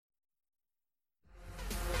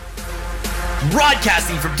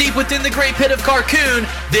Broadcasting from deep within the great pit of Carcoon,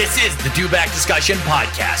 this is the Dewback Discussion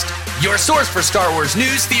Podcast, your source for Star Wars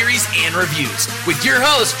news, theories, and reviews, with your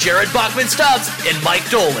hosts Jared Bachman-Stubbs and Mike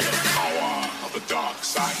Dolan. Power of the dark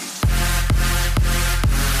side.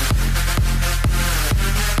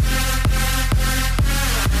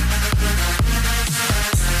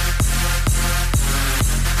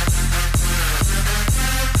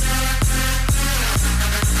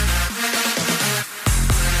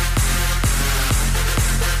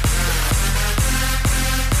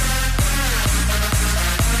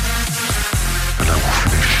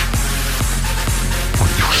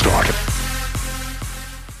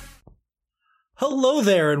 Hello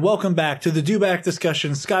there, and welcome back to the Dewback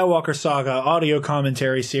Discussion Skywalker Saga audio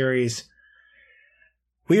commentary series.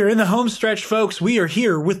 We are in the home stretch, folks. We are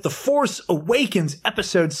here with The Force Awakens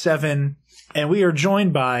Episode 7, and we are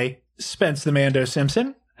joined by Spence the Mando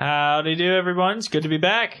Simpson. Howdy do, everyone. It's good to be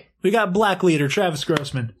back. We got Black Leader Travis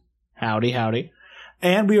Grossman. Howdy, howdy.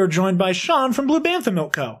 And we are joined by Sean from Blue Bantha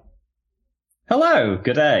Milk Co. Hello,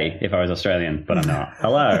 good day, if I was Australian, but I'm not.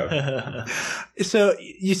 Hello. So,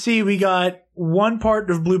 you see, we got one part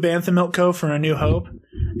of Blue Bantha Milk Co. for A New Hope,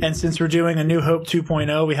 and since we're doing A New Hope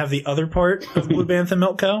 2.0, we have the other part of Blue Bantha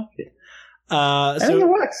Milk Co. I think it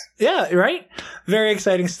works. Yeah, right? Very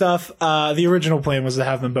exciting stuff. The original plan was to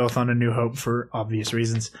have them both on A New Hope for obvious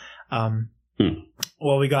reasons.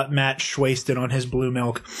 Well, we got Matt wasted on his blue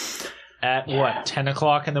milk. At what, 10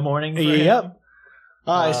 o'clock in the morning? Yep.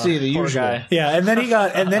 I see the poor usual. guy. Yeah, and then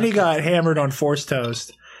he got hammered on Force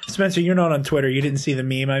Toast. Spencer, you're not on Twitter. You didn't see the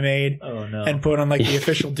meme I made Oh, no. and put on like the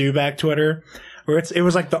official Dewback Twitter, where it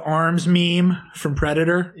was like the arms meme from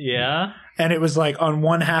Predator, Yeah? and it was like on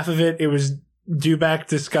one half of it was Dewback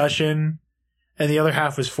Discussion, and the other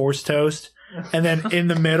half was Force Toast, and then in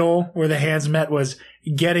the middle where the hands met was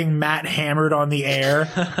getting Matt hammered on the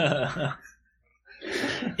air.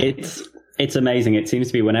 It's amazing. It seems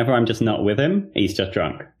to be whenever I'm just not with him, he's just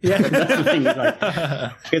drunk. Yeah. That's the thing.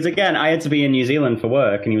 Because again, I had to be in New Zealand for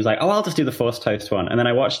work, and he was like, "Oh, I'll just do the Force Toast one." And then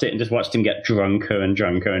I watched it and just watched him get drunker and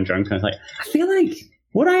drunker and drunker. And I was like, I feel like,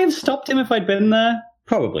 would I have stopped him if I'd been there?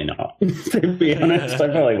 Probably not. To be honest, I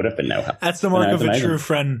probably would have been no help. That's the mark of a amazing. true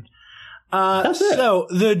friend. That's it. So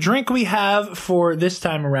the drink we have for this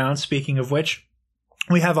time around, speaking of which,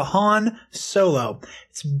 we have a Han Solo.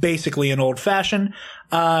 It's basically an old fashioned.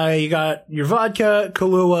 You got your vodka,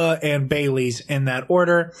 Kahlua, and Bailey's in that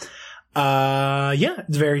order. Yeah,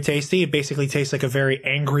 it's very tasty. It basically tastes like a very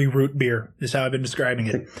angry root beer, is how I've been describing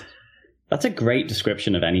it. That's a great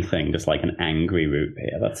description of anything, just like an angry root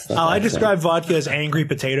beer. That's I excellent. describe vodka as angry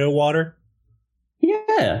potato water.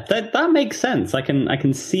 Yeah, that makes sense. I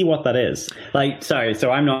can see what that is. Like, sorry,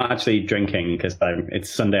 so I'm not actually drinking because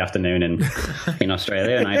it's Sunday afternoon in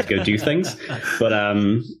Australia and I have to go do things.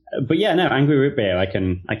 But yeah, no, angry root beer. I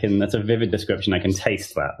can. That's a vivid description. I can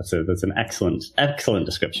taste that. So that's an excellent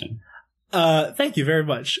description. Thank you very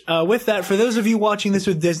much. With that, for those of you watching this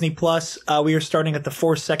with Disney Plus, we are starting at the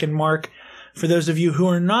 4-second mark. For those of you who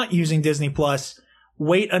are not using Disney Plus,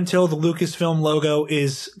 wait until the Lucasfilm logo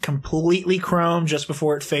is completely chrome just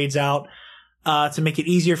before it fades out. To make it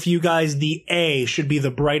easier for you guys, the A should be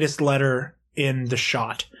the brightest letter in the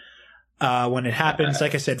shot. When it happens,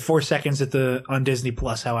 like I said, 4 seconds on Disney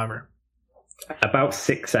Plus, however. About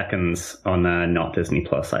 6 seconds on not Disney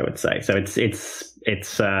Plus, I would say. So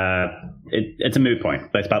it's a moot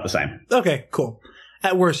point, but it's about the same. Okay, cool.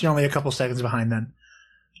 At worst, you're only a couple seconds behind then.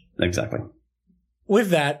 Exactly.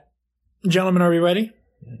 With that, gentlemen, are we ready?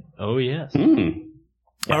 Oh, yes. Yes.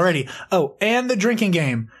 Alrighty. Oh, and the drinking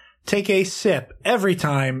game. Take a sip every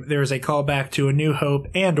time there is a callback to A New Hope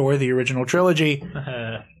and or the original trilogy.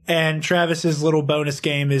 And Travis's little bonus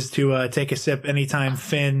game is to take a sip anytime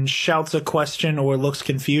Finn shouts a question or looks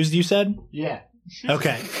confused, you said? Yeah.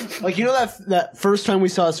 Okay. Like, you know that first time we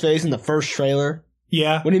saw his face in the first trailer?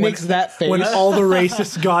 Yeah. When he makes that face? When all the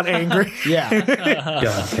racists got angry. Yeah.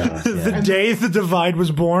 God, yeah. The day the divide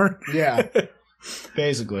was born. Yeah.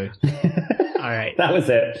 Basically. All right. That was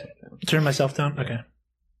it. Turn myself down? Okay.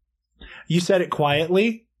 You said it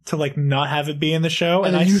quietly to like not have it be in the show,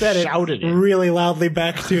 and then I you said shouted it. really loudly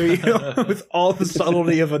back to you with all the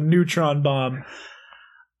subtlety of a neutron bomb.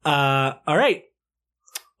 All right.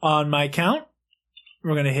 On my count,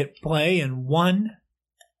 we're going to hit play in 1,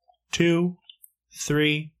 2,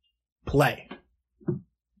 3, play.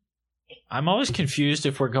 I'm always confused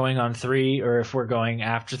if we're going on 3 or if we're going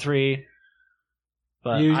after 3.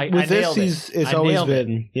 But I with nailed this, it. it's I always nailed it.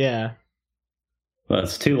 been, yeah. Well,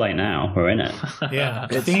 it's too late now. We're in it. Yeah,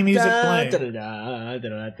 theme music playing.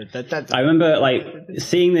 I remember like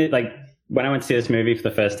seeing the when I went to see this movie for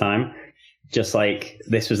the first time. just like,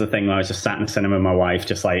 this was the thing where I was just sat in the cinema with my wife,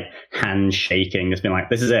 just like hands shaking, just being like,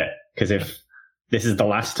 this is it. Because if this is the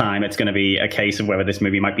last time, it's going to be a case of whether this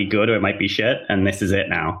movie might be good or it might be shit. And this is it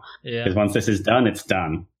now. Yeah. Because once this is done, it's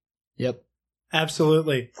done. Yep.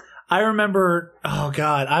 Absolutely. I remember,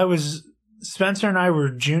 Spencer and I were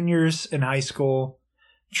juniors in high school.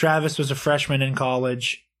 Travis was a freshman in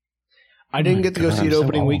college. I didn't get to go see it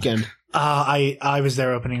opening weekend. I was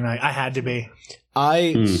there opening night. I had to be.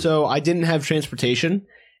 So I didn't have transportation,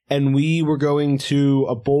 and we were going to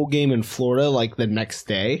a bowl game in Florida like the next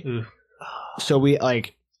day. Ooh. So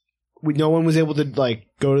no one was able to like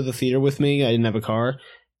go to the theater with me. I didn't have a car,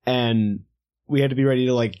 and we had to be ready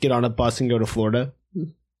to like get on a bus and go to Florida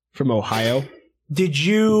from Ohio. Did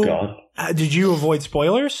you God. did you avoid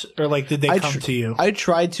spoilers, or like did they come to you? I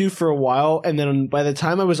tried to for a while, and then by the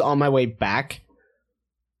time I was on my way back,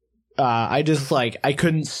 I just like I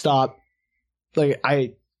couldn't stop. Like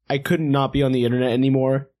I couldn't not be on the internet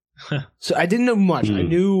anymore. So I didn't know much. I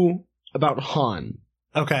knew about Han.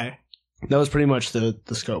 Okay. That was pretty much the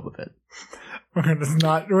scope of it. We're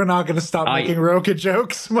not gonna stop making Roka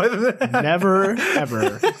jokes. Never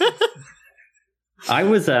ever. I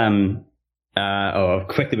was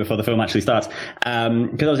quickly before the film actually starts,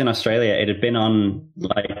 because I was in Australia, it had been on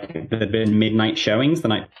like there had been midnight showings the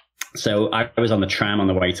night. So I was on the tram on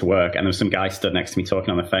the way to work, and there was some guy stood next to me talking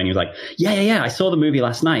on the phone. He was like, yeah, I saw the movie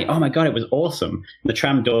last night. Oh my God, it was awesome. The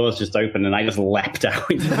tram doors just opened, and I just leapt out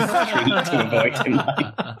into the street to avoid him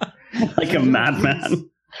like a madman.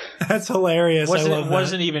 That's hilarious.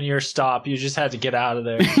 Wasn't even your stop. You just had to get out of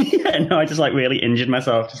there. Yeah, no, I just like really injured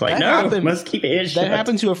myself. Just like, must keep it shut. That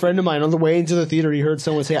happened to a friend of mine on the way into the theater. He heard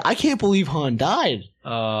someone say, I can't believe Han died.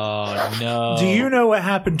 Oh, no. Do you know what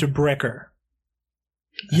happened to Bricker?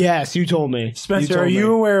 Yes, you told me. Spencer, are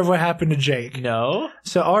you aware of what happened to Jake? No.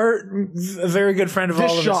 So a very good friend of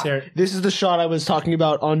all of us here. This is the shot I was talking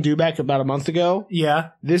about on Dewback about a month ago. Yeah.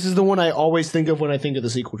 This is the one I always think of when I think of the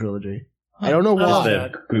sequel trilogy. I don't know why. The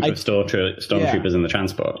group of stormtroopers in the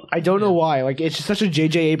transport. I don't know why. Like, it's just such a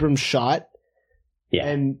J.J. Abrams shot. Yeah.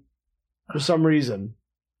 And for some reason.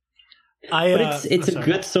 But it's a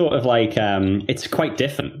good sort of like, it's quite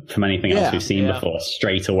different from anything else we've seen before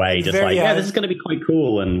straight away. Just this is going to be quite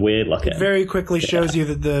cool and weird looking. It very quickly shows you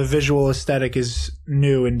that the visual aesthetic is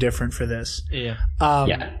new and different for this. Yeah.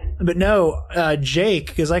 But no, Jake,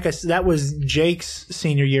 because like I said, that was Jake's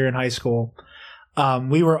senior year in high school.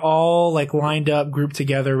 We were all like lined up, grouped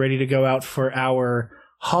together, ready to go out for our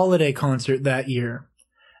holiday concert that year.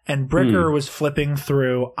 And Bricker was flipping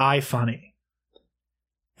through iFunny.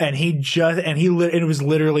 And it was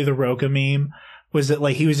literally the Roka meme, was that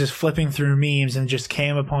like he was just flipping through memes and just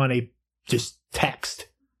came upon a just text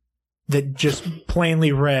that just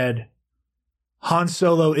plainly read, Han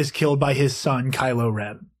Solo is killed by his son Kylo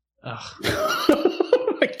Ren.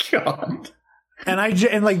 Oh my God. And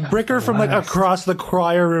like Bricker from like across the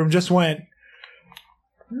choir room just went,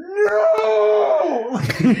 no!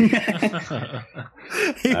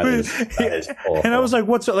 And I was like,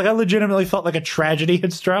 what's like? I legitimately thought like a tragedy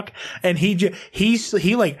had struck, and he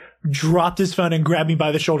like dropped his phone and grabbed me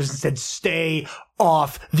by the shoulders and said, "Stay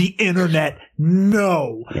off the internet,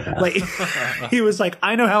 no!" Yeah. Like he was like,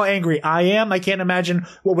 "I know how angry I am. I can't imagine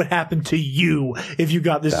what would happen to you if you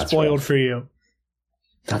got this spoiled for you."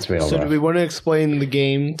 That's real. So, do we want to explain the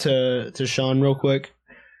game to Sean real quick?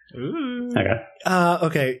 Ooh. Okay.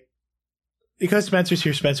 Okay. Because Spencer's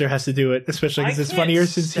here, Spencer has to do it, especially because it's funnier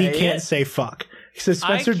since he can't say fuck. So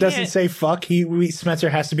Spencer doesn't say fuck.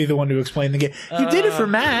 Spencer has to be the one to explain the game. You did it for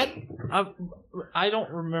Matt. I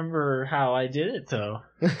don't remember how I did it, though.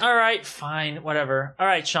 All right, fine, whatever. All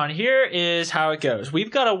right, Sean, here is how it goes.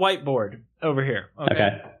 We've got a whiteboard over here.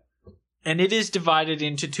 Okay. And it is divided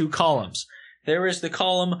into two columns. There is the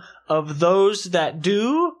column of those that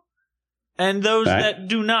do and those that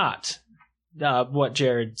do not. What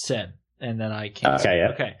Jared said. And then I can't.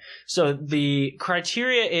 Okay. So the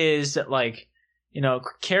criteria is that, like, you know,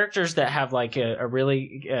 characters that have like a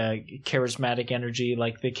really charismatic energy,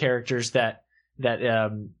 like the characters that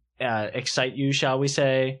excite you, shall we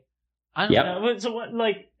say? I don't know. So what?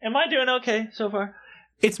 Like, am I doing okay so far?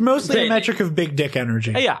 It's mostly a metric of big dick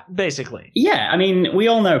energy. Yeah, basically. Yeah, I mean, we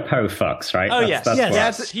all know Poe fucks, right?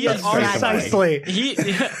 That's precisely.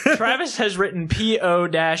 Travis has written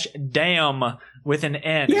P-O-damn with an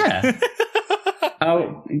N. Yeah.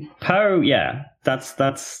 Oh, Poe, yeah. That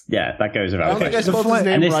goes about. I don't think I spelled his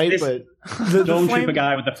name right, but the Stormtrooper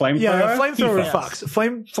guy with the flamethrower. Yeah, the flamethrower fucks.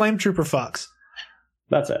 Flame trooper fucks.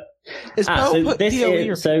 That's it. Is Poe put POE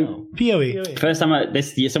or POE? First time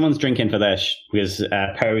someone's drinking for this because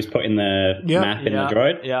Poe's putting the map in the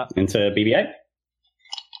droid into BB-8.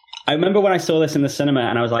 I remember when I saw this in the cinema,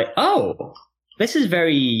 and I was like, oh, this is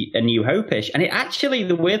very A New Hope-ish. And it actually,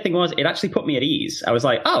 the weird thing was, it actually put me at ease. I was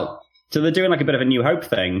like, oh, so they're doing like a bit of a New Hope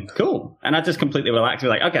thing. Cool. And I just completely relaxed. I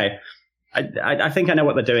was like, okay, I think I know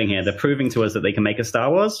what they're doing here. They're proving to us that they can make a Star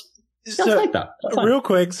Wars. So, like that. Real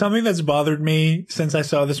quick, something that's bothered me since I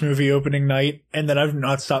saw this movie opening night and that I've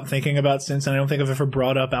not stopped thinking about since, and I don't think I've ever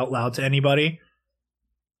brought up out loud to anybody.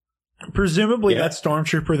 Presumably that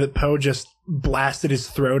stormtrooper that Poe just blasted his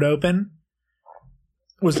throat open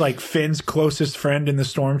was like Finn's closest friend in the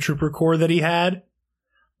stormtrooper corps that he had.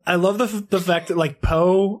 I love the fact that like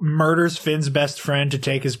Poe murders Finn's best friend to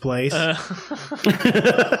take his place.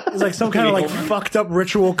 It's like some kind of like fucked up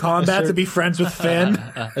ritual combat to be friends with Finn.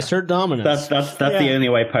 Assert dominance. That's the only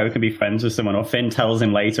way Poe can be friends with someone. Or Finn tells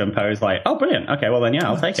him later, and Poe's like, "Oh, brilliant. Okay, well then, yeah,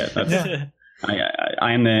 I'll take it."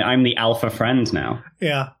 I'm the alpha friend now.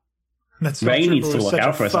 Yeah, that's Rey needs to look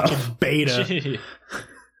out for herself. Fucking beta.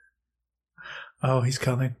 Oh, he's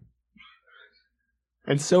coming.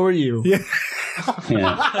 And so are you. Yeah.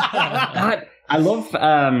 Yeah. I love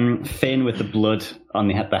Finn with the blood on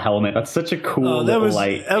the helmet. That's such a cool that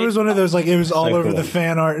was one of those, like, it was all so over cool. the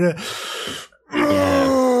fan art.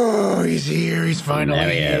 Oh, he's here. He's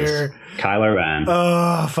finally here. Kylo Ren.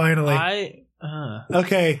 Oh, finally.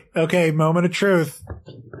 Okay, moment of truth.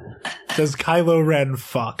 Does Kylo Ren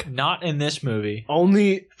fuck? Not in this movie.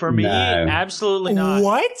 Only For me, No. absolutely not.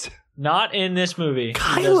 What? Not in this movie.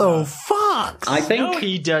 Kylo fucks. I think No,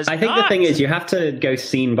 he does I think not. the thing is, you have to go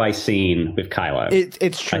scene by scene with Kylo.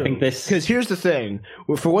 it's true. I think this- because here's the thing: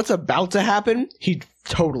 for what's about to happen, he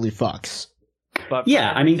totally fucks. But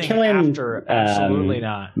Yeah, I mean, everything killing, after, absolutely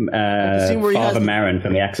not. scene where he has Father the- Merrin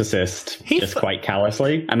from The Exorcist, He just fu- quite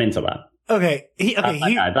callously. I'm into that. Okay, he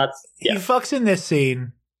That's fucks in this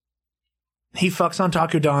scene. He fucks on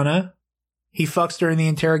Takudana. He fucks during the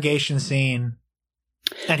interrogation scene.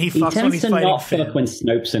 And he He fucks when tends he's to fighting not Finn. fuck when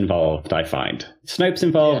Snoke's involved, I find. Snoke's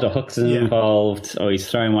involved, or Hux is involved, or he's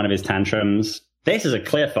throwing one of his tantrums. This is a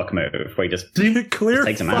clear fuck move, where he just... Clear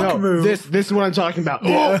Takes him fuck out. No, move. this is what I'm talking about.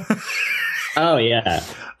 Yeah. Oh, yeah.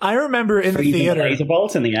 I remember in the Freezing theater. laser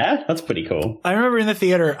bolts in the air? That's pretty cool. I remember in the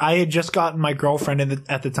theater, I had just gotten my girlfriend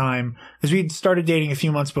at the time, because we'd started dating a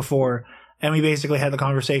few months before, and we basically had the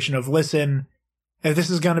conversation of, listen, if this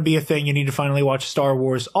is going to be a thing, you need to finally watch Star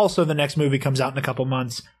Wars. Also, the next movie comes out in a couple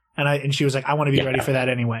months. And she was like, I want to be ready for that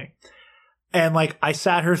anyway. And like, I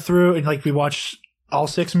sat her through and like, we watched all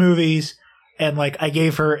 6 movies, and like, I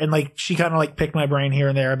gave her, and like, she kind of like picked my brain here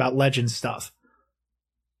and there about Legends stuff.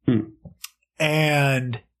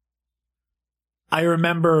 And I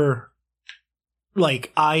remember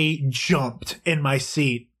like, I jumped in my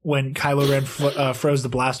seat when Kylo Ren froze the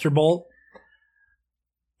blaster bolt.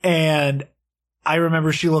 And I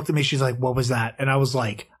remember she looked at me, she's like, what was that? And I was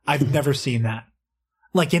like, I've never seen that.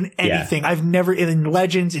 Like in anything. I've never, in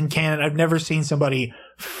Legends, in canon, I've never seen somebody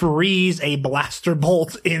freeze a blaster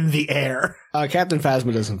bolt in the air. Captain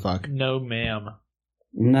Phasma doesn't fuck. No, ma'am.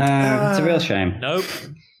 No, it's a real shame. Nope.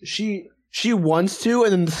 She wants to,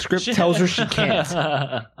 and then the script tells her she can't.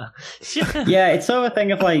 Yeah, it's sort of a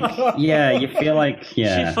thing of like, yeah, you feel like,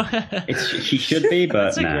 she should be, but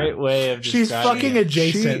That's a no. great way of She's describing fucking it.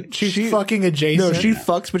 adjacent. She's fucking adjacent. No, she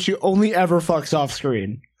fucks, but she only ever fucks off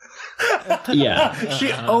screen. Yeah.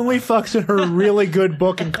 She only fucks in her really good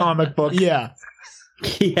book and comic book. Yeah.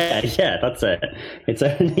 Yeah, that's it. It's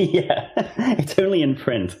only in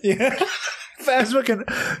print. Yeah.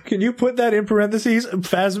 Phasma, can you put that in parentheses?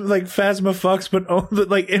 Phasma fucks, but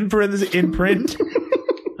like in parentheses, in print.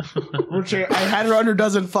 I had her under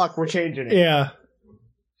doesn't fuck. We're changing it. Yeah.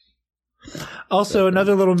 Also,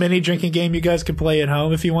 another little mini drinking game you guys can play at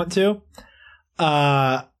home if you want to.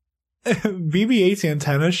 BB-8's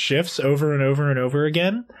antenna shifts over and over and over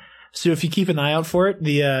again. So if you keep an eye out for it,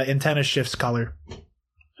 the antenna shifts color.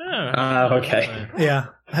 Okay. Yeah.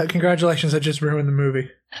 Congratulations, I just ruined the movie.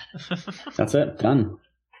 That's it. Done.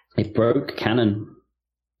 It broke canon.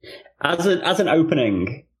 As an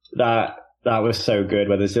opening, that was so good.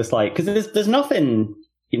 Where there's just like, because there's nothing,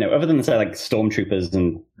 other than say like stormtroopers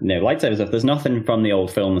and lightsaber stuff. There's nothing from the old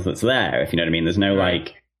films that's there. If you know what I mean. There's no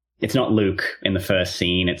like. It's not Luke in the first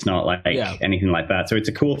scene. It's not like anything like that. So it's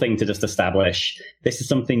a cool thing to just establish. This is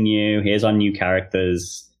something new. Here's our new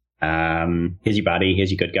characters. Here's your baddie.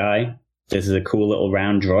 Here's your good guy. This is a cool little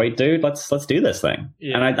round droid, dude. Let's do this thing.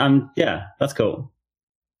 Yeah. And that's cool.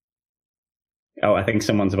 Oh, I think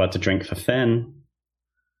someone's about to drink for Finn.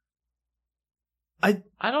 I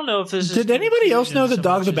don't know if this is... Did anybody else know that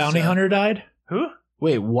Dog the Bounty Hunter died? Who?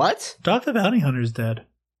 Wait, what? Dog the Bounty Hunter's dead.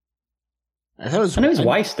 I know his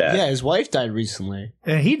wife's dead. Yeah, his wife died recently.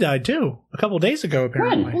 And he died too. A couple days ago,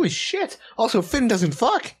 apparently. Holy shit. Also, Finn doesn't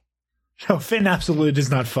fuck. No, Finn absolutely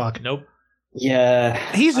does not fuck. Nope. Yeah.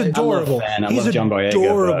 He's adorable. I He's love John Boyega,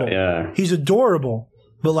 adorable. but yeah. He's adorable.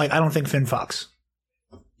 But, like, I don't think Finn fucks.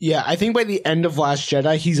 Yeah, I think by the end of Last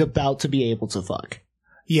Jedi, he's about to be able to fuck.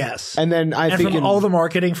 Yes. And then I think from all the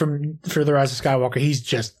marketing for The Rise of Skywalker, he's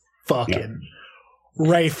just fucking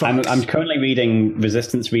Ray fucks. I'm currently reading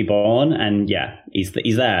Resistance Reborn, and yeah, he's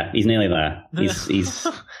there. He's nearly there. He's he's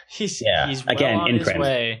well again on in his print.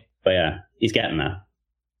 way. But yeah, he's getting there.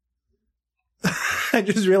 I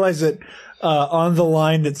just realized that on the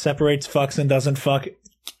line that separates fucks and doesn't fuck,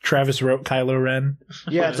 Travis wrote Kylo Ren.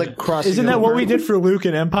 Yeah, it's like crossing. Isn't that what we did for Luke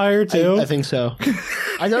and Empire too? I think so.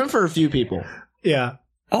 I've done it for a few people. Yeah.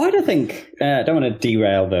 Oh, I don't think. I don't want to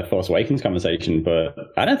derail the Force Awakens conversation, but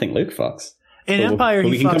I don't think Luke fucks. In Empire,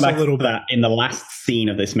 we he can come fucks back a little to bit. that in the last scene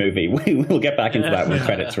of this movie. We'll get back into that when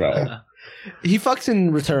credits roll. He fucks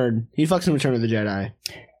in Return. He fucks in Return of the Jedi.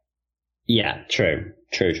 Yeah, true.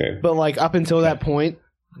 But like up until that point,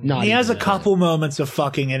 not. He has a even. couple moments of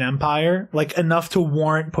fucking in Empire, like enough to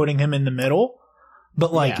warrant putting him in the middle.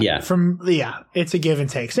 But like, it's a give and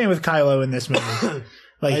take. Same with Kylo in this movie.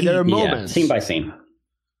 Like, there are Yeah, moments. scene by scene.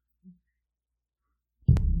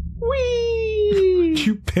 Whee!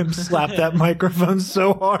 you pimp slap that microphone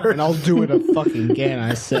so hard. And I'll do it fucking again.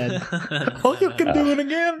 I said. Oh, you can do it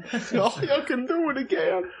again. Oh, you can do it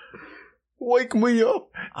again. Wake me up.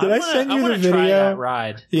 Did I send you the Try video? that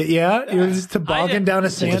ride. Yeah, you were just toboggan down a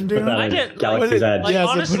sand Put dune. that I in didn't- Galaxy's Edge. Like, Yeah, so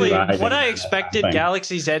honestly, put it- what I expected Thing.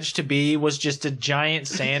 Galaxy's Edge to be was just a giant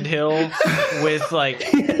sandhill with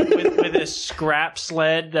with a scrap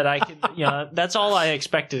sled that I could, that's all I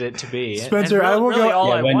expected it to be. Spencer, and I will really go- all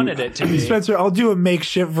Yeah, I when- wanted it to be. Spencer, I'll do a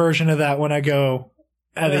makeshift version of that when I go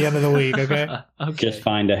at the end of the week, okay? Okay. Just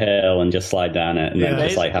find a hill and just slide down it, and then Yeah.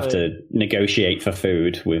 just like have to negotiate for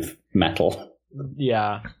food with metal.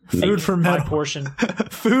 Yeah. Food for My metal. portion.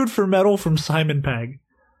 Food for metal from Simon Pegg.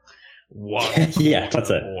 Yeah, that's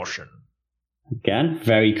it. Portion. Again,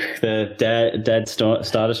 the dead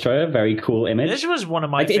Star Destroyer, very cool image. This was one of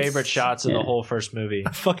my Like, it's- favorite shots of the whole first movie.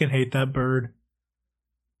 I fucking hate that bird.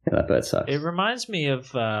 Yeah, that bird sucks. It reminds me of.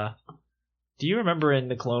 Do you remember in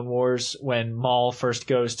the Clone Wars when Maul first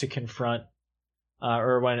goes to confront,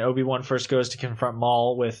 or when Obi-Wan first goes to confront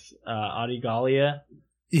Maul with Adigalia?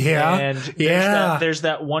 Yeah. And there's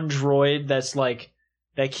that one droid that's like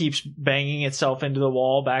that keeps banging itself into the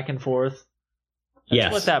wall back and forth. That's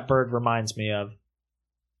Yes. what that bird reminds me of.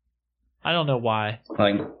 I don't know why.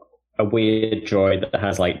 Like a weird droid that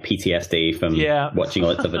has like PTSD from watching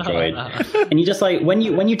lots of a droid. And you just like when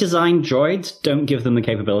you design droids, don't give them the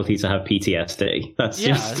capability to have PTSD. That's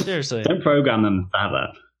just seriously. don't program them to have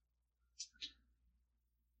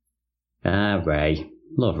that. Ray.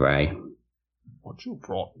 Love Ray. What you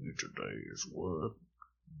brought me today is worth.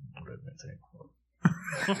 Let me think.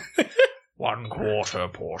 1/4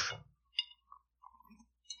 portion.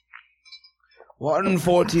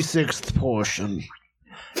 1/46th portion.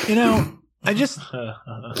 I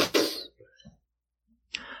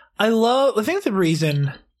think the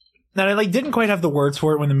reason that I didn't quite have the words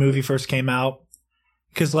for it when the movie first came out,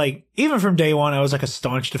 because even from day one, I was a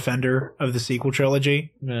staunch defender of the sequel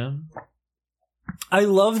trilogy. Yeah. I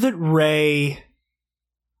love that Rey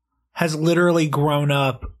has literally grown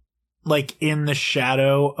up in the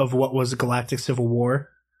shadow of what was the Galactic Civil War.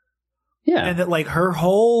 Yeah. And that her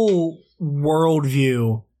whole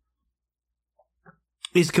worldview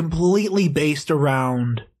is completely based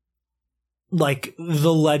around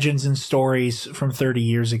the legends and stories from 30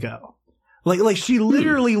 years ago. She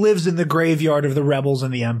literally lives in the graveyard of the rebels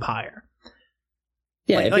and the Empire.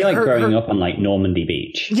 Yeah, it'd be growing up on Normandy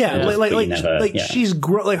Beach. Yeah, Yeah. she's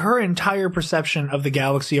her entire perception of the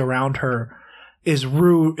galaxy around her is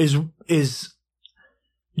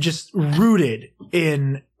just rooted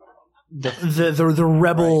in the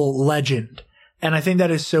rebel legend. And I think that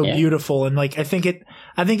is so beautiful. And I think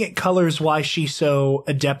it colors why she's so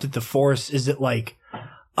adept at the Force, is that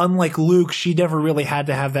unlike Luke, she never really had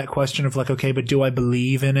to have that question of okay, but do I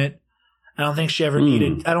believe in it? I don't think she ever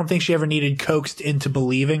needed coaxed into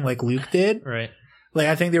believing like Luke did. Right.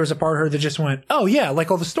 I think there was a part of her that just went, oh yeah,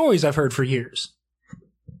 all the stories I've heard for years.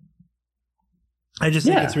 I just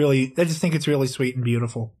think it's really sweet and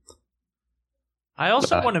beautiful. I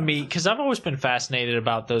also want to meet, because I've always been fascinated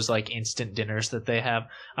about those instant dinners that they have.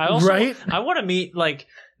 I also I want to meet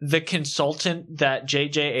the consultant that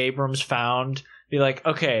J.J. Abrams found. Be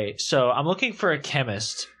okay, so I'm looking for a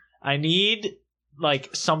chemist. I need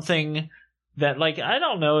something that I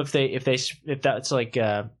don't know if that's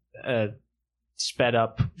a sped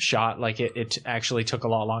up shot. It actually took a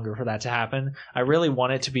lot longer for that to happen. I really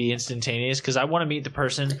want it to be instantaneous because I want to meet the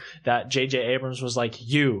person that J.J. Abrams was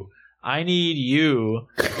I need you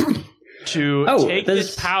to take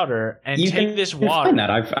this powder and take this water. Find that.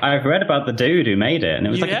 I've read about the dude who made it, and it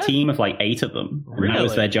was like a team of like 8 of them. Really? And that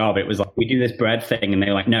was their job. It was like, we do this bread thing, and they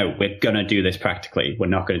were like, no, we're gonna do this practically. We're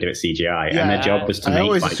not gonna do it CGI. Yeah, and their job was to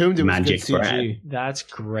make like magic bread. That's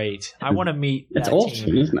great. I want to meet That's that awesome,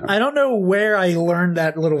 team. isn't it? I don't know where I learned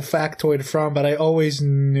that little factoid from, but I always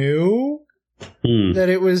knew that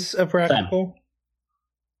it was a practical.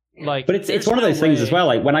 Like, but it's one of those things as well.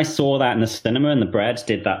 Like when I saw that in the cinema and the bread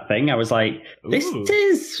did that thing, I was like, this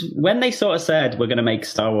is when they sort of said we're going to make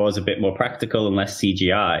Star Wars a bit more practical and less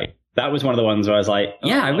CGI. That was one of the ones where I was like,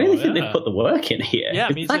 I really think they've put the work in here. Yeah,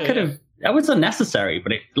 me that too. That was unnecessary,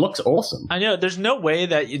 but it looks awesome. I know there's no way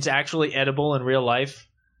that it's actually edible in real life.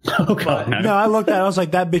 Oh god, No, I looked at it. I was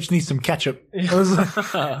like, that bitch needs some ketchup. I was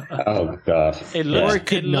like, oh god. It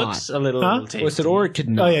looks a little tasty. Was it or it could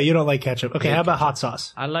not? oh yeah, you don't like ketchup. Okay, how about hot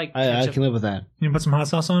sauce? I like I ketchup. can live with that. You put some hot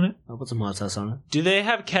sauce on it? I'll put some hot sauce on it. Do they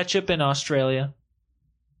have ketchup in Australia?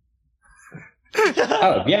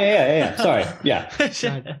 Oh yeah. Sorry,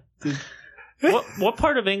 yeah. What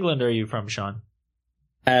part of England are you from, Sean?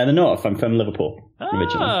 The north. I'm from Liverpool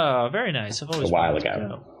originally. Oh, very nice. I've always A while wanted to ago.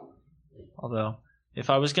 go. Although, if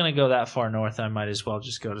I was going to go that far north, I might as well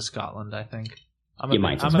just go to Scotland, I think. You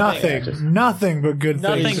might as Nothing but good things.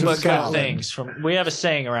 Nothing from but good Scotland. things. We have a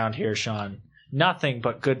saying around here, Sean. Nothing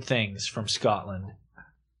but good things from Scotland.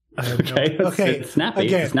 Okay, Okay, it's snappy.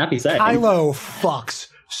 again, It's a snappy saying. Kylo fucks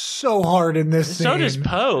so hard in this scene. So does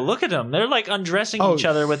Poe. Look at them. They're like undressing each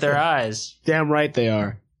other with their eyes. Damn right they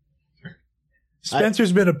are.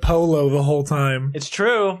 Spencer's been a polo the whole time. It's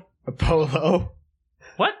true. A polo.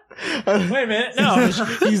 What? Wait a minute. No.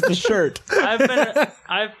 He's the shirt. I've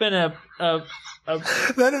been a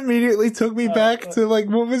That immediately took me back to like,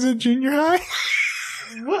 what was it, junior high?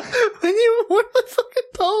 When you wore the fucking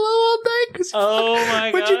polo all day? Oh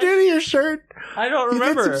my god! What'd you do to your shirt? I don't You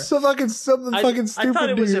remember. did something fucking stupid. I thought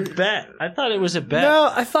it was a dude. bet. I thought it was a bet.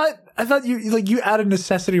 No, I thought you out of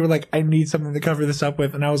necessity were like, I need something to cover this up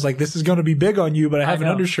with, and I was like, this is going to be big on you, but I have an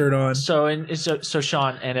know. undershirt on. So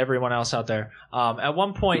Sean and everyone else out there, at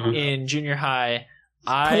one point in junior high,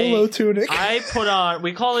 Polo tunic. I put on,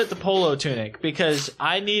 we call it the polo tunic because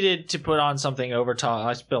I needed to put on something over top.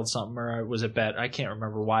 I spilled something or it was a bet. I can't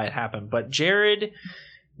remember why it happened, but Jared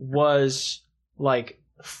was like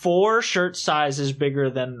 4 shirt sizes bigger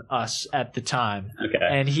than us at the time. Okay.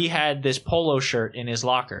 And he had this polo shirt in his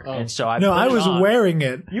locker. Oh. And so I No, put I it was on. wearing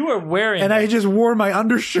it, You were wearing and it. I just wore my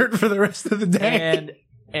undershirt for the rest of the day.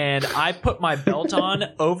 And I put my belt on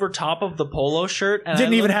over top of the polo shirt. And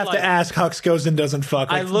Didn't I even looked have like, to ask. Hux goes and doesn't fuck.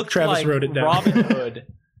 I Like, looked Travis like wrote it down. Robin Hood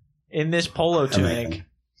in this polo tunic.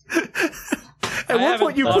 At one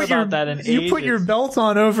point, you put your belt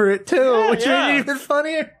on over it too, which made it even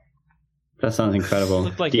funnier. That sounds incredible.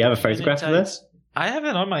 Looked like Do you have a skinny photograph of tights. this? I have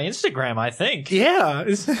it on my Instagram, I think. Yeah.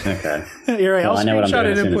 Okay. You're right. Well, I'll I know what I'm screenshot doing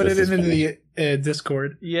it as and soon put as it this is into the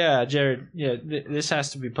Discord. Yeah, Jared. Yeah, this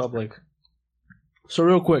has to be public. So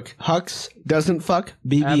real quick, Hux doesn't fuck.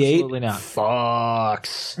 BB-8 Absolutely not.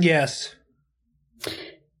 fucks. Yes.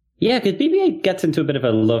 Yeah, because BB-8 gets into a bit of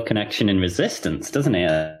a love connection in Resistance, doesn't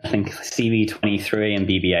it? I think CV-23 and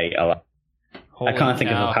BB-8 are like, I can't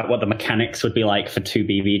think of what the mechanics would be like for 2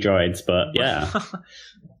 BB droids, but yeah.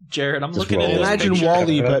 Jared, I'm Just looking at roll this it. Imagine picture.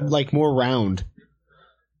 Wally, but like more round.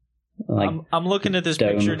 Like, I'm looking at this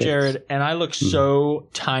dome picture, bits. Jared, and I look so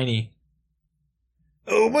tiny.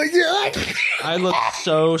 Oh my god. I look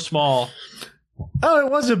so small. Oh,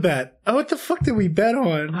 it was a bet. Oh, what the fuck did we bet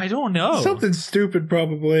on? I don't know. Something stupid,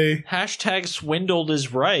 probably. Hashtag swindled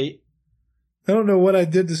is right. I don't know what I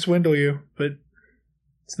did to swindle you, but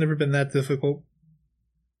it's never been that difficult.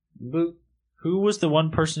 Who was the one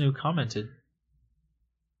person who commented?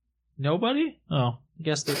 Nobody? Oh, I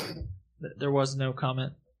guess there was no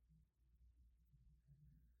comment.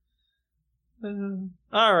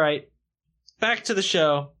 All right. Back to the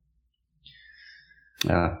show.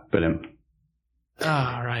 brilliant.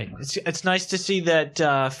 All right. It's nice to see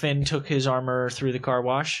that Finn took his armor through the car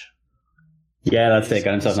wash. Yeah, that's it.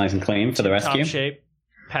 Got himself nice and clean for the rescue. Top shape.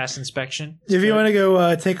 Pass inspection. If you want to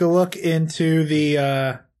go take a look into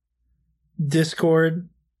the Discord,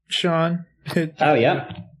 Sean. Oh,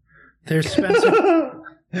 yeah. There's Spencer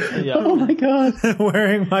Yeah. Oh, my God.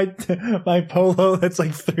 wearing my polo that's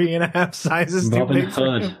like 3.5 sizes too Robin big for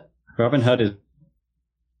him. Hood. Robin Hood is...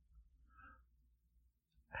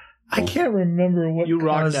 I can't remember what You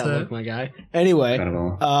rock caused that look, my guy. Anyway,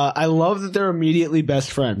 incredible. I love that they're immediately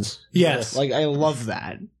best friends. Yes. Like, I love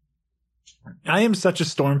that. I am such a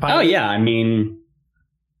storm pilot. Oh, yeah. I mean...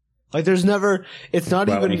 Like, there's never, it's not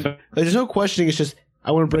Well, even, like, there's no questioning. It's just,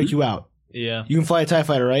 I want to break you out. Yeah. You can fly a TIE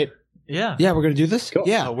fighter, right? Yeah. Yeah, we're gonna do this. Cool.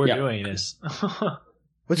 Yeah. Oh, we're Yeah. doing this.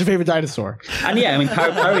 What's your favorite dinosaur? And yeah, I mean,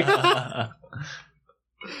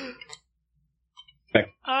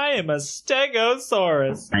 I am a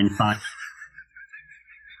Stegosaurus. fine.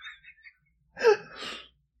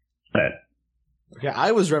 But Okay,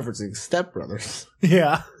 I was referencing Step Brothers.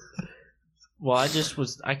 Yeah. Well, I just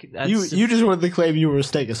was. You just wanted to claim you were a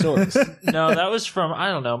Stegosaurus. No, that was from, I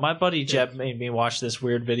don't know. My buddy Jeb made me watch this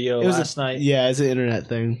weird video last night. Yeah, it's an internet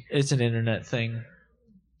thing. It's an internet thing.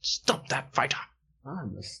 Stop that fighter.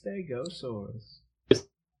 I'm a Stegosaurus.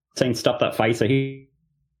 saying stop that fighter,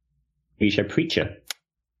 he's a preacher.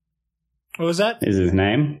 What was that? Is his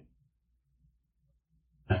name.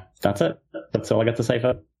 That's it. That's all I got to say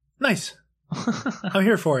for that. Nice. I'm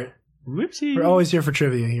here for it. Whoopsie. We're always here for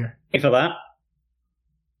trivia here. Hey, for that.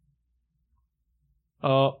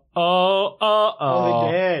 Oh,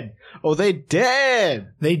 they did. Oh, they did.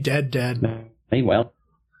 They dead. Hey, well.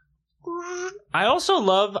 I also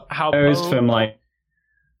love how Goes Poe, from like.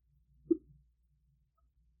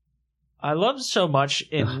 I love so much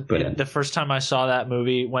in Brilliant. the first time I saw that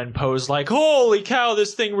movie when Poe's like, "Holy cow,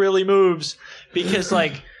 this thing really moves!" Because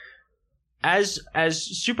like, as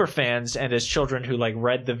super fans and as children who like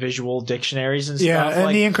read the visual dictionaries and Yeah, stuff, and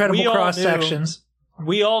like, the incredible we all cross knew- sections.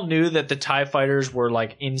 We all knew that the TIE fighters were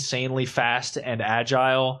like insanely fast and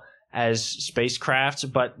agile as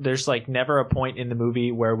spacecrafts, but there's like never a point in the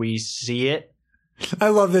movie where we see it. I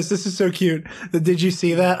love this. This is so cute. Did you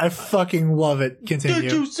see that? I fucking love it. Continue.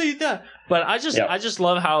 Did you see that? But I Yep. just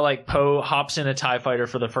love how like Poe hops in a TIE fighter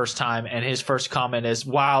for the first time and his first comment is,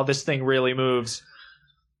 "Wow, this thing really moves."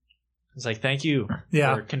 It's like, thank you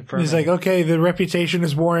Yeah. for confirming. He's like, okay, the reputation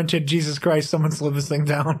is warranted. Jesus Christ, someone slowed this thing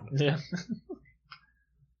down. Yeah.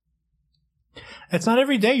 It's not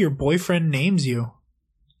every day your boyfriend names you.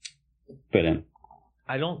 Brilliant.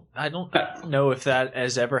 I don't know if that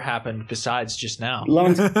has ever happened besides just now.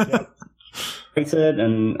 Lawrence created,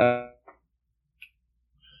 and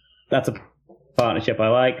that's a partnership I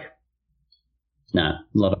like. Nah,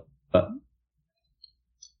 love it. But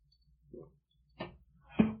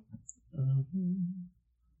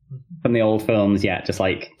from the old films, yeah, just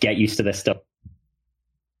like get used to this stuff.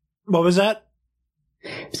 What was that?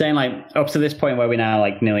 Saying like up to this point where we're now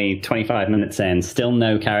like nearly 25 minutes in, still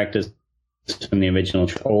no characters from the original,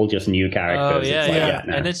 all just new characters. Oh yeah, It's like, yeah.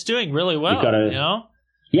 no. And it's doing really well. You've gotta- you know?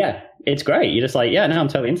 Yeah, it's great. You're just like, yeah, no, I'm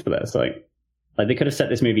totally into this. Like they could have set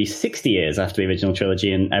this movie 60 years after the original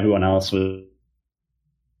trilogy, and everyone else was.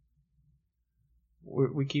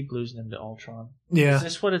 We keep losing him to Ultron. Yeah. Is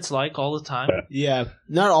this what it's like all the time? Yeah,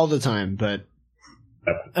 not all the time, but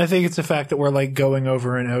I think it's the fact that we're like going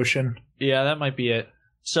over an ocean. Yeah, that might be it.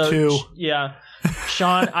 So, Two. Yeah.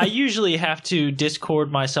 Sean, I usually have to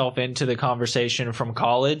Discord myself into the conversation from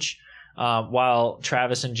college while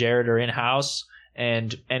Travis and Jared are in-house.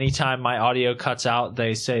 And anytime my audio cuts out,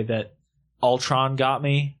 they say that Ultron got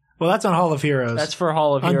me. Well, that's on Hall of Heroes. That's for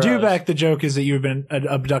Hall of on Heroes. Dewback, the joke is that you've been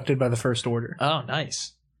abducted by the First Order. Oh,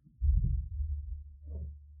 nice.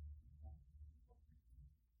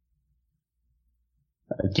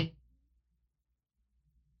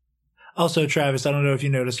 Also, Travis, I don't know if you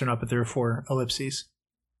noticed or not, but there are 4 ellipses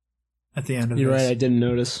at the end of you're this. right. I didn't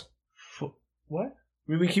notice. What?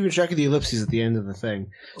 We've been keeping track of the ellipses at the end of the thing.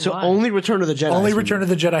 So Why? only Return of the Jedi. Only Return of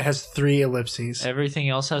the Jedi has 3 ellipses. Everything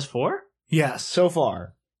else has 4? Yes. so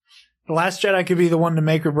far. The Last Jedi could be the one to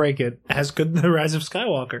make or break it, as could The Rise of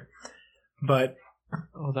Skywalker. But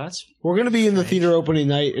Oh, that's... We're gonna be in the theater opening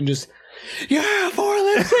night and just 4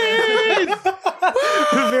 ellipses.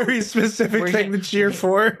 a very specific We're thing get- to cheer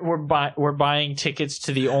for. We're buying tickets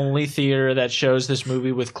to the only theater that shows this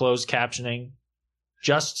movie with closed captioning,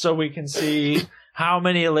 just so we can see how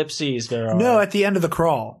many ellipses there are. No, at the end of the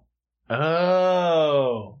crawl.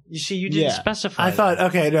 Oh, you see, you didn't Yeah. specify. I thought, that.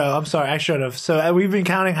 okay, no, I'm sorry, I should have. So we've been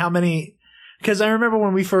counting how many, because I remember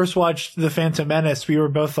when we first watched The Phantom Menace, we were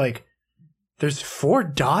both like, there's 4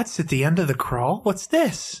 dots at the end of the crawl? What's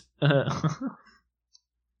this? And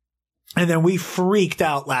then we freaked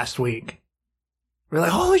out last week. We're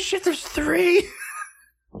like, holy shit, there's 3?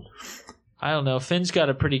 I don't know. Finn's got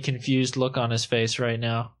a pretty confused look on his face right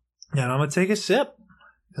now. And I'm going to take a sip,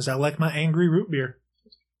 because I like my angry root beer.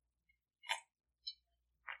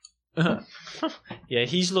 Yeah,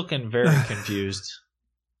 he's looking very confused.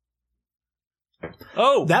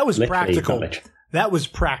 Oh, That was Literally practical. college. That was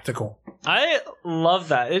practical. I love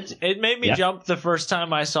that. It made me Yeah. jump the first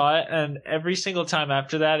time I saw it, and every single time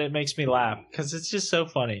after that, it makes me laugh because it's just so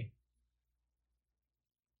funny.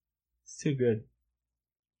 It's too good.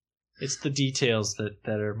 It's the details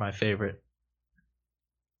that are my favorite.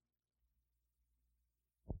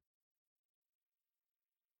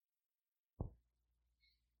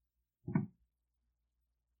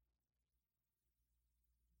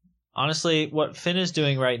 Honestly, what Finn is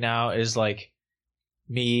doing right now is like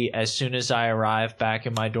me as soon as I arrive back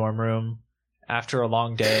in my dorm room after a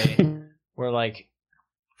long day. Where like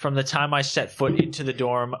from the time I set foot into the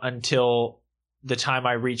dorm until the time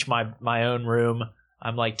I reach my own room,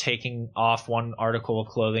 I'm like taking off one article of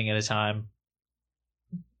clothing at a time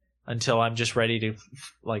until I'm just ready to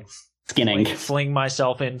like Skinning. fling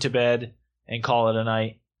myself into bed and call it a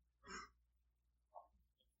night.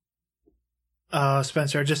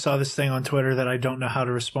 Spencer, I just saw this thing on Twitter that I don't know how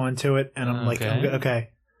to respond to it, and I'm like,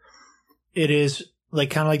 okay. It is like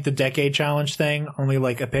kind of like the decade challenge thing, only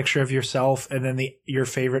like a picture of yourself and then your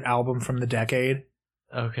favorite album from the decade.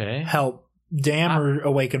 Okay. Help. Damn or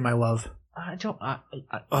Awaken My Love. I don't.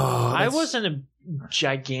 Oh, I wasn't a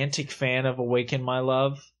gigantic fan of Awaken My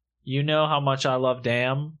Love. You know how much I love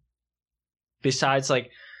Damn. Besides,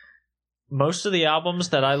 like, most of the albums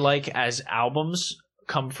that I like as albums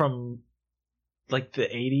come from, like, the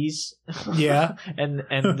 80s. Yeah. and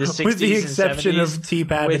the 60s with the and exception 70s. of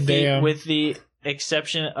T-Pad and Damn. With the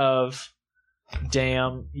exception of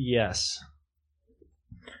Damn, yes.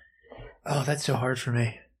 Oh, that's so hard for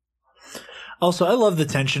me. Also, I love the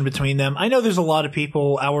tension between them. I know there's a lot of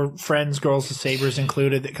people, our friends, Girls with Sabers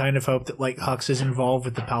included, that kind of hope that like Hux is involved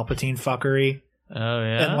with the Palpatine fuckery. Oh,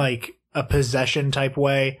 yeah? In like a possession type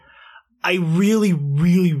way. I really,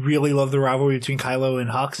 really, really love the rivalry between Kylo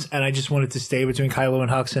and Hux, and I just want it to stay between Kylo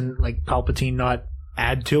and Hux and like Palpatine not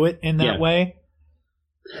add to it in that way.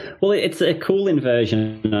 Well, it's a cool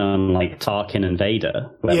inversion on like Tarkin and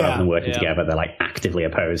Vader, where rather than working together, they like actively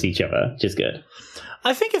oppose each other, which is good.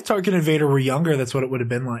 I think if Tarkin and Vader were younger, that's what it would have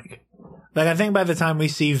been like. Like, I think by the time we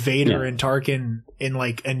see Vader and Tarkin in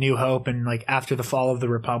like A New Hope and like after the fall of the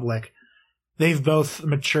Republic, they've both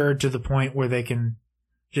matured to the point where they can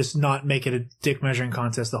just not make it a dick measuring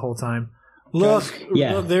contest the whole time. Look,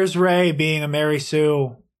 there's Rey being a Mary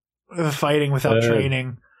Sue, fighting without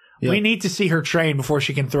training. Yep. We need to see her train before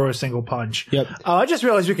she can throw a single punch. Yep. Oh, I just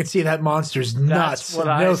realized we could see that monster's nuts.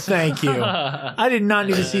 No, thank you. I did not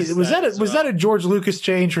need to see. Was that a George Lucas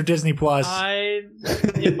change for Disney Plus?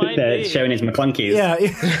 It might be showing his McClunkies. Yeah.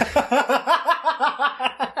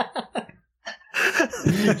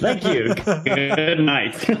 Thank you. Good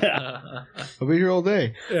night. I'll be here all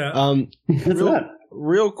day. Yeah.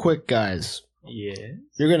 Real quick, guys. Yeah.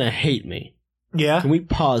 You're gonna hate me. Yeah. Can we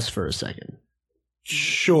pause for a second?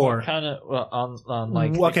 Sure. Kind of on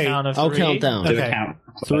like okay. the count of I'll three? count down. Okay.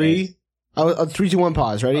 3. 3, 2, 1.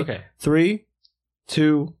 Pause. Ready? Okay. 3,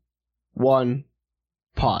 2, 1.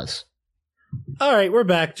 Pause. All right, we're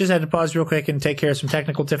back. Just had to pause real quick and take care of some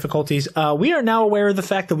technical difficulties. We are now aware of the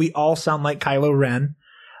fact that we all sound like Kylo Ren.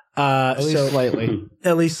 At least slightly.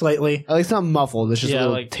 At least slightly. At least not muffled. It's just a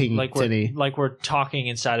little like tinny. we're talking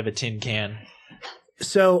inside of a tin can.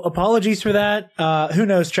 So apologies for that. Who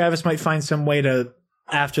knows? Travis might find some way to,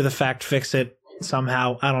 after the fact, fix it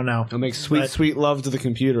somehow. I don't know. I'll make sweet love to the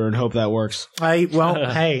computer and hope that works.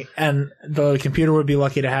 Hey, and the computer would be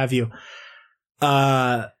lucky to have you.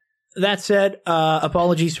 That said,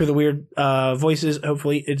 apologies for the weird voices.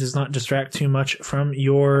 Hopefully it does not distract too much from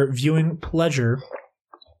your viewing pleasure.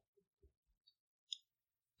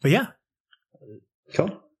 But yeah.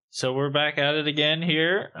 Cool. So we're back at it again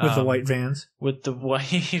here. With the white vans. With the white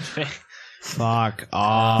vans. Fuck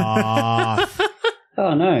off.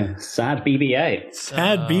 Oh no. Sad BB-8.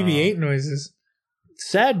 Sad BB-8 noises.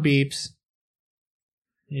 Sad beeps.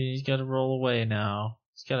 He's got to roll away now.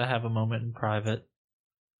 He's got to have a moment in private.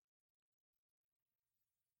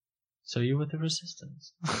 So you with the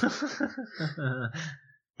Resistance.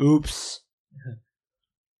 Oops.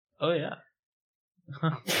 Oh yeah.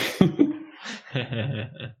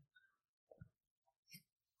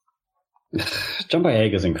 John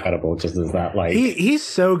Boyega's incredible. Just as that, like he's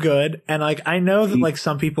so good, and like I know that like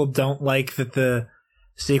some people don't like that the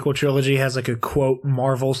sequel trilogy has like a quote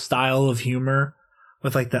Marvel style of humor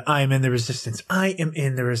with like the "I am in the Resistance, I am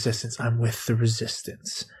in the Resistance, I'm with the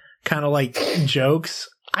Resistance" kind of like jokes.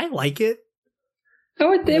 I like it.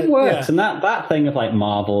 Oh, it works, yeah. And that thing of like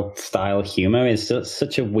Marvel style humor is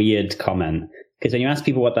such a weird comment. Because when you ask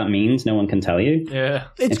people what that means, no one can tell you. Yeah.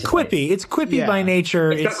 It's quippy. It's quippy by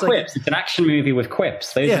nature. It's got quips. It's an action movie with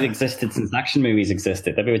quips. Those have existed since action movies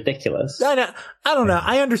existed. They'd be ridiculous. I don't know.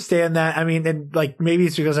 I understand that. I mean, and like maybe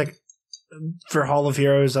it's because like for Hall of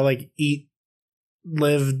Heroes, I like eat,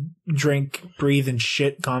 live, drink, breathe, and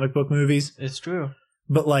shit comic book movies. It's true.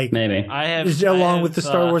 But like maybe along with the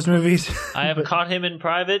Star Wars movies. I have caught him in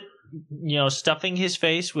private, stuffing his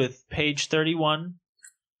face with page 31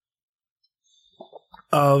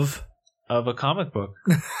 of a comic book.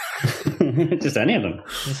 Just any of them.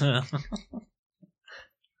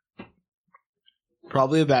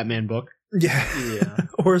 Probably a Batman book. Yeah.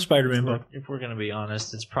 Or a Spider-Man book. If we're going to be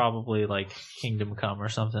honest, it's probably like Kingdom Come or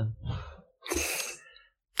something.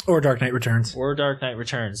 Or Dark Knight Returns. Or Dark Knight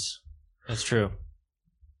Returns. That's true.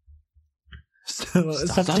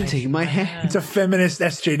 Stop taking my hand. It's a feminist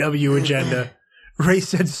SJW agenda. Ray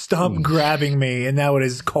said, "Stop grabbing me," and now it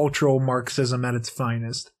is cultural Marxism at its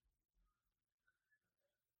finest.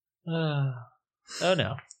 Oh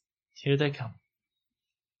no. Here they come.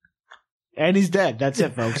 And he's dead. That's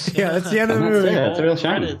it, folks. Yeah, that's the end of the movie. That's a real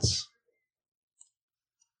shame. Credits.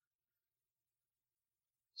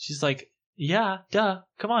 She's like, yeah, duh,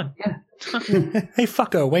 come on. Yeah. Hey,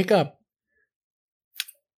 fucko, wake up.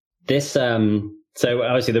 This, so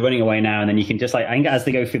obviously they're running away now, and then you can just I think as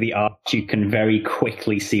they go through the arch, you can very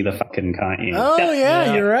quickly see the Falcon, can't you? Oh,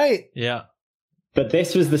 yeah, you're right. Yeah. But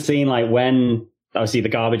this was the scene, when, obviously the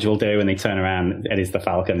garbage will do, and they turn around, it is the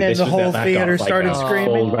Falcon. And this the was whole that theater got, started a screaming.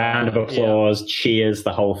 full round of applause, cheers,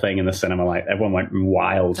 the whole thing in the cinema. Everyone went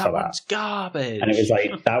wild for that. One's garbage. And it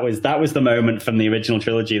was that was the moment from the original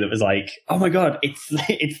trilogy that was oh my god, it's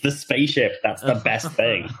the spaceship. That's the best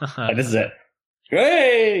thing. This is it.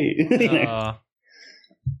 Hooray!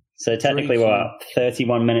 So technically, we're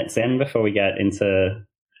 31 minutes in before we get into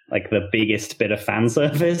the biggest bit of fan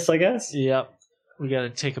service, I guess. Yep. We got to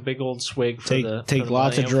take a big old swig. Take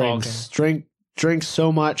lots of drinks. Drink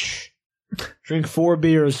so much. Drink 4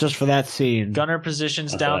 beers just for that scene. Gunner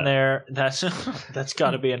positions down there. That's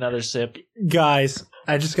got to be another sip. Guys,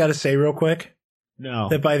 I just got to say real quick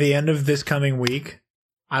that by the end of this coming week,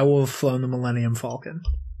 I will have flown the Millennium Falcon.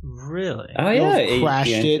 Really? Oh yeah, crashed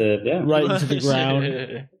it right into the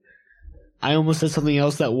ground. I almost said something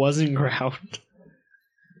else that wasn't ground.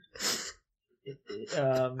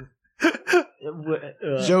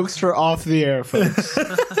 Jokes for off the air, folks.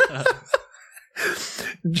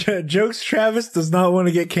 Jokes Travis does not want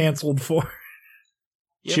to get canceled for.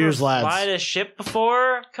 Cheers, lads. Flied a ship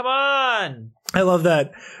before? Come on. I love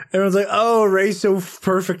that. Everyone's like, "Oh, Ray's so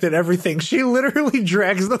perfect at everything." She literally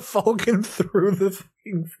drags the Falcon through the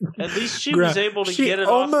thing. At least she was able to get it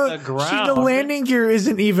off the ground. The landing gear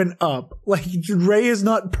isn't even up. Ray is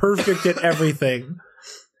not perfect at everything.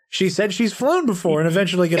 She said she's flown before and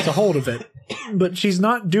eventually gets a hold of it, but she's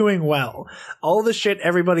not doing well. All the shit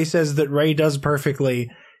everybody says that Ray does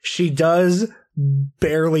perfectly, she does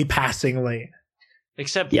barely passingly.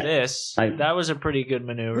 Except this. That was a pretty good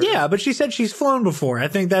maneuver. Yeah, but she said she's flown before. I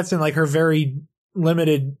think that's in her very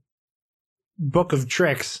limited book of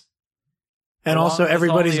tricks. And Along also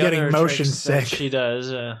everybody's getting motion sick. She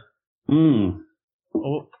does.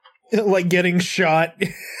 Like getting shot.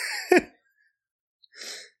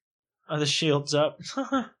 Are the shields up?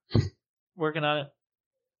 Working on it.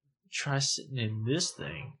 Try sitting in this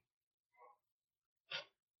thing.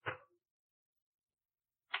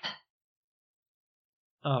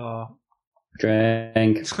 Oh.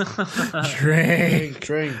 Drink. Drink.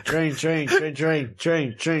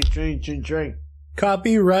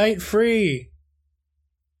 Copyright free.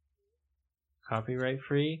 Copyright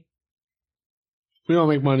free? We don't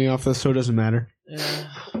make money off this, so it doesn't matter.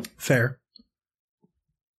 Fair.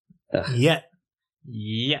 Yeah.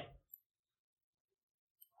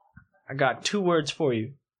 I got 2 words for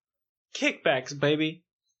you. Kickbacks, baby.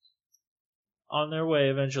 On their way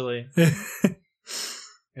eventually.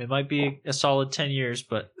 It might be a solid 10 years,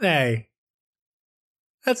 but hey,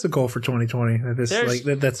 that's the goal for 2020.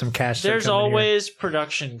 That's some cash. There's always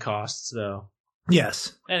production costs, though.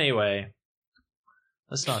 Yes. Anyway,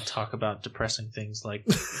 let's not talk about depressing things like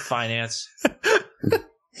finance.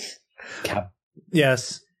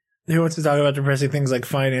 Yes. Who wants to talk about depressing things like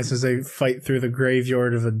finance as they fight through the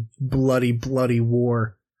graveyard of a bloody, bloody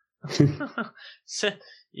war? So,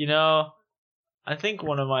 I think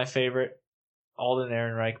one of my favorite Alden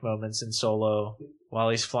Ehrenreich moments in Solo while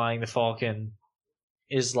he's flying the Falcon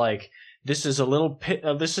is this is a little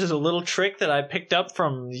trick that I picked up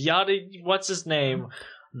from what's his name,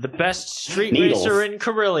 the best street racer in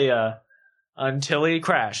Corellia, until he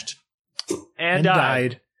crashed and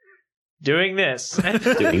died doing this and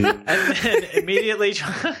then immediately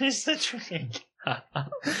tries the trick.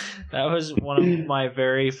 That was one of my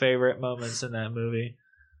very favorite moments in that movie.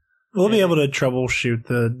 We'll be able to troubleshoot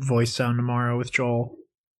the voice sound tomorrow with Joel.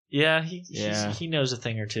 Yeah, he knows a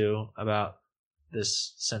thing or two about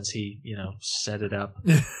this since he, set it up.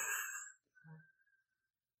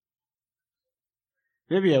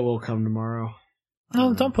 Maybe I will come tomorrow.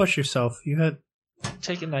 No, don't push yourself. You had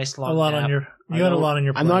take a nice long a lot nap. on your. You had a lot on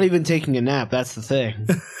your plate. I'm not even taking a nap. That's the thing.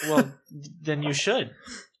 Well, then you should.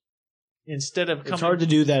 Instead of coming, it's hard to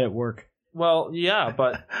do that at work. Well, yeah,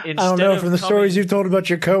 but instead I don't know. of From the coming- stories you've told about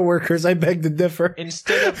your coworkers, I beg to differ.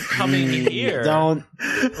 instead of coming here, Don't.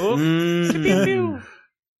 Oop. Pew, pew.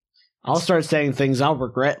 I'll start saying things I'll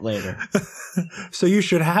regret later. So you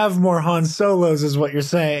should have more Han Solos, is what you're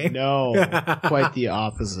saying. No, quite the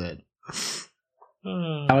opposite.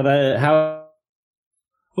 How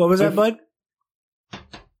What was that, bud?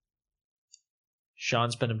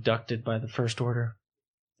 Sean's been abducted by the First Order.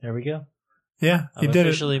 There we go. Yeah, you I've did it.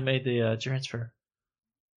 officially made the transfer.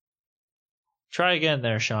 Try again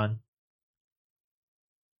there, Sean.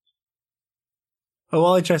 Oh,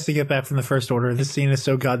 Wally tries to get back from the First Order. This scene is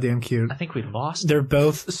so goddamn cute. I think we lost. They're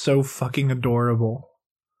both so fucking adorable.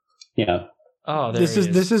 yeah. Oh, there This he is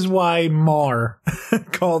this is why Mar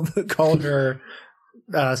called her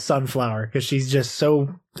Sunflower, because she's just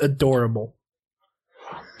so adorable.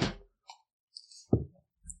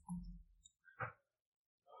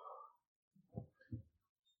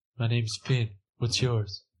 My name's Finn. What's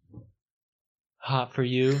yours? Hot for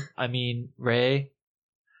you? I mean, Ray.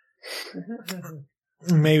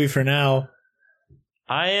 Maybe for now,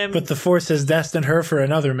 I am. but the Force has destined her for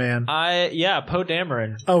another man. Poe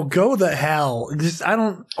Dameron. Oh, go the hell! Just I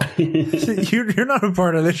don't. You're not a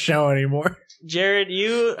part of this show anymore. Jared,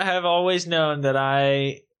 you have always known that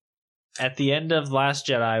I, at the end of Last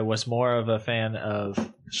Jedi, was more of a fan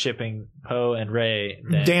of shipping Poe and Rey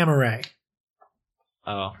than... Damaray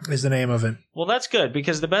Oh. is the name of it. Well, that's good,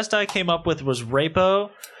 because the best I came up with was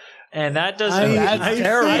Rapo, and that doesn't... I I think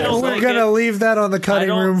don't we're like gonna it. leave that on the cutting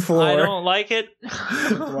room floor. I don't like it.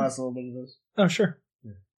 Oh, sure.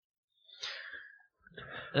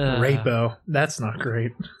 Rapo. That's not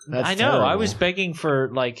great. That's I know. I terrible. was begging for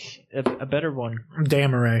like a better one.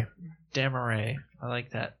 Damaray. Damaray. I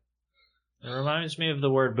like that. It reminds me of the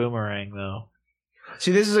word boomerang, though.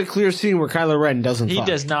 See, this is a clear scene where Kylo Ren doesn't He fuck.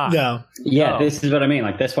 does not. No. Yeah, Oh. this is what I mean.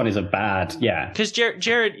 Like, this one is a bad. Yeah. Because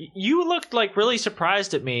Jared, you looked like really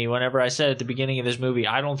surprised at me whenever I said at the beginning of this movie,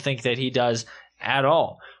 I don't think that he does at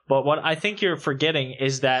all. But what I think you're forgetting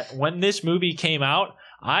is that when this movie came out,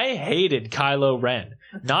 I hated Kylo Ren.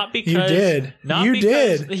 Not because You did. Not You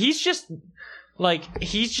because did. He's just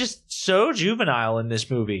so juvenile in this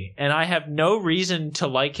movie, and I have no reason to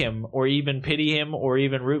like him or even pity him or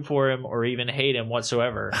even root for him or even hate him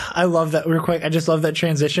whatsoever. I love that. Real quick, I just love that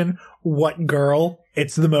transition. What girl?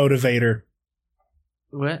 It's the motivator.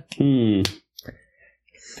 What?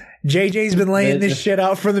 JJ's been laying this The- shit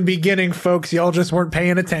out from the beginning, folks. Y'all just weren't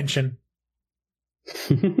paying attention.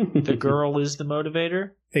 The girl is the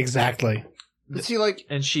motivator, Exactly. Is he like?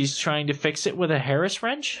 and she's trying to fix it with a Harris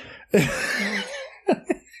wrench?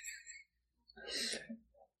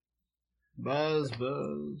 Buzz.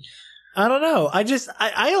 I don't know.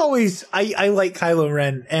 I always like Kylo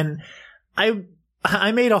Ren, and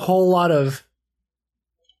I made a whole lot of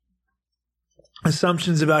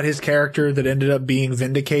assumptions about his character that ended up being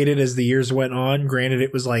vindicated as the years went on. Granted,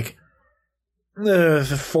 it was like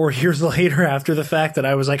 4 years later after the fact that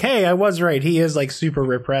I was like, hey, I was right. He is like super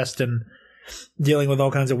repressed and dealing with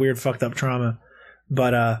all kinds of weird fucked up trauma.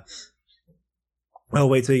 But oh,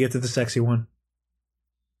 wait till you get to the sexy one.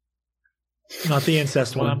 Not the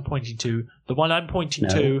incest The one I'm one. pointing to. The one I'm pointing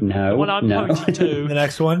No, to. no, The one I'm no. pointing to. The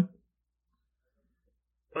next one.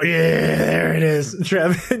 Oh, yeah, there it is.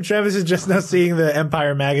 Travis is just now seeing the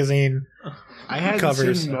Empire magazine. I hadn't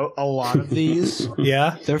Covers. seen a lot of these.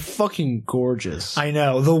 Yeah, They're fucking gorgeous. I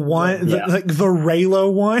know. The one, Yeah. the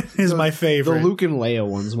Raylo one is my The favorite. Luke and Leia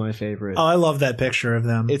one's my favorite. Oh, I love that picture of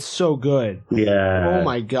them. It's so good. Yeah. Oh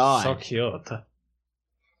my god. So cute.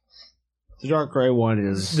 The dark gray one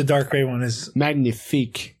is The dark gray one is,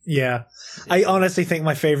 magnifique. yeah. I honestly think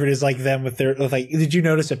my favorite is like them with their, like, did you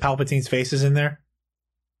notice that Palpatine's face is in there?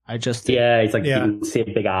 I just Yeah, it's like Yeah. you can see a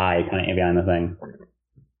big eye kind of behind the thing.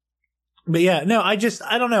 But yeah, no, I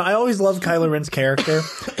don't know. I always loved Kylo Ren's character.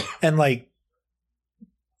 And like,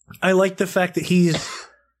 I like the fact that he's,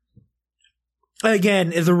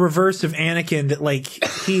 again, the reverse of Anakin, that like,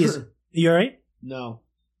 he's, you alright? no.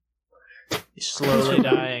 He's slowly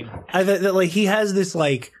dying. That like he has this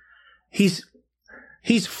like he's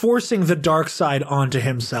forcing the dark side onto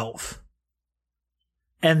himself,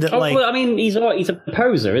 and that Oh, like well, I mean, he's a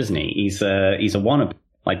poser, isn't he? He's a wannabe.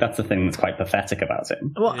 Like, that's the thing that's quite pathetic about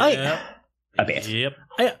him. well Yep. A bit. Yep.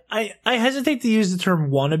 I hesitate to use the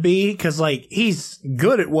term wannabe because like he's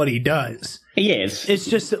good at what he does. He is. It's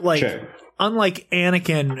just that like True. unlike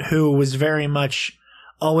Anakin, who was very much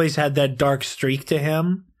always had that dark streak to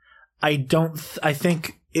him, I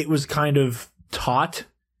think it was kind of taught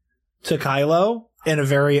to Kylo in a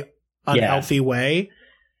very unhealthy way.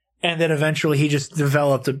 And then eventually he just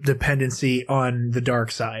developed a dependency on the dark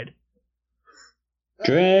side.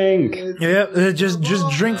 Drink. Yeah, just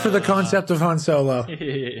drink for the concept of Han Solo.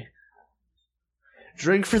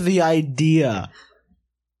 Drink for the idea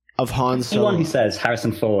of Han Solo. Anyone who says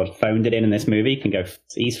Harrison Ford phoned it in this movie can go,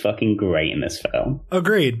 he's fucking great in this film.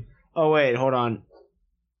 Agreed. Oh, wait, hold on.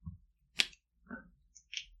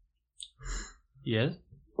 Yes.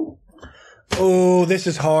 Oh, this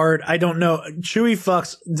is hard. I don't know. Chewie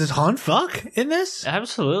fucks. Does Han fuck in this?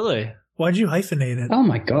 Absolutely. Why'd you hyphenate it? Oh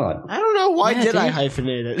my god. I don't know. Why Yeah, did I dude.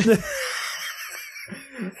 hyphenate it?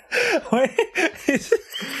 Why-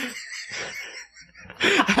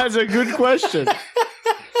 That's a good question.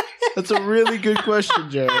 That's a really good question,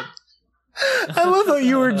 Jared. I love how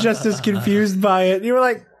you were just as confused by it. You were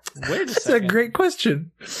like, Wait a that's a second. great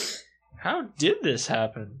question. How did this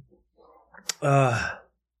happen?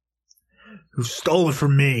 Who stole it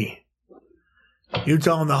from me? You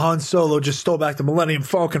telling the Han Solo just stole back the Millennium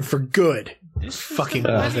Falcon for good. This is Fucking the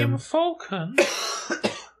love Millennium him. Falcon.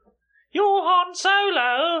 You're Han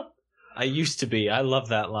Solo. I used to be. I love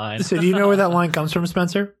that line. So do you know where that line comes from,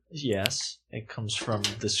 Spencer? Yes, it comes from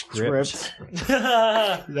the script. Script.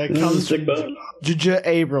 That comes from J.J.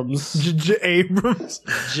 Abrams. J.J. Abrams.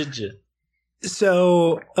 Jijja.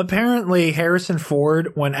 So apparently Harrison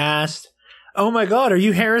Ford, when asked, "Oh my God, are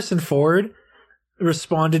you Harrison Ford?"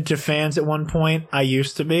 responded to fans at one point, "I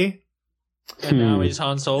used to be." And now he's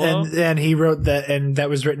Han Solo. And he wrote that, and that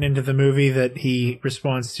was written into the movie that he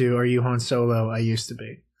responds to, "Are you Han Solo? I used to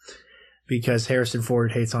be." Because Harrison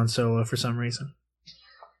Ford hates Han Solo for some reason.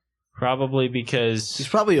 Probably He's because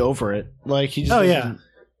probably over it. Like, he just Oh, yeah. doesn't-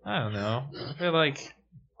 I don't know. I feel like,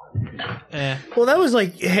 Well, that was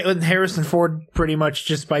like Harrison Ford pretty much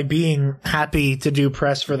just by being happy to do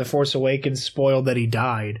press for The Force Awakens spoiled that he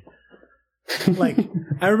died. Like,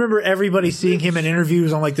 I remember everybody seeing him in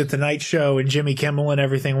interviews on like The Tonight Show and Jimmy Kimmel and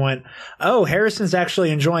everything went, "Oh, Harrison's actually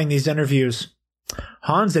enjoying these interviews.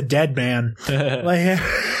 Han's a dead man." Like,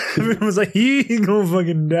 everyone was like, he gonna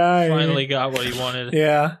fucking die. finally got what he wanted.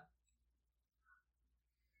 Yeah.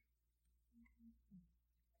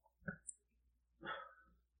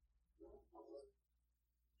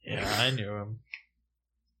 Yeah, I knew him.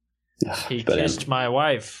 Ugh, He but, kissed my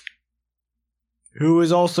wife. Who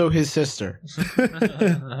is also his sister.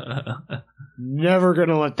 Never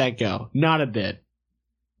gonna let that go. Not a bit.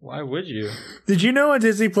 Why would you? Did you know on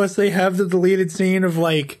Disney Plus they have the deleted scene of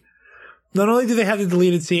like, not only do they have the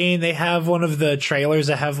deleted scene, they have one of the trailers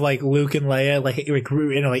that have like Luke and Leia like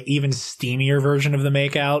in a like even steamier version of the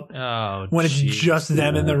makeout Oh, when it's jeez. just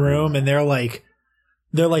them in the room and their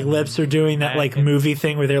lips are doing that like movie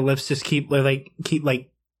thing where their lips just keep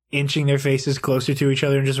inching their faces closer to each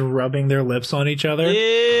other and just rubbing their lips on each other.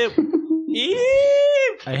 Ew.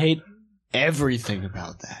 Ew. I hate everything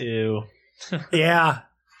about that. Ew. Yeah,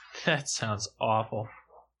 That sounds awful.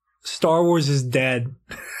 Star Wars is dead,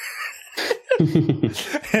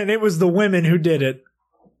 and it was the women who did it.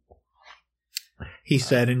 He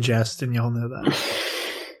said in jest, and y'all know that.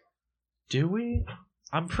 Do we?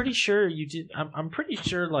 I'm pretty sure you did. I'm pretty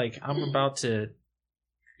sure. Like, I'm about to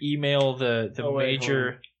email the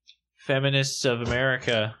major feminists of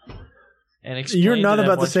America and explain. You're not to them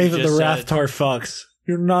about to what say you that the just said. Rathtar fucks.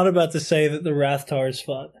 You're not about to say that the Rathtars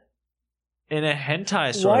fuck. In a hentai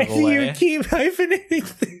Why sort of a do way. you keep hyphenating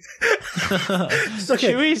things? It's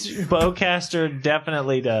okay. Chewie's bowcaster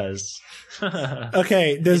definitely does.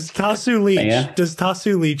 Okay, does Tasu Leech? Yeah. Does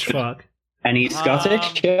Tasu Leech fuck? Any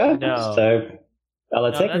Scottish? Yeah. no. So,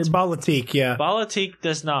 I'll take It's Balatik, yeah. Balatik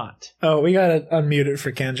does not. Oh, we gotta unmute it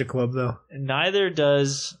for Kanja Club though. Neither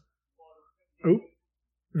does.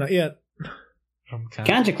 Not yet.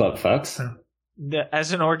 Ganja Club, folks.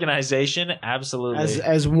 As an organization, absolutely.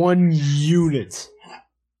 As one unit.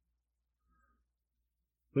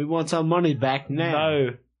 We want our money back now. No.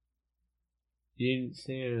 You didn't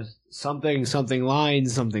say it was something line,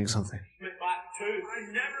 something.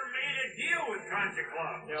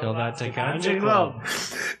 Till that's a Ganja Club.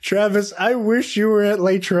 Travis, I wish you were at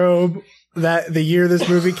Latrobe that the year this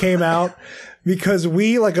movie came out, because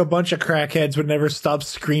we, like a bunch of crackheads, would never stop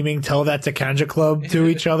screaming "Tell that to Kanja Club" to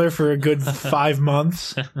each other for a good 5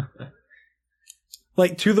 months.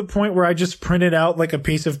 Like, to the point where I just printed out like a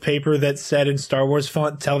piece of paper that said in Star Wars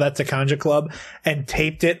font, "Tell that to Kanja Club," and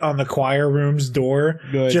taped it on the choir room's door.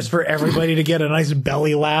 Good. Just for everybody to get a nice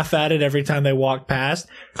belly laugh at it every time they walk past.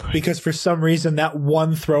 Because for some reason that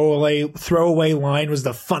one throwaway line was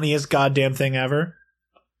the funniest goddamn thing ever.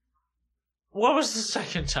 What was the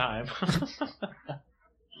second time?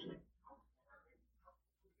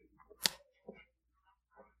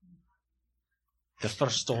 The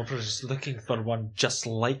First Order is looking for one just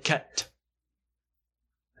like it.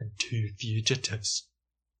 And 2 fugitives.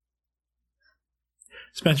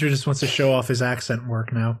 Spencer just wants to show off his accent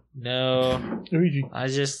work now. No, I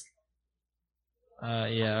just.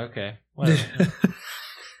 Yeah. Okay. Whatever.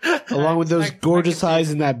 Along with those I gorgeous can see-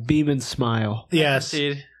 eyes and that beaming smile. Yes,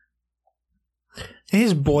 Dude.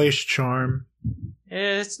 his boyish charm.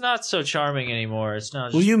 It's not so charming anymore. It's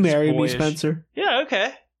not. Will you it's marry me, boyish. Spencer? Yeah.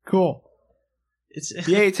 Okay. Cool. It's.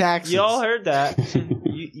 Yay, taxes. You all heard that.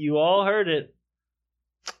 you all heard it.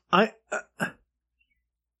 I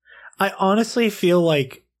honestly feel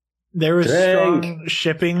like there was Drink. strong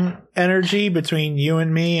shipping energy between you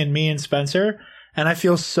and me and Spencer, and I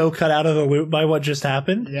feel so cut out of the loop by what just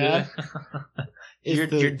happened. Yeah.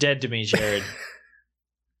 You're dead to me, Jared.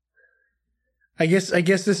 I guess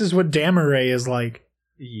this is what Gamma Ray is like.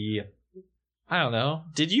 Yeah. I don't know.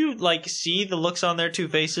 Did you see the looks on their two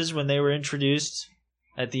faces when they were introduced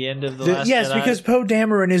at the end of the last Yes, Jedi? because Poe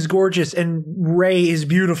Dameron is gorgeous and Ray is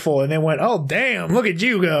beautiful, and they went, "Oh damn, look at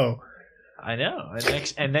you go!" I know.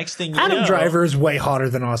 And next thing you Adam know, Driver is way hotter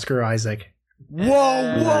than Oscar Isaac.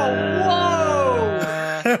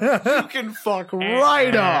 You can fuck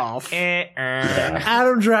right off.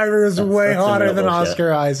 Adam Driver is way that's some hotter real than bullshit.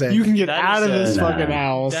 Oscar Isaac. You can get That out is of this a- fucking Nah.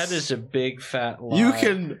 house. That is a big fat lie. You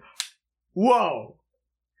can. Whoa.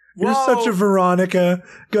 You're Whoa. such a Veronica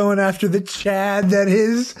going after the Chad that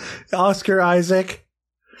is Oscar Isaac.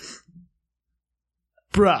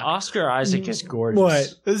 Bruh. Oscar Isaac is gorgeous.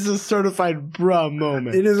 What? This is a certified bruh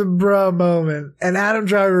moment. It is a bruh moment. And Adam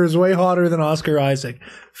Driver is way hotter than Oscar Isaac.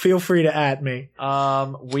 Feel free to at me.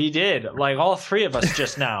 We did. All three of us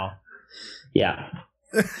just now. Yeah.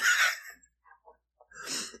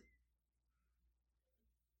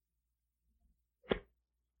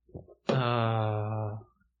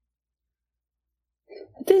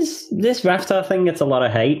 This Raftar thing gets a lot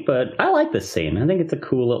of hate, but I like this scene. I think it's a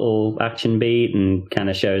cool little action beat and kind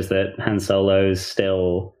of shows that Han Solo's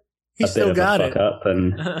still He a bit still of got a it. fuck up,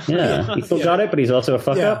 and yeah, he still got it, but he's also a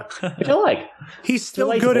fuck Yeah. up, which I like. He's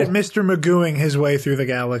still good at Mr. Magooing his way through the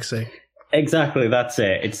galaxy. Exactly, that's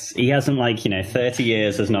it. He hasn't 30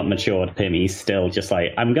 years has not matured him. He's still just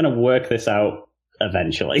I'm gonna work this out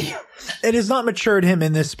eventually. It has not matured him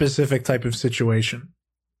in this specific type of situation.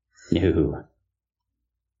 No.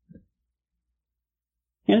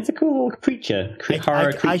 And it's a cool little creature,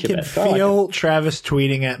 horror creature. I can bit. I like feel Travis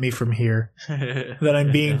tweeting at me from here You're that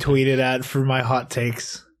I'm being tweeted at for my hot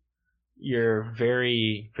takes.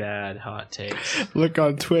 very bad hot takes. Look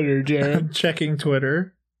on Twitter, Jared. I'm checking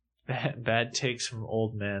Twitter. Bad takes from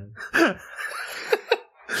old men. I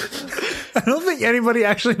don't think anybody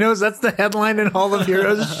actually knows that's the headline in Hall of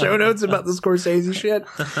Heroes show notes about the Scorsese shit.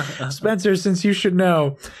 Spencer, since you should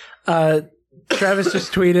know, Travis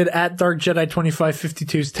just tweeted at Dark Jedi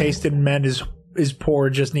 2552's taste in men is poor.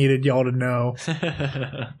 Just needed y'all to know.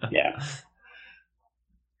 Yeah.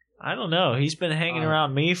 I don't know. He's been hanging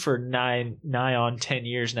around me for nigh on 10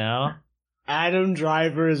 years now. Adam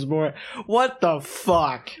Driver is more. What the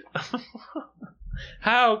fuck?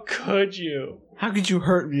 How could you? How could you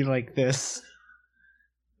hurt me like this?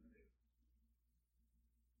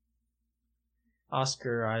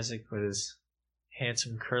 Oscar Isaac with his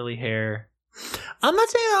handsome curly hair, I'm not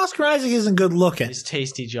saying Oscar Isaac isn't good looking. his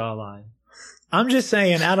tasty jawline. I'm just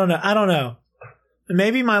saying I don't know.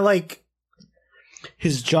 Maybe my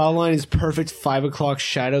His jawline is perfect 5 o'clock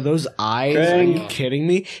shadow. Those eyes. Are Drink. you kidding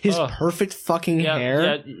me? His Oh. perfect fucking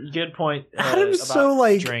hair. Yeah, good point. Adam's about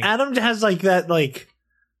so drink. Adam has that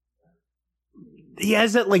he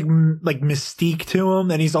has that mystique to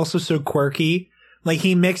him, and he's also so quirky.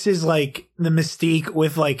 He mixes the mystique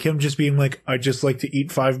with him just being I just like to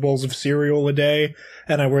eat 5 bowls of cereal a day,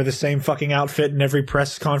 and I wear the same fucking outfit in every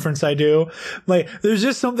press conference I do. There's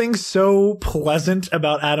just something so pleasant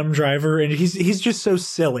about Adam Driver, and he's just so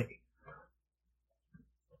silly.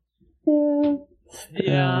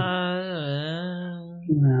 Yeah.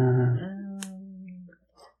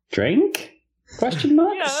 Drink? Question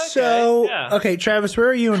mark? Yeah, okay, So yeah. okay, Travis, where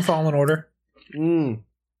are you in Fallen Order?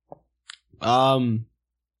 I'm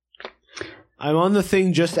on the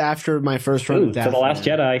thing just after my first run Ooh, of for Daphne. the Last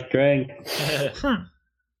Jedi. Drink.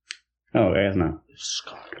 Oh, it's not.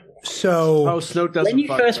 So Oh, Snoke doesn't. When you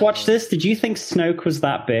fuck first with watched this, did you think Snoke was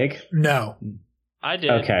that big? no, I did.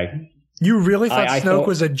 Okay. you really thought I Snoke thought-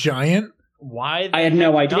 was a giant? Why? I had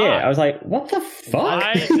no the idea. heck not? I was like, what the fuck?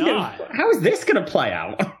 Why not? How is this going to play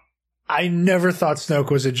out? I never thought Snoke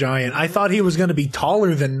was a giant. I thought he was going to be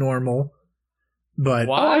taller than normal, but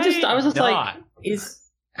Why I was just not?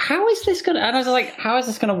 how is this going to, and I was like, how is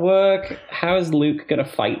this going to work? How is Luke going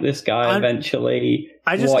to fight this guy eventually?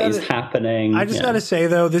 I just What gotta- is happening? I just Yeah. gotta say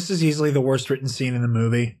though, this is easily the worst written scene in the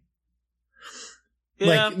movie.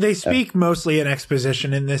 Yeah. They speak mostly in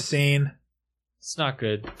exposition in this scene. It's not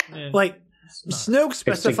good. Like, Snoke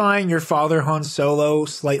specifying your father Han Solo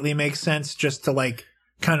slightly makes sense just to, like,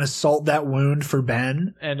 kind of salt that wound for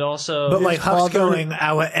Ben. And also... But, like, Hux going,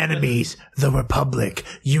 our enemies, the Republic,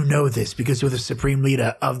 you know this because you're the supreme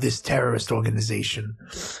leader of this terrorist organization.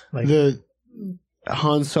 Like, The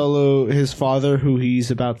Han Solo, his father, who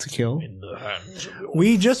he's about to kill.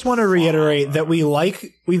 we just want to reiterate that we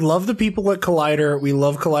love the people at Collider, we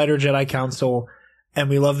love Collider Jedi Council, and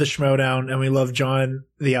we love the Schmodown, and we love John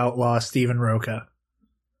the Outlaw, Stephen Roca.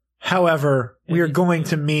 However, we are going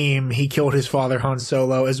to meme he killed his father Han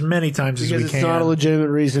Solo as many times as we Because can. it's not a legitimate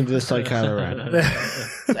reason to dislike Kylo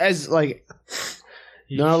Ren. As, like,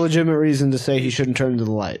 not a legitimate reason to say he shouldn't turn to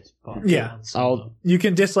the light. Yeah. I'll You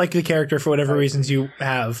can dislike the character for whatever reasons you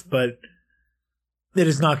have, but it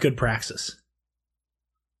is not good praxis.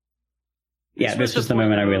 Yeah, this was the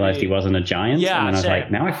moment I realized he wasn't a giant. Yeah, and then I was same.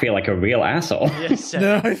 like, now I feel like a real asshole. Yes,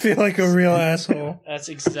 I feel like a real asshole. that's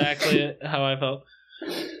exactly how I felt.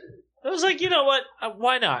 I was like, you know what?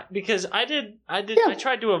 Why not? Because I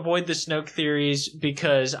tried to avoid the Snoke theories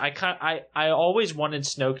because I always wanted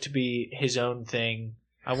Snoke to be his own thing.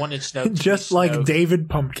 I wanted Snoke to Just be like Snoke. David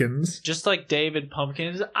Pumpkins. Just like David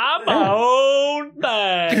Pumpkins. I'm my own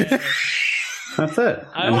thing. That's it.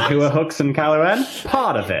 I And was- who are Hux and Kylo Ren?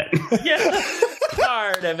 Part of it. Yeah,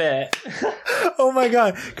 part of it. Oh my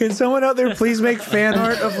god. Can someone out there please make fan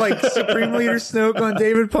art of like Supreme Leader Snoke on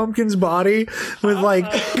David Pumpkin's body with like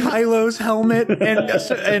Kylo's helmet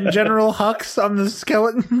and General Hux on the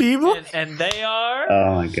skeleton people? And they are...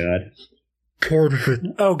 Oh my god. Part of it.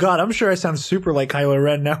 Oh god, I'm sure I sound super like Kylo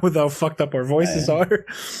Ren now with how fucked up our voices are.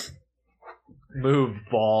 Move,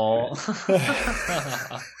 ball.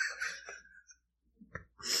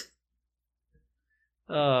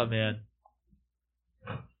 Oh, man.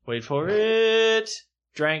 Wait for it.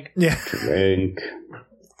 Drank. Yeah. Drink.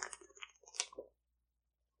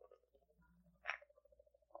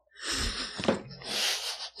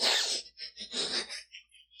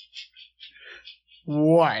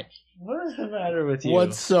 What? What is the matter with you?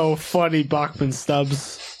 What's so funny, Bachman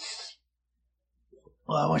Stubbs?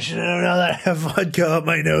 Well, I want you to know now that I have vodka up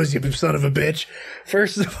my nose, you son of a bitch.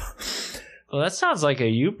 First of all, Well, that sounds like a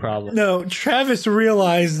you problem. no, Travis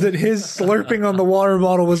realized that his slurping on the water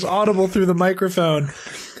bottle was audible through the microphone.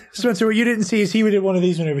 Spencer, what you didn't see is he did one of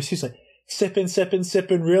these maneuvers. He's like, sipping,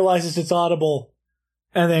 realizes it's audible,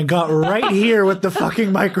 and then got right here with the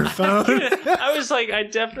fucking microphone. I was like, I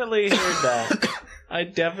definitely heard that. I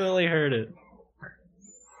definitely heard it.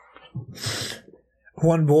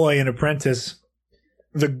 One boy, an apprentice.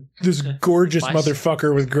 This gorgeous My-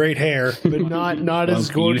 motherfucker with great hair. But not as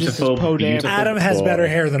Well, gorgeous as beautiful, Poe Dameron. beautiful. Adam has boy. better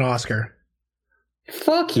hair than Oscar.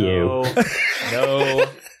 Fuck you. No.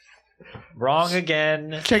 Wrong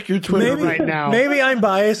again. Check your Twitter Maybe- right now. Maybe I'm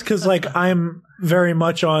biased because, like, I'm very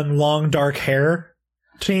much on long dark hair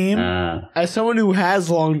team. As someone who has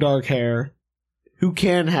long dark hair, who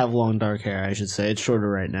can have long dark hair, I should say. It's shorter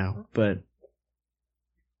right now, but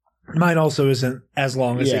Mine also isn't as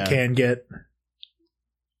long as Yeah. it can get.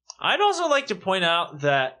 I'd also like to point out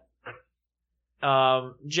that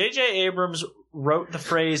J.J. Abrams wrote the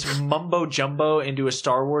phrase mumbo jumbo into a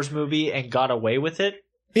Star Wars movie and got away with it.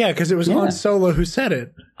 Yeah, because it was Yeah. Han Solo who said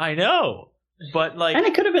it. I know. But, like... And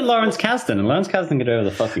it could have been Lawrence Kasdan, and Lawrence Kasdan could do whatever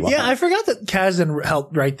the fuck he wanted. Yeah, I forgot that Kasdan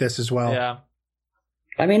helped write this as well. Yeah.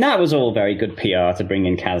 I mean, that was all very good PR to bring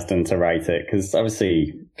in Kasdan to write it, because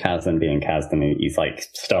obviously Kasdan being Kasdan, he's like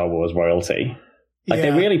Star Wars royalty. Like,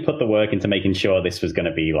 Yeah. they really put the work into making sure this was going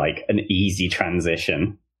to be like an easy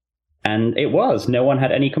transition. And it was. No one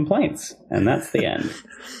had any complaints. And that's the end.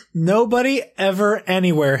 Nobody ever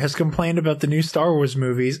anywhere has complained about the new Star Wars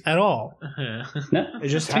movies at all. No, it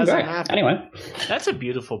just it's been hasn't great. happened. Anyway, That's a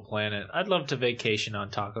beautiful planet. I'd love to vacation on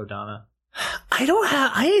Takodana.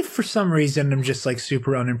 I for some reason am just like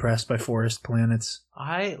super unimpressed by forest planets.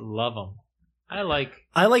 I love them. I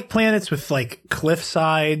like planets with like cliff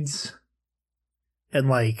sides and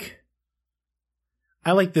like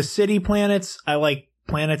I like the city planets. I like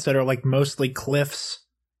planets that are like mostly cliffs.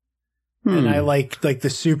 And I like the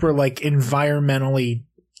super like environmentally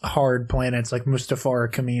hard planets like Mustafar or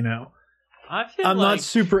Camino. I feel I'm like not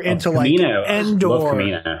super into like Camino. Love Endor.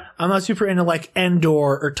 Camino. I'm not super into like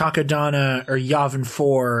Endor or Takodana or Yavin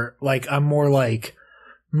 4. Like I'm more like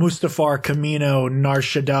Mustafar, Camino, Nar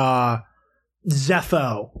Shaddaa,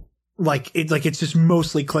 Zepho. It's just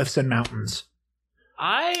mostly cliffs and mountains.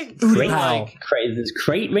 I feel Crate, like does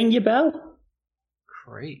Crate ring your bell?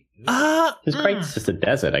 great. Because Crate's just a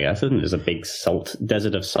desert, I guess, isn't it? It's a big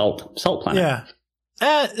desert of salt planet.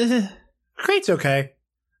 Yeah. Crate's okay.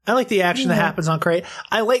 I like the action that happens on Crate.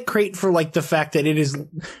 I like Crate for like the fact that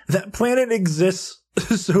that planet exists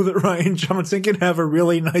so that Rian Johnson can have a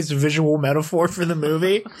really nice visual metaphor for the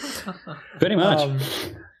movie. Pretty much.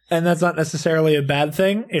 And that's not necessarily a bad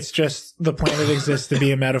thing. It's just the planet exists to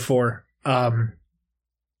be a metaphor.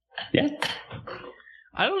 Yeah.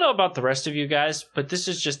 I don't know about the rest of you guys, but this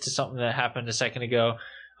is just something that happened a second ago.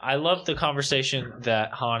 I love the conversation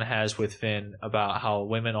that Han has with Finn about how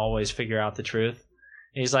women always figure out the truth.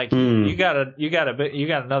 And he's like, you got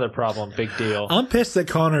another problem, big deal. I'm pissed that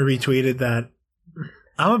Connor retweeted that.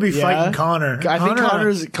 I'm gonna be fighting Connor. I think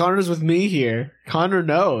Connor's with me here. Connor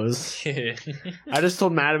knows. I just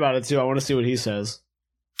told Matt about it too. I want to see what he says.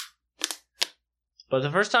 But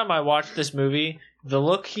the first time I watched this movie, the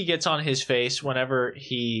look he gets on his face whenever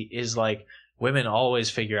he is like, women always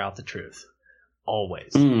figure out the truth.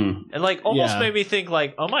 Always. And like almost made me think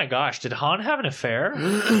like, oh my gosh, did Han have an affair?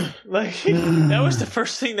 Like that was the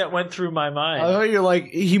first thing that went through my mind. I thought you're like,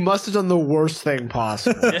 he must have done the worst thing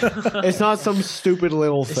possible. It's not some stupid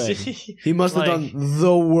little thing. He must have done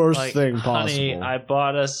the worst thing possible. Honey, I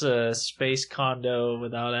bought us a space condo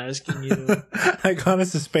without asking you. I got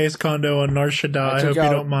us a space condo on Nar Shaddaa. I hope you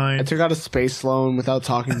don't mind. I took out a space loan without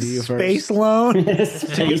talking to you first. Space loan?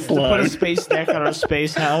 Space To loan. put a space deck on our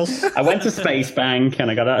space house. I went to Space Bank and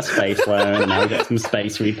I got out a space loan and I got some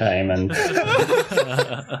space repayment.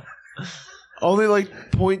 Only like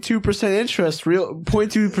 0.2% interest, real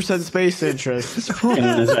 0.2% space interest.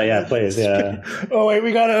 Yeah, please, yeah. Oh wait,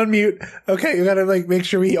 we gotta unmute. Okay, we gotta like make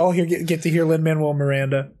sure we all get to hear Lin-Manuel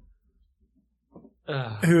Miranda,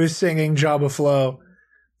 who is singing Jabba Flow,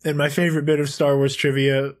 and my favorite bit of Star Wars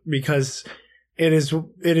trivia because it is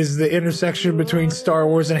the intersection between Star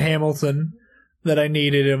Wars and Hamilton that I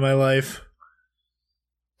needed in my life.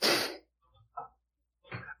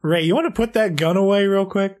 Ray, you want to put that gun away real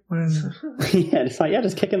quick? Yeah,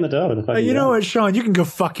 just kick in the door. You know what, Sean? You can go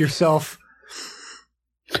fuck yourself.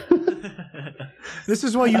 This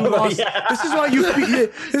is why you lost. Yeah. This is why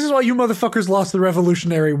you motherfuckers lost the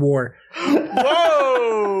Revolutionary War.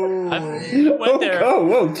 Whoa!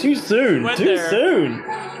 Whoa, too soon. Soon.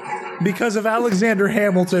 Because of Alexander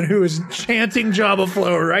Hamilton, who is chanting Jabba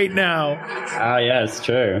Flow right now. Ah, yeah, it's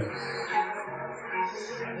true.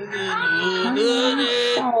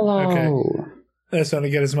 Okay. I just want to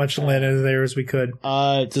get as much Lin in there as we could.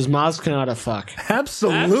 Does Maz Kanata fuck?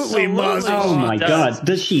 Absolutely, Maz. Oh my god,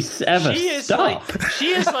 does she ever stop? She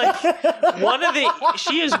is one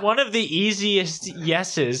of the easiest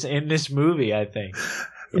yeses in this movie, I think.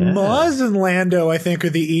 Yeah. Maz and Lando, I think, are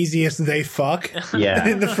the easiest they fuck Yeah,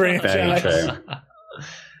 in the franchise. very true.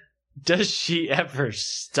 Does she ever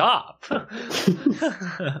stop?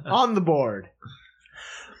 On the board.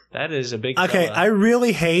 That is a big Okay, fella. I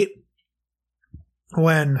really hate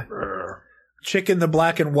when Chick in the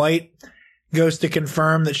black and white goes to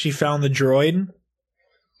confirm that she found the droid.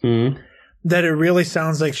 That it really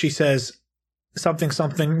sounds like she says something,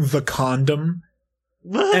 the condom.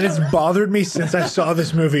 And it's bothered me since I saw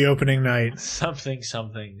this movie opening night. Something,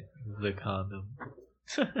 the condom.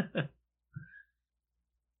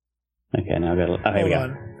 Okay, now I've got here we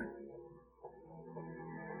go.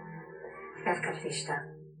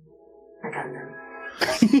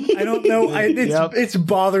 I don't know. It's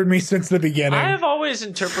bothered me since the beginning. I have always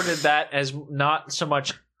interpreted that as not so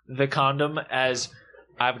much the condom as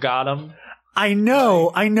I've got him. I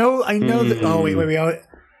know that. Oh, wait.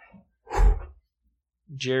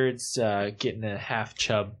 Jared's getting a half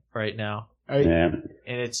chub right now. Yeah.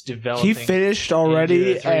 And it's developing. He finished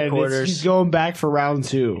already, into the and three-quarters. he's going back for round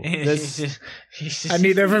 2. I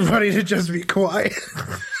need everybody to just be quiet.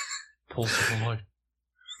 Pulse forward.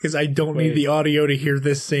 Because I don't need the audio to hear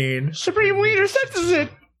this scene. Supreme Leader senses it!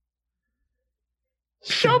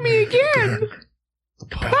 Show me again! The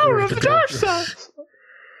power of the dark side!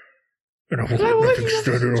 And I will let nothing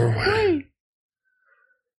stand in our way.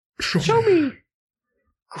 Show me!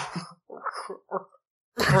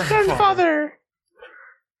 Grandfather!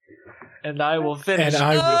 And I will finish. And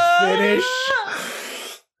I will finish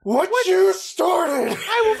what you started.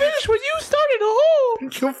 I will finish what you started. Oh!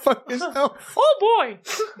 Go fuck yourself. Oh boy!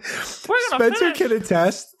 We're gonna Spencer finish. can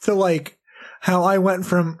attest to like how I went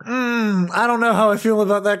from I don't know how I feel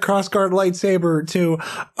about that crossguard lightsaber to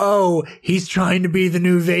he's trying to be the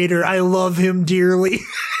new Vader. I love him dearly.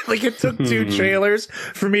 Like it took 2 trailers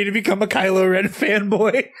for me to become a Kylo Ren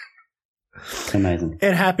fanboy. Amazing.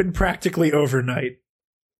 It happened practically overnight.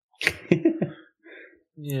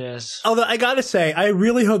 Yes. Although I gotta say, I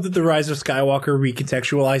really hope that The Rise of Skywalker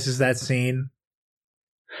recontextualizes that scene.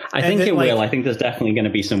 I think it will. I think there's definitely going to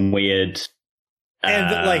be some weird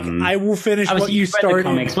And like, I will finish what you started.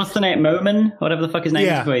 Comics. What's the name? Momin? Whatever the fuck his name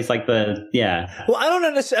Yeah. is. He's like the Well, I don't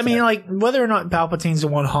understand. I mean, like, whether or not Palpatine's the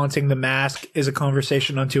one haunting the mask is a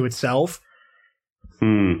conversation unto itself.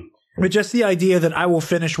 But just the idea that I will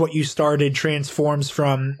finish what you started transforms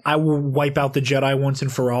from I will wipe out the Jedi once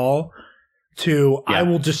and for all to I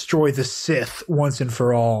will destroy the Sith once and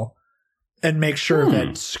for all and make sure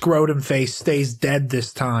that Scrotum Face stays dead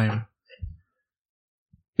this time.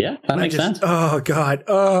 Yeah, that makes sense. Oh god.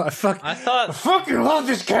 I fucking love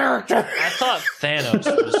this character. I thought Thanos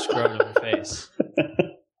was Scrotum Face.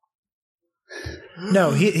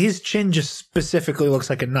 No, his chin just specifically looks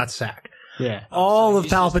like a nutsack. Yeah. All of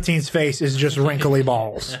Palpatine's face is just wrinkly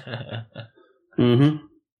balls. Mm-hmm.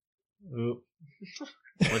 Oop.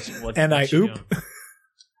 And I oop.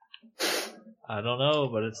 I don't know,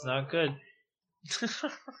 but it's not good.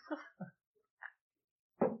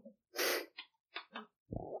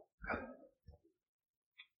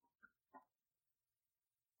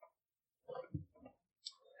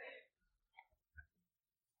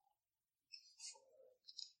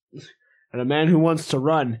 And a man who wants to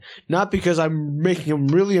run, not because I'm making him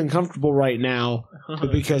really uncomfortable right now, but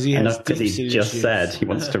because he has because he just said he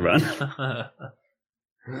wants to run.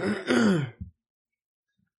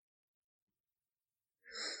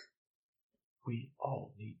 We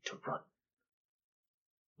all need to run.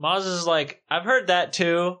 Maz is like, I've heard that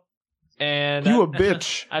too, and You a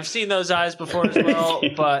bitch. I've seen those eyes before as well,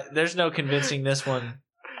 but there's no convincing this one.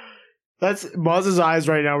 That's Maz's eyes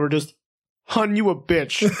right now. We're just, hun, you a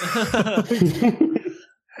bitch.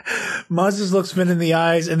 Maz just looks Finn in the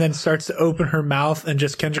eyes and then starts to open her mouth and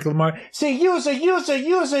just Kendrick Lamar say, use a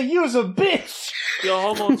bitch. Your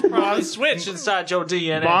hormones probably switch inside your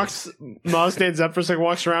DNA. Maz stands up for a second,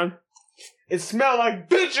 walks around. It smells like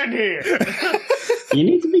bitch in here. You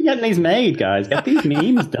need to be getting these made, guys. Get these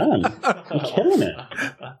memes done. You're killing it.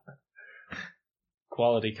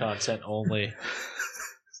 Quality content only.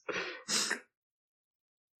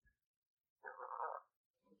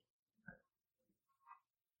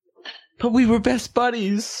 But we were best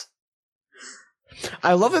buddies.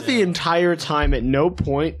 I love that the entire time, at no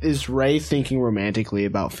point is Rey thinking romantically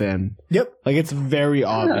about Finn. Yep. Like, it's very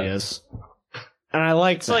obvious. And I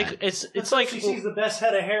like that. It's like she sees the best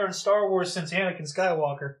head of hair in Star Wars since Anakin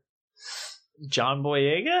Skywalker. John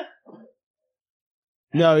Boyega?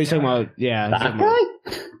 No, he's talking about, That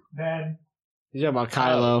guy? Ben. He's talking about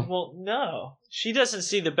Kylo. Well, no. She doesn't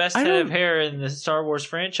see the best head of hair in the Star Wars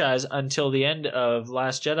franchise until the end of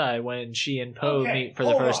Last Jedi when she and Poe meet for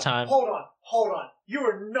the first time. Hold on. You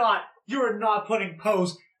are not putting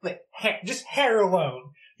Poe's, like, hair, just hair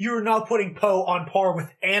alone. You are not putting Poe on par with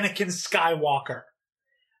Anakin Skywalker.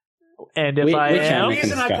 And if I am...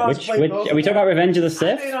 Reason I cosplay both are we talking about Revenge of the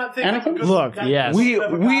Sith? Anakin? Look, yes. we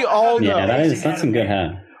all know. Yeah, that's some good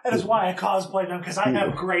hair. That is why I cosplay them, because I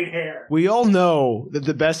have great hair. We all know that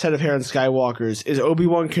the best head of hair in Skywalker's is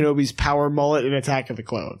Obi-Wan Kenobi's power mullet in Attack of the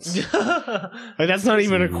Clones. Like, that's not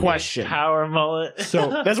even a question. Power mullet.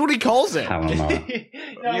 So, that's what he calls it. Power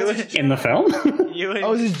mullet. In the film?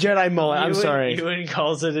 Oh, it's his Jedi mullet. I'm sorry. Ewan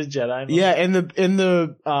calls it a Jedi mullet. Yeah, in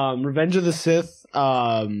the Revenge of the Sith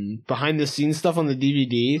behind the scenes stuff on the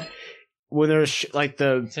DVD, when there's like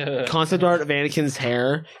the concept art of Anakin's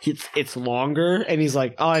hair, it's longer, and he's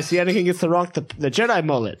like, "Oh, I see Anakin gets to rock the Jedi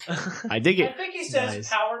mullet." I dig it. I think he says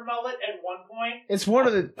power mullet at one point. It's one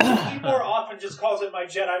of the. He more often just calls it my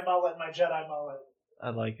Jedi mullet.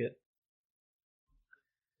 I like it.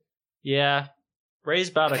 Yeah. Ray's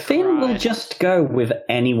about to Finn cry. will just go with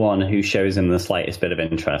anyone who shows him the slightest bit of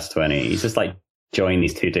interest when he's just like, join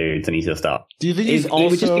these two dudes, and he's just up. Do you think he's also? He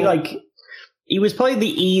would just be like. He was probably the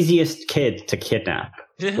easiest kid to kidnap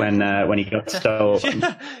when he got stolen.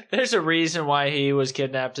 There's a reason why he was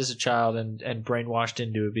kidnapped as a child and brainwashed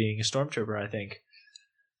into being a stormtrooper, I think.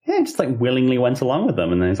 Yeah, just like willingly went along with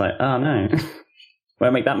them, and then he's like, "Oh no,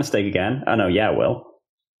 won't make that mistake again." Oh no, yeah, I will.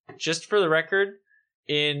 Just for the record,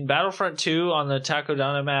 in Battlefront 2 on the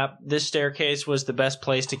Takodana map, this staircase was the best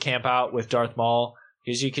place to camp out with Darth Maul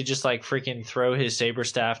because you could just like freaking throw his saber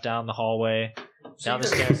staff down the hallway. Down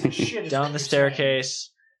the staircase,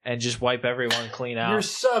 and just wipe everyone clean out. You're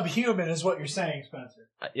subhuman, is what you're saying, Spencer.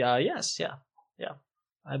 Yes, yeah.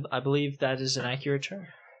 I believe that is an accurate term.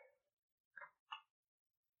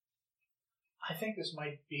 I think this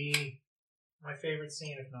might be my favorite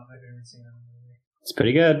scene, if not my favorite scene in the movie. It's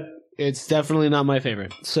pretty good. It's definitely not my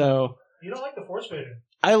favorite. So you don't like the Force Vision?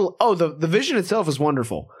 The vision itself is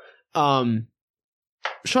wonderful. Sean,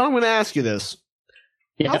 I'm going to ask you this.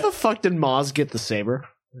 Yeah. How the fuck did Maz get the saber?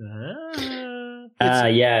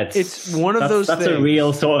 It's one of those That's things. a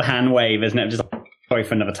real sort of hand wave, isn't it? Just story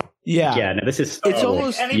for another time. Yeah. Yeah, no, this is It's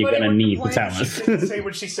almost- you're going to need the towers. Say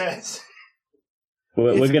what she says.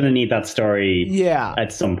 We're going to need that story Yeah.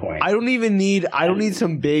 at some point. I don't need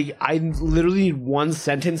some big, I literally need one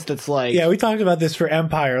sentence that's like, Yeah, we talked about this for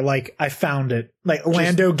Empire. Like, I found it. Like,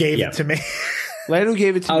 Lando gave yeah. it to me. Lando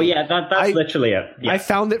gave it to me. Oh, yeah, that's literally it. Yeah. I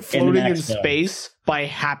found it floating in next film. space by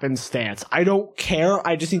happenstance. I don't care.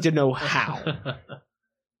 I just need to know how.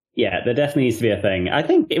 Yeah, there definitely needs to be a thing. I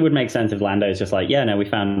think it would make sense if Lando's just like, yeah, no, we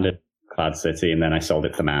found a Cloud City and then I sold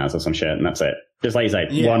it to Maz or some shit, and that's it. Just like you say,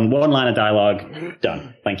 Yeah. one line of dialogue,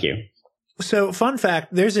 done. Thank you. So, fun fact,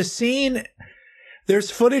 there's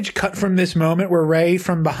footage cut from this moment where Rey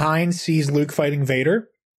from behind sees Luke fighting Vader.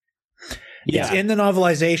 Yeah. It's in the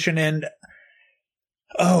novelization, and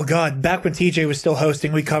oh god, back when TJ was still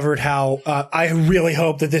hosting, we covered how I really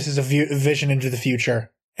hope that this is a vision into the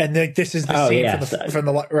future, and that this is the scene from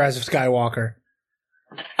the Rise of Skywalker.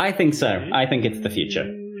 I think so. I think it's the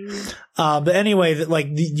future. But anyway, that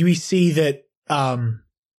we see that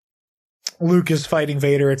Luke is fighting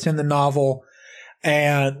Vader. It's in the novel,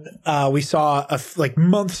 and we saw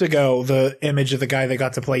months ago the image of the guy that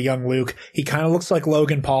got to play young Luke. He kind of looks like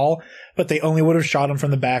Logan Paul, but they only would have shot him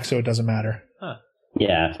from the back, so it doesn't matter. Huh.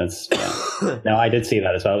 Yeah, that's. Yeah. No, I did see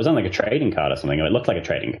that as well. It was on like a trading card or something. It looked like a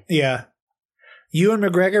trading card. Yeah. You and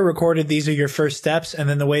McGregor recorded These Are Your First Steps, and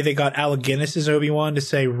then the way they got Alec Guinness's Obi-Wan to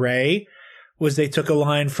say Rey was they took a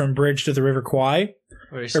line from Bridge to the River Kwai,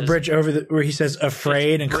 or Bridge over where he says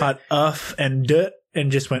afraid and caught and duh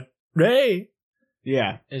and just went Rey.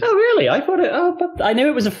 Yeah. Oh, really? I thought it. Oh, but I knew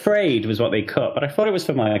it was afraid was what they cut, but I thought it was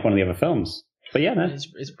from like one of the other films. But yeah, no.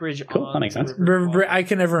 It's Bridge. Cool, that makes sense. I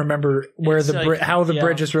can never remember where how the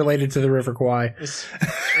bridge is related to the River Kwai.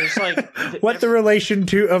 It's like what the relation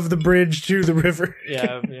of the bridge to the river.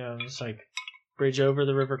 Yeah. It's like Bridge over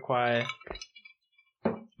the River Kwai.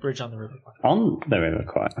 Bridge on the River Kwai. On the River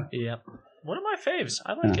Kwai. Yeah. One of my faves.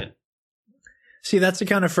 I like it. See, that's the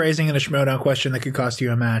kind of phrasing in a Schmoedown question that could cost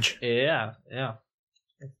you a match. Yeah.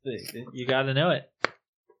 You got to know it.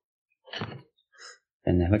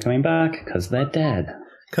 They're never coming back because they're dead.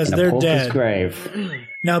 Because they're dead. Grave.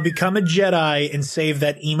 Now become a Jedi and save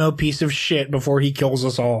that emo piece of shit before he kills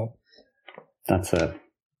us all. That's it.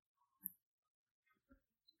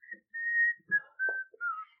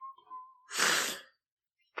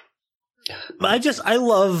 I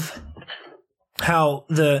love how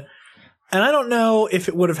and I don't know if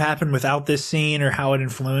it would have happened without this scene or how it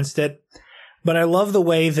influenced it, but I love the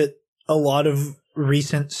way that a lot of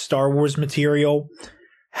recent Star Wars material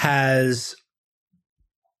has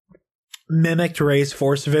mimicked Rey's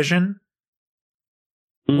Force vision,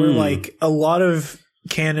 where like a lot of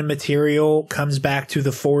canon material comes back to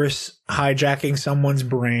the Force hijacking someone's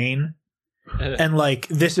brain. And like,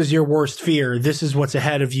 this is your worst fear. This is what's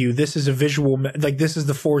ahead of you. This is a visual, like this is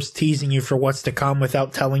the Force teasing you for what's to come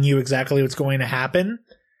without telling you exactly what's going to happen.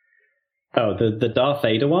 Oh, the Darth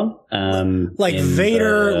Vader one, like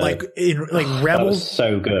Vader, in Rebels, that was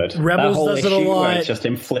so good. Rebels that whole does it a issue lot. Where it's just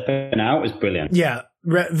him flipping out was brilliant. Yeah,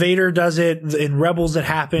 Vader does it in Rebels. It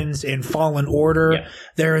happens in Fallen Order. Yeah.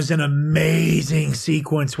 There is an amazing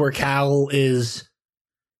sequence where Cal is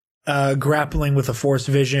grappling with a Force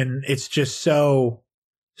vision. It's just so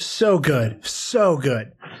good, so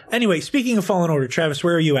good. Anyway, speaking of Fallen Order, Travis,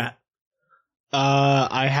 where are you at?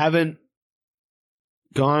 I haven't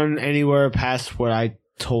gone anywhere past where I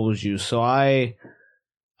told you. So I've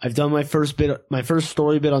done my first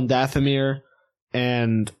story bit on Dathomir,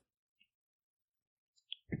 and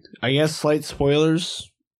I guess slight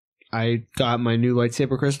spoilers. I got my new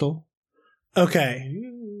lightsaber crystal. Okay.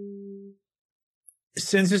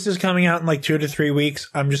 Since this is coming out in like 2 to 3 weeks,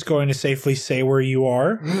 I'm just going to safely say where you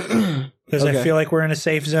are because I feel like we're in a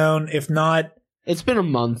safe zone. If not, it's been a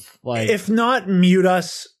month. If not, mute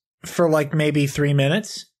us for like maybe 3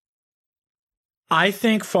 minutes. I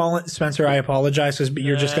think Spencer, I apologize because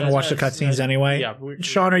you're just going to watch the cutscenes anyway. Yeah,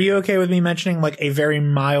 Sean, are you okay with me mentioning like a very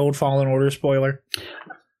mild Fallen Order spoiler?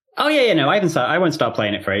 Oh yeah, no, I won't start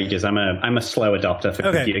playing it for ages. I'm a slow adopter for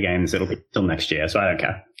computer games. It'll be till next year, so I don't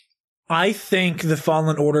care. I think the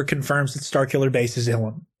Fallen Order confirms that Starkiller Base is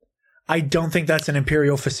Ilum. I don't think that's an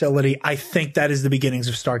Imperial facility. I think that is the beginnings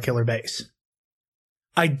of Starkiller Base.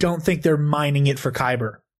 I don't think they're mining it for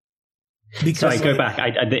Kyber. Sorry, go back.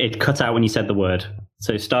 It cut out when you said the word.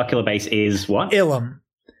 So Starkiller Base is what? Ilum.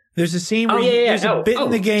 There's a scene where there's a bit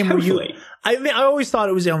in the game where you... I mean, I always thought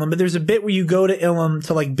it was Ilum, but there's a bit where you go to Ilum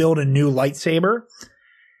to like build a new lightsaber.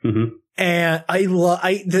 Mm-hmm. And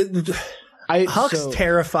Hux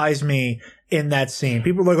terrifies me in that scene.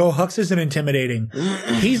 People are like, oh, Hux isn't intimidating.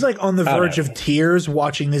 He's like on the verge of tears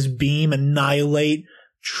watching this beam annihilate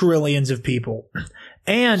trillions of people.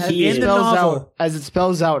 And in the novel, as it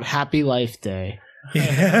spells out, Happy Life Day.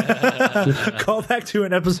 Call back to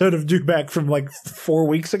an episode of Dewback from like 4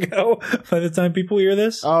 weeks ago by the time people hear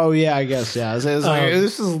this. Oh, yeah, I guess, yeah. It's like,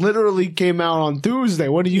 this is literally came out on Tuesday.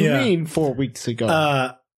 What do you mean 4 weeks ago?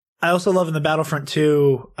 I also love in the Battlefront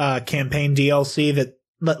 2 campaign DLC that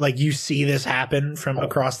like you see this happen from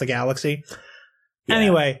across the galaxy. Yeah.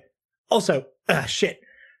 Anyway, also, shit.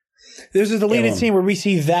 This is the deleted scene where we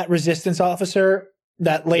see that resistance officer,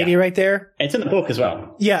 that lady right there. It's in the book as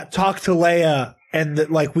well. Yeah, talk to Leia, and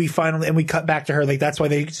we cut back to her. Like that's why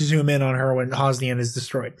they zoom in on her when Hosnian is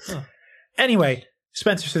destroyed. Huh. Anyway,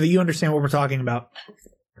 Spencer, so that you understand what we're talking about,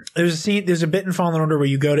 there's a bit in Fallen Order where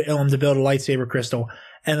you go to Ilum to build a lightsaber crystal,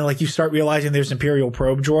 and like you start realizing there's Imperial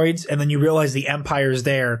probe droids, and then you realize the Empire's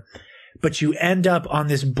there, but you end up on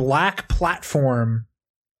this black platform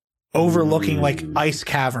overlooking like ice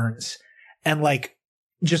caverns, and like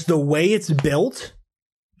just the way it's built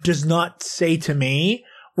does not say to me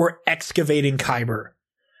we're excavating Kyber.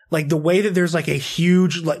 Like the way that there's like a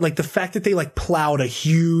huge like the fact that they like plowed a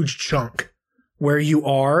huge chunk where you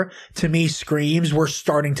are, to me screams we're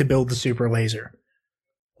starting to build the super laser.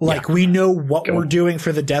 Like we know what we're doing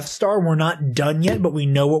for the Death Star. We're not done yet, but we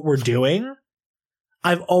know what we're doing.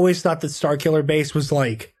 I've always thought that Starkiller Base was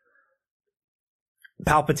like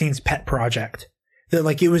Palpatine's pet project. That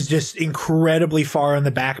like it was just incredibly far on the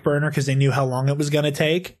back burner because they knew how long it was going to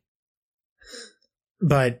take.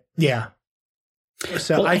 But yeah.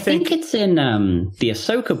 So I think it's in the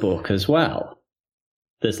Ahsoka book as well.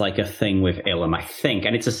 There's like a thing with Ilum, I think,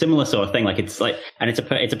 and it's a similar sort of thing. Like it's like, and it's a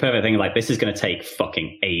perfect thing. Like this is going to take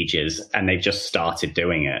fucking ages, and they've just started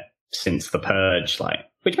doing it since the Purge, like,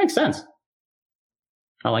 which makes sense.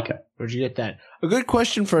 I like it. Where'd you get that? A good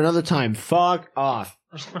question for another time. Fuck off.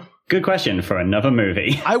 Good question for another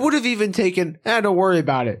movie. I would have even taken. Don't worry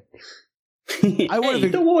about it. I would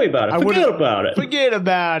have. Don't worry about it. Forget about it. Forget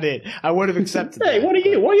about it. I would have accepted. Hey, what are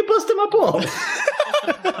you? Why are you busting my balls?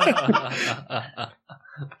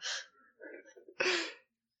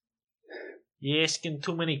 You're asking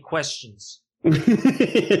too many questions.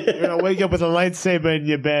 You're gonna wake up with a lightsaber in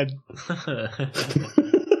your bed.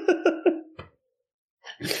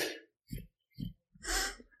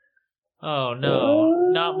 Oh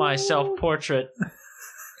no, not my self-portrait.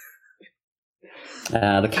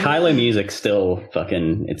 The Kylo music still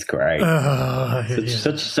fucking, it's great.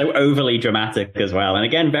 So overly dramatic as well. And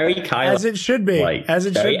again, very Kylo. As it should be. Like, as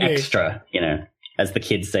it very should be. Extra, you know, as the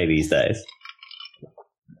kids say these days.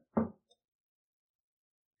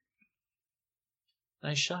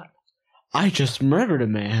 Nice shot. I just murdered a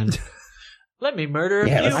man. Let me murder a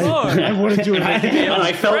few more. I want to do it.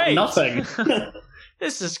 I felt nothing.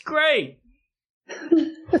 This is great.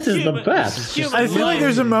 This is the best. I feel like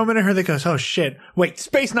there's a moment in her that goes, oh shit, wait,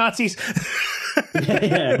 space Nazis.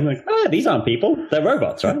 Yeah. I'm like, oh, these aren't people. They're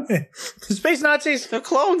robots, right? Space Nazis. They're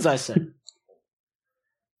clones, I said.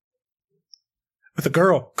 With a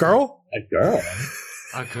girl. Girl? A girl.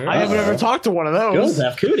 I have never talked to one of those. Girls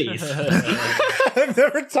have cooties. I've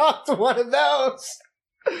never talked to one of those.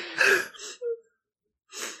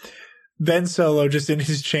 Ben Solo just in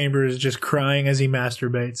his chamber is just crying as he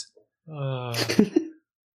masturbates. The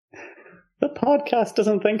podcast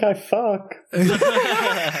doesn't think I fuck.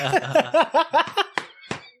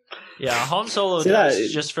 Yeah, Han Solo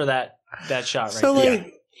does just for that shot right so there.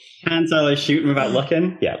 like, Han Solo shooting without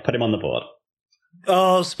looking. Yeah, put him on the board.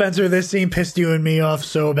 Oh, Spencer, this scene pissed you and me off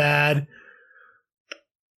so bad.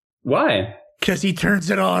 Why? Because he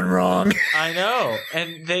turns it on wrong. I know,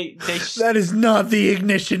 and they that is not the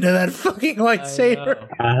ignition to that fucking lightsaber.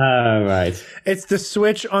 Right. It's the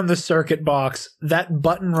switch on the circuit box. That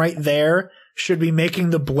button right there should be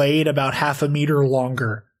making the blade about half a meter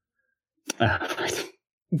longer. Right.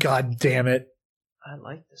 God damn it. I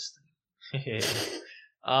like this thing.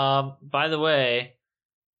 By the way,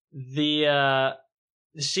 the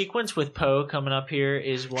sequence with Poe coming up here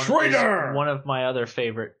is one of my other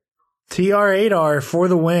favorite. TR-8R for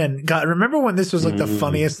the win. God, remember when this was like the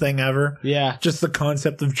funniest thing ever? Yeah. Just the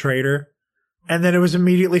concept of traitor. And then it was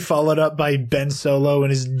immediately followed up by Ben Solo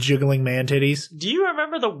and his jiggling man titties. Do you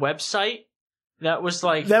remember the website that was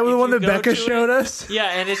like... That was the one that Becca showed us? Yeah,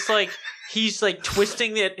 and it's like, he's like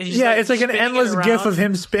twisting it. Yeah, it's like an endless gif of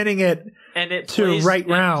him spinning it and it to plays, right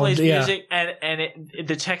round. Plays yeah. music, and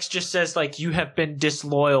the text just says like, you have been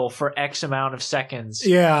disloyal for X amount of seconds.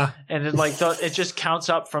 Yeah. And it like it just counts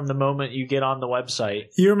up from the moment you get on the website.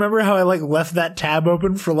 You remember how I like left that tab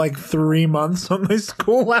open for like 3 months on my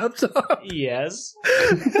school laptop? Yes.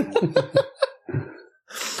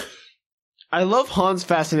 I love Han's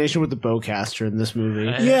fascination with the bowcaster in this movie.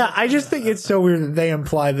 Yeah, I just think it's so weird that they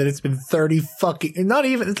imply that it's been 30 fucking, not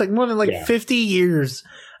even, it's like more than 50 years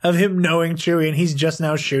of him knowing Chewie and he's just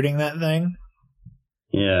now shooting that thing.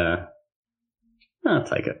 Yeah. I'll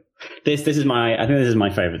take it. I think this is my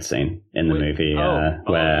favorite scene in the movie,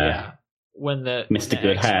 where when the Mr.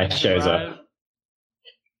 Goodhair shows up.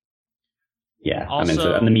 Yeah,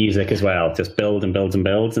 Also, and the music as well, just builds and builds and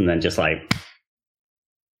builds, and then just like.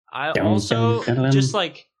 I also just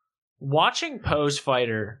like watching Poe's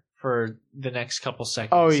fighter for the next couple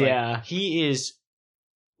seconds. Oh like, yeah, he is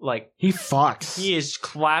like he fucks. He is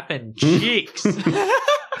clapping cheeks.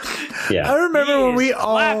 Yeah, I remember when we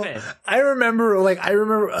clapping. all. I remember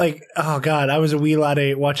oh god, I was a wee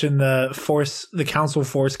lad watching the Council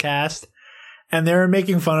Force cast, and they were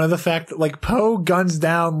making fun of the fact that like Poe guns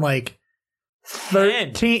down like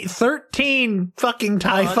 13 fucking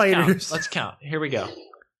TIE fighters. Let's count. Here we go.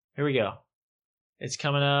 It's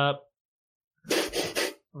coming up.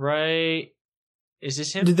 Right. Is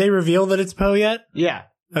this him? Did they reveal that it's Poe yet? Yeah.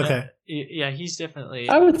 Okay. Yeah, he's definitely.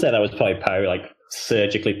 I would say that was probably Poe, like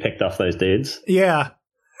surgically picked off those dudes. Yeah.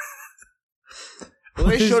 Well,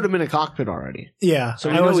 they showed him in a cockpit already. Yeah.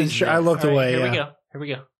 So I wasn't sure. I looked away. Here we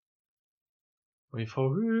go. Wait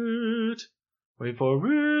for it.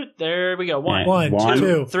 There we go. One,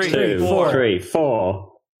 two, three, four.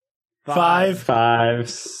 5,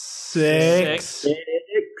 6,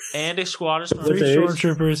 and a squad of 3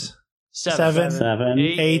 stormtroopers. 7,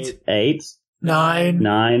 8,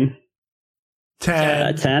 9,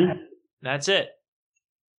 10. That's it.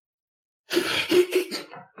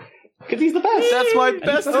 Because he's the best. That's my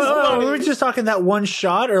best. We were just talking that one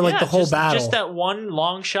shot or like the whole battle? Just that one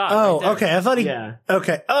long shot. Oh, right okay. I thought he. Yeah.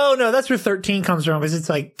 Okay. Oh, no, that's where 13 comes from because it's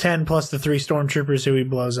like 10 plus the 3 stormtroopers who he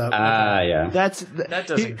blows up. Yeah. That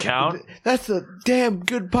doesn't count. That's a damn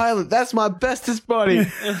good pilot. That's my bestest buddy.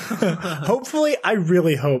 Hopefully, I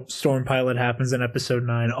really hope Storm Pilot happens in episode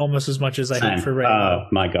 9 almost as much as I hope for Rey. Oh,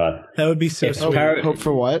 my God. That would be so sweet. Hope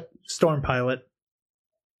for what? Storm Pilot.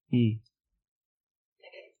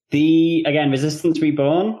 Resistance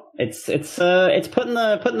Reborn. It's putting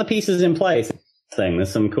the pieces in place.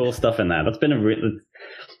 There's some cool stuff in there. That's been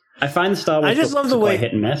I find Star Wars. I just love the way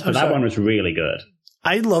hit and miss, but that one was really good.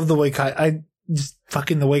 I love the way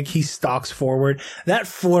the way he stalks forward. That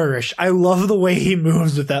flourish. I love the way he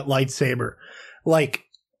moves with that lightsaber. Like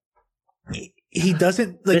he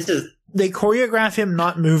doesn't. Like, they choreograph him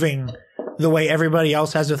not moving the way everybody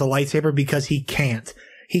else has with a lightsaber because he can't.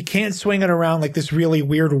 He can't swing it around like this really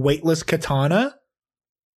weird weightless katana.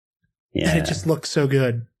 Yeah. And it just looks so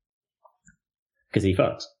good. Because he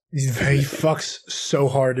fucks. He fucks so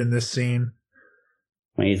hard in this scene.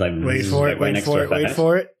 When he's like, wait for it.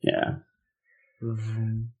 Yeah.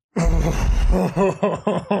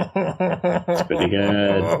 It's pretty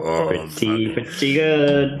good. Pretty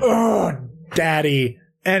good. Oh, daddy.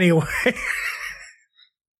 Anyway.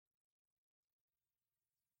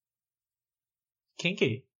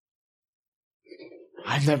 Kinky.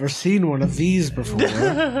 I've never seen one of these before.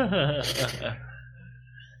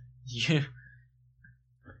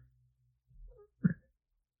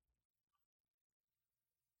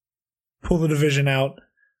 Pull the division out.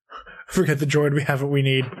 Forget the droid. We have what we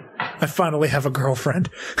need. I finally have a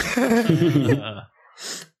girlfriend.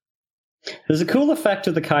 There's a cool effect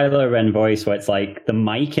of the Kylo Ren voice where it's like the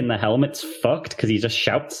mic in the helmet's fucked because he just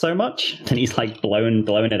shouts so much and he's like blowing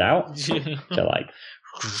it out. So like,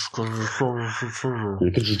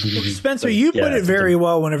 Spencer, you put it very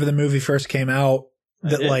well whenever the movie first came out.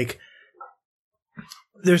 That like,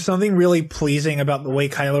 there's something really pleasing about the way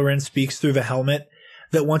Kylo Ren speaks through the helmet.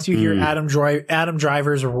 That once you hear Adam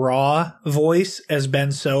Driver's raw voice as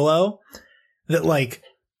Ben Solo, that like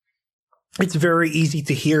it's very easy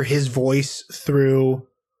to hear his voice through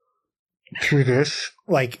this.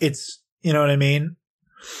 Like it's, you know what I mean?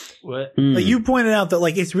 What? Like you pointed out that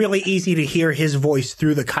like it's really easy to hear his voice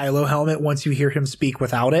through the Kylo helmet once you hear him speak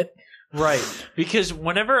without it. Right. Because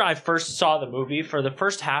whenever I first saw the movie, for the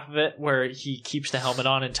first half of it where he keeps the helmet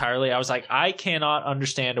on entirely, I was like, I cannot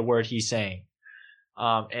understand a word he's saying.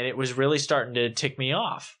 And it was really starting to tick me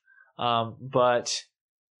off. But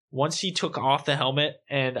once he took off the helmet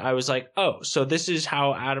and I was like, oh, so this is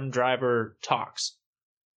how Adam Driver talks.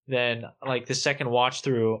 Then like the second watch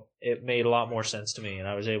through, it made a lot more sense to me and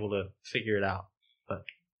I was able to figure it out. But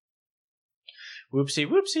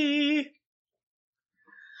whoopsie.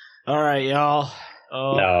 All right, y'all.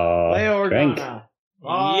 no, Leia Organa.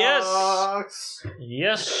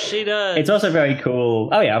 Yes, she does. It's also very cool.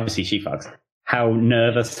 Oh yeah, obviously she fucks. How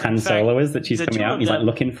nervous Han Solo is that she's coming out. He's like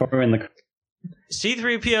looking for her in the.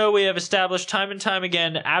 C-3PO, we have established time and time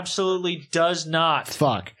again, absolutely does not.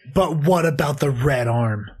 Fuck. But what about the red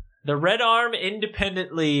arm? The red arm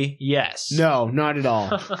independently, yes. No, not at all.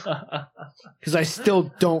 Because I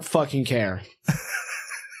still don't fucking care.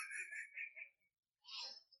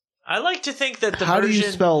 I like to think that the How version... do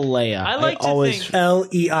you spell Leia? I like to always... think...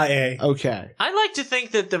 Leia. Okay. I like to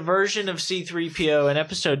think that the version of C-3PO in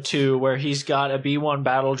Episode 2 where he's got a B-1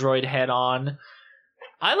 battle droid head on,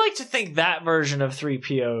 I like to think that version of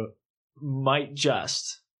 3PO might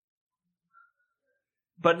just...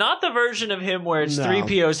 But not the version of him where it's No.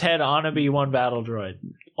 3PO's head on a B-1 battle droid.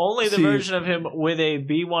 Only the See- version of him with a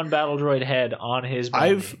B-1 battle droid head on his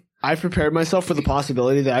body. I've prepared myself for the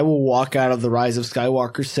possibility that I will walk out of the Rise of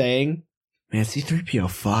Skywalker saying, "Man, C-3PO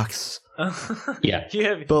fucks." Yeah. You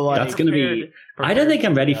have- But, like, That's going to be... I don't think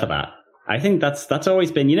I'm ready for that. I think that's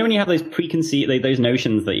always been... You know when you have those preconceived... those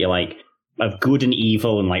notions that you're like... of good and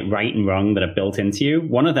evil and like right and wrong that are built into you.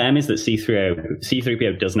 One of them is that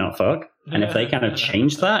C-3PO does not fuck. And if they kind of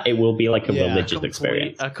change that, it will be like a religious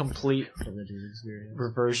experience. A complete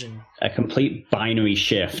reversion. A complete binary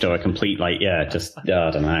shift or a complete like, I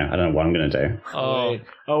don't know. I don't know what I'm going to do.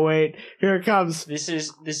 Oh, Wait. Here it comes. this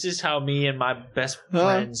is how me and my best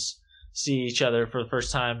friends see each other for the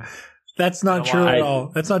first time. That's not true at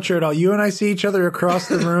all. That's not true at all. You and I see each other across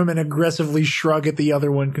the room and aggressively shrug at the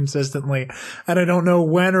other one consistently. And I don't know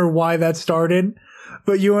when or why that started,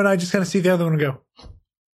 but you and I just kind of see the other one and go,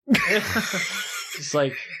 Just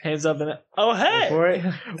like hands up and oh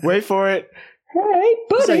hey, Wait for it. Hey,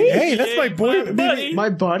 it's buddy! like, hey, that's my boy. My buddy. My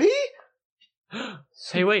buddy?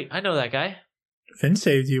 Hey, wait, I know that guy. Finn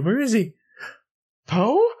saved you. Where is he?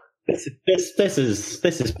 Poe? This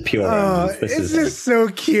is pure. Oh, romance. This it's is just so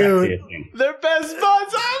cute. They're best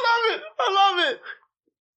buds. I love it.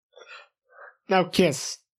 Now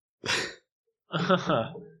kiss.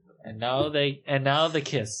 and now the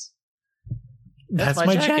kiss. That's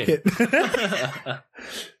my jacket.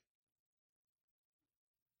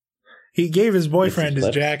 He gave his boyfriend his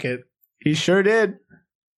jacket. He sure did.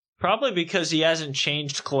 Probably because he hasn't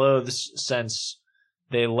changed clothes since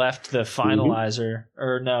they left the finalizer.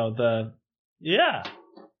 Or no,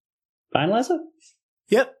 Finalizer?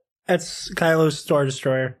 Yep. That's Kylo's Star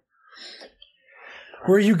Destroyer.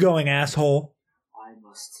 Where are you going, asshole?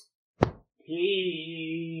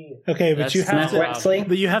 Okay, but That's you have to. not Wexley?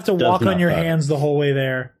 But you have to Does walk on not your fuck. hands the whole way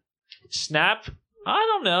there. Snap? I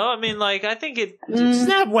don't know. I mean, like, I think it.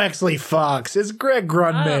 Snap Wexley fucks. It's Greg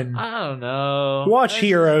Grundman. I don't know. Watch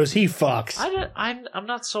Heroes. He fucks. I'm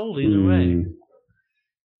not sold either way.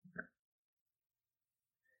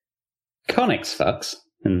 Connix fucks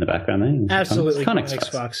in the background there. Absolutely, Connix Connix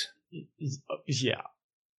fucks. fucks. Yeah.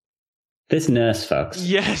 This nurse fucks.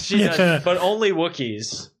 Yes, she does, but only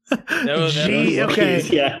Wookiees. Gee, okay.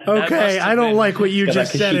 Yeah. Okay, I don't like what you Got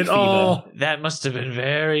just that said Kashyyyk at all. That must have been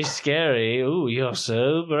very scary. Ooh, you're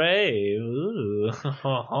so brave. Ooh.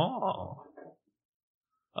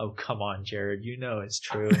 Oh, come on, Jared. You know it's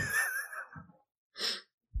true.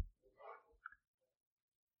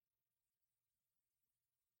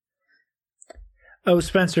 Oh,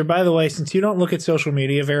 Spencer, by the way, since you don't look at social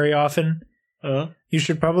media very often, you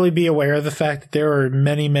should probably be aware of the fact that there are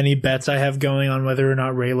many, many bets I have going on whether or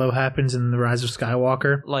not Reylo happens in The Rise of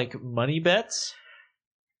Skywalker. Like money bets?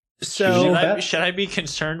 So, Should I be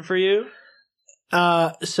concerned for you?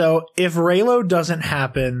 so if Reylo doesn't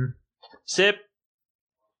happen, Sip.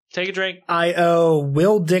 Take a drink. I owe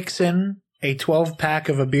Will Dixon a 12-pack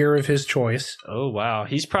of a beer of his choice. Oh, wow.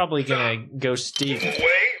 He's probably going to go steep. Away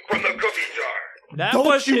from the cookie jar. That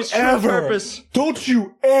was his true purpose. Don't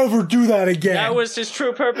you ever do that again. That was his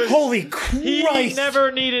true purpose. Holy Christ. He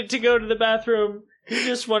never needed to go to the bathroom. He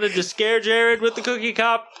just wanted to scare Jared with the cookie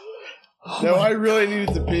cup. No, I really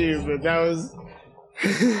needed to pee, but that was...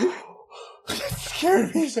 That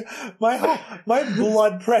scared me. My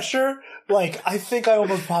blood pressure, like, I think I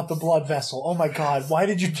almost popped a blood vessel. Oh my god, why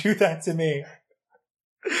did you do that to me?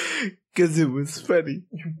 Because it was funny.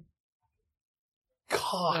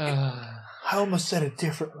 Cock. I almost said a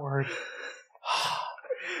different word.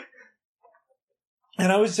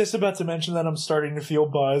 And I was just about to mention that I'm starting to feel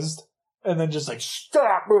buzzed, and then just like,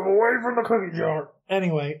 stop, move away from the cookie jar.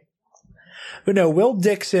 Anyway. But no, Will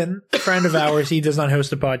Dixon, friend of ours, he does not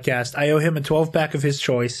host a podcast. I owe him a 12-pack of his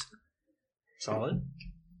choice. Solid.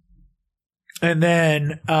 And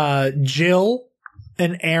then Jill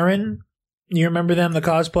and Aaron, you remember them, the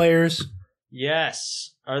cosplayers? Yes.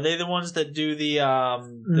 Are they the ones that do the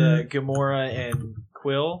Gamora and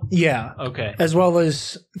Quill? Yeah. Okay. As well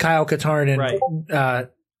as Kyle Katarn and Right.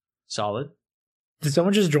 Solid. did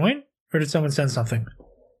someone just join? Or did someone send something?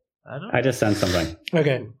 I don't know. I just sent something.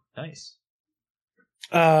 Okay. Nice.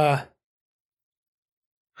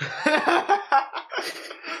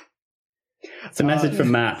 It's a message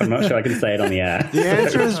from Matt. I'm not sure I can say it on the air. The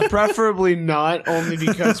answer is preferably not, only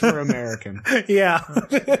because we're American. Yeah.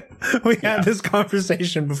 We had this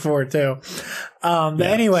conversation before, too. But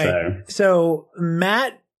anyway, so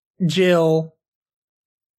Matt, Jill,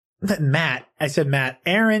 I said Matt,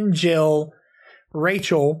 Aaron, Jill,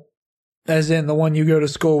 Rachel, as in the one you go to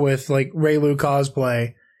school with, like Raylu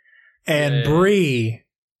cosplay, and Bree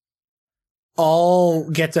all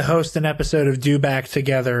get to host an episode of Do Back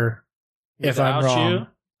together. If I'm wrong. You?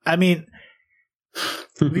 I mean,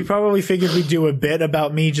 we probably figured we'd do a bit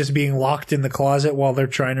about me just being locked in the closet while they're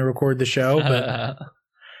trying to record the show, but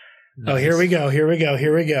nice. Oh, here we go.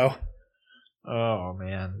 Oh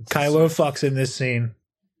man. Kylo fucks in this scene.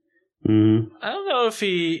 Mm-hmm. I don't know if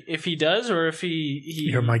he does or if he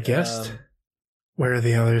You're my guest. Where are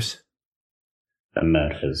the others? The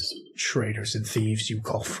murderers. Traitors and thieves you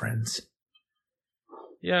call friends.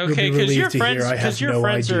 Yeah, okay, because your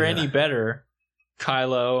friends are any better,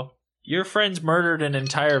 Kylo. Your friends murdered an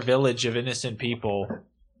entire village of innocent people.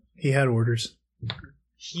 He had orders.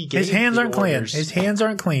 His hands aren't clean. His hands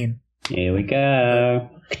aren't clean. Here we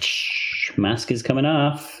go. Mask is coming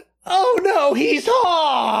off. Oh no, he's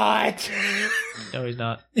hot! No, he's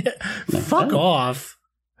not. Fuck off.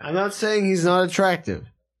 I'm not saying he's not attractive.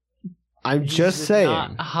 I'm just saying.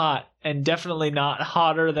 Not hot, and definitely not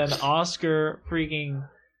hotter than Oscar freaking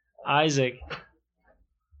Isaac.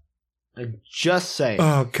 I'm just saying.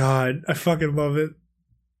 Oh god, I fucking love it.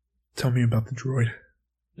 Tell me about the droid.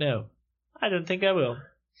 No, I don't think I will.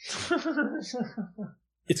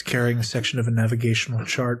 It's carrying a section of a navigational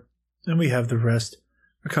chart, and we have the rest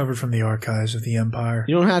recovered from the archives of the Empire.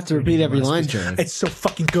 You don't have to repeat every line, Jared. It's so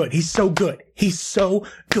fucking good. He's so good. He's so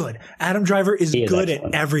good. Adam Driver is good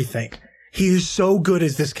at everything. He is so good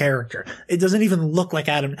as this character. It doesn't even look like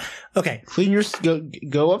Adam. Okay.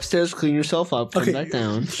 Go upstairs, clean yourself up, come back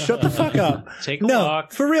down. Shut the fuck up. Take a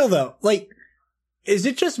walk. For real though. Like, is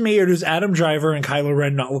it just me or does Adam Driver and Kylo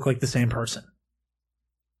Ren not look like the same person?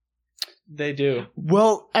 They do.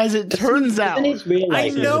 Well, as it turns out, I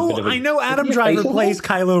know Adam Driver plays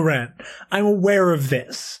Kylo Ren. I'm aware of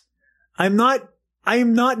this. I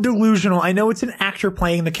am not delusional. I know it's an actor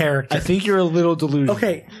playing the character. I think you're a little delusional.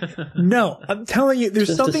 Okay. No, I'm telling you,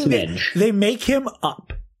 there's something that they make him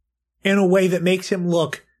up in a way that makes him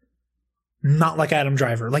look not like Adam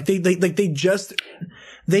Driver. Like they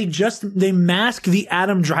mask the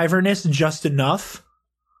Adam Driver-ness just enough.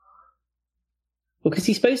 Well, because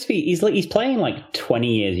he's supposed to be, he's playing like 20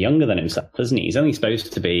 years younger than himself, isn't he? He's only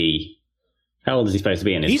supposed to be, how old is he supposed to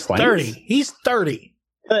be in his 20s? 30. He's 30.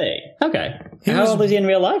 30. Okay. How old is he in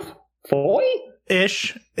real life? 40?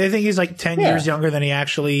 Ish. I think he's like 10 years younger than he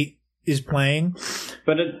actually is playing.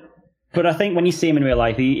 But I think when you see him in real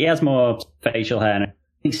life, he has more facial hair. And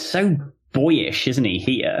he's so boyish, isn't he,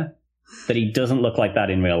 here, that he doesn't look like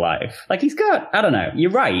that in real life. Like he's got, I don't know,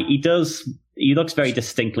 you're right, he looks very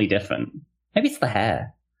distinctly different. Maybe it's the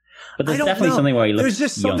hair. But there's definitely something where he looks There's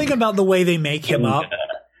just something about the way they make him up.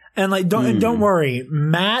 And like, don't worry,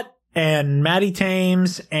 Matt and Matty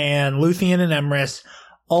Thames and Luthien and Emrys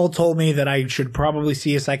all told me that I should probably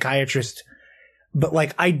see a psychiatrist. But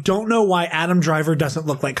like, I don't know why Adam Driver doesn't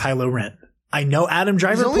look like Kylo Ren. I know Adam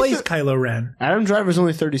Driver plays Kylo Ren. Adam Driver's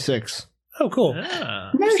only 36. Oh, cool.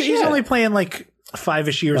 Yeah. He's only playing like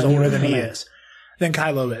 5-ish years older than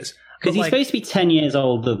Kylo is. Because he's supposed to be 10 years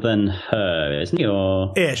older than her, isn't he?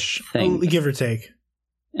 Or ish, give or take.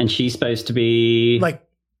 And she's supposed to be like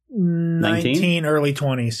 19, early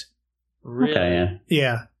 20s. Really? Okay,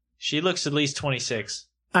 yeah. She looks at least 26.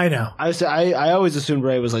 I know. I always assumed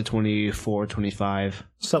Ray was like 24, 25.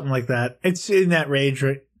 Something like that. It's in that range,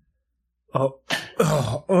 right? Oh.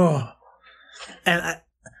 And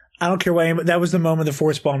I don't care why, that was the moment the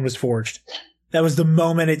Force Bond was forged. That was the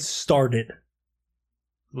moment it started.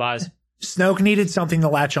 Lies. Snoke needed something to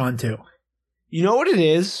latch onto. You know what it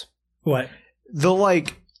is? What? The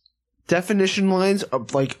like definition lines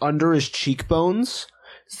of like under his cheekbones.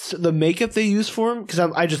 So the makeup they use for him, because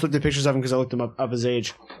I just looked at pictures of him because I looked him up his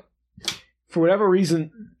age. For whatever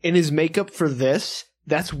reason, in his makeup for this,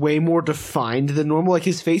 that's way more defined than normal. Like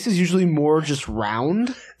his face is usually more just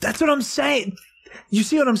round. That's what I'm saying. You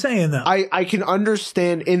see what I'm saying, though? I can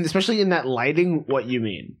understand, especially in that lighting, what you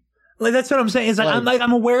mean. Like that's what I'm saying. It's like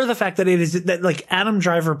I'm aware of the fact that it is that like Adam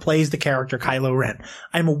Driver plays the character Kylo Ren.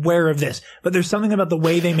 I'm aware of this, but there's something about the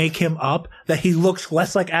way they make him up that he looks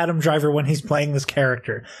less like Adam Driver when he's playing this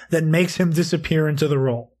character that makes him disappear into the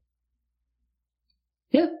role.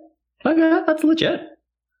 Yeah, okay, that's legit.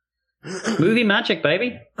 Movie magic,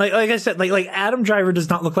 baby. Like I said, like Adam Driver does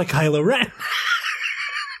not look like Kylo Ren.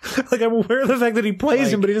 Like, I'm aware of the fact that he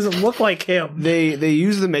plays him, but he doesn't look like him. They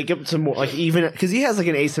use the makeup to more like even because he has like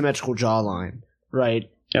an asymmetrical jawline, right?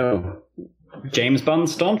 Oh, James Bond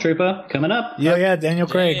Stormtrooper coming up. Yeah, Daniel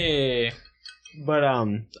Craig. Hey. But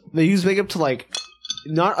they use makeup to like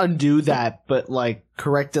not undo that, but like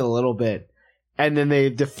correct it a little bit, and then they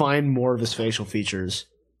define more of his facial features.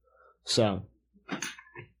 So,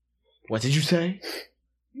 what did you say?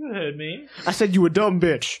 You heard me. I said you a dumb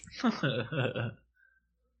bitch.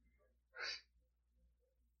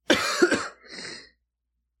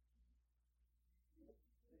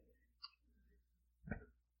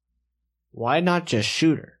 Why not just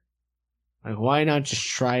shoot her? Like, why not just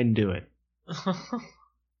try and do it?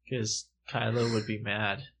 Because Kylo would be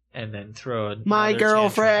mad and then throw My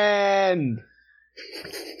girlfriend!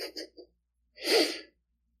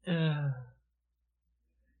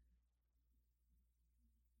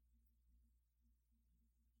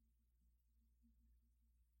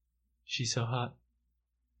 She's so hot.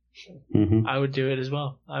 Mm-hmm. I would do it as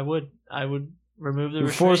well. I would remove the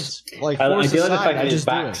restraints. Force I do like the aside, fact I that his just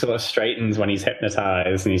do back it. sort of straightens when he's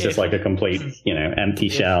hypnotized, and he's just like a complete, empty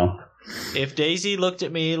shell. If Daisy looked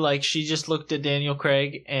at me like she just looked at Daniel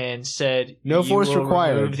Craig and said, No "You force will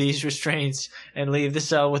required." remove these restraints and leave the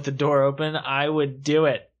cell with the door open," I would do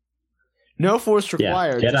it. No force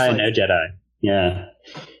required. Yeah, just Jedi, like- no Jedi. Yeah.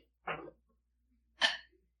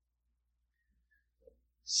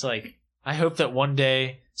 It's like, I hope that one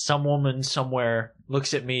day some woman somewhere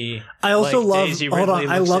looks at me. I also like love. Daisy Hold Ridley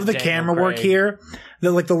on, I looks love at the Daniel camera work Craig. here.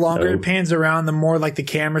 That like the longer Oh. it pans around, the more like the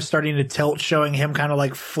camera's starting to tilt, showing him kind of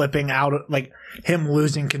like flipping out, like him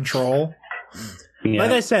losing control. Yeah.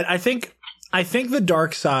 Like I said, I think the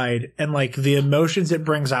dark side and like the emotions it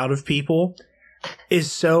brings out of people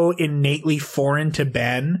is so innately foreign to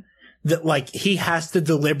Ben that like he has to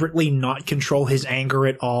deliberately not control his anger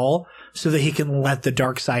at all so that he can let the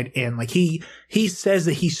dark side in. Like he says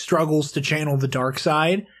that he struggles to channel the dark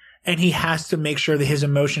side and he has to make sure that his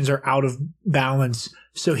emotions are out of balance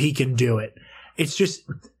so he can do it. It's just,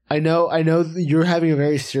 I know that you're having a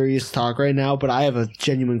very serious talk right now, but I have a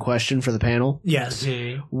genuine question for the panel. yes.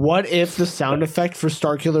 Okay. What if the sound effect for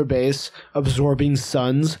Starkiller Base absorbing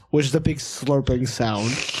suns was the big slurping sound?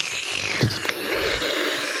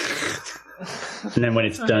 And then when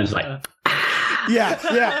it's done, it's like, Yeah.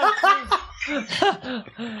 Yeah.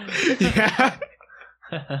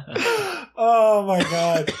 Oh my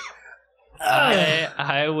God.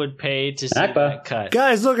 I would pay to see Akbar. that cut.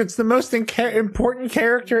 Guys, look, it's the most important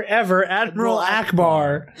character ever, Admiral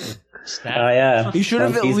Akbar. Snap. oh yeah. You should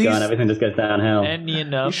have Once at he's least- gone, everything just goes downhill. And you You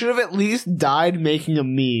know, should have at least died making a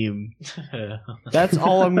meme. That's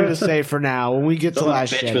all I'm going to say for now. When we get to Some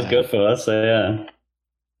Last bitch was Jedi. good for us, so yeah.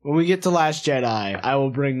 When we get to Last Jedi, I will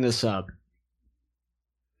bring this up.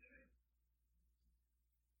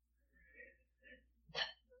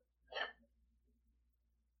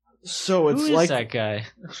 So it's who is like that guy?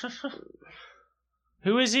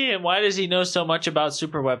 Who is he, and why does he know so much about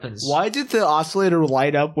super weapons? why did the oscillator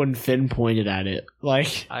light up when Finn pointed at it?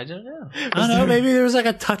 Like I don't know. I don't know, maybe there was like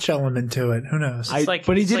a touch element to it. Who knows? I- like-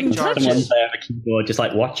 but he it's like didn't touch Jarvis. Someone's it. there at the keyboard, just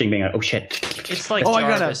like watching, being like, "Oh shit!" It's like Oh, I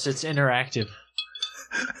gotta- Jarvis. It's interactive.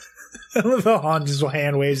 The Han just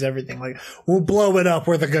hand waves everything like, we'll blow it up,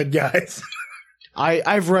 we're the good guys.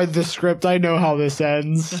 I've read the script. I know how this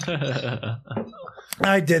ends.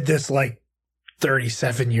 I did this like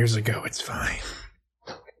 37 years ago, it's fine.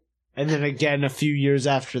 And then again a few years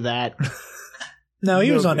after that. No,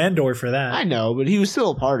 he was No, on Endor for that. I know, but he was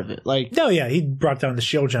still a part of it. Like No, yeah, he brought down the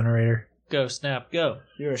shield generator. Go, Snap, go.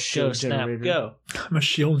 you're a Go, shield Snap, generator. go. I'm a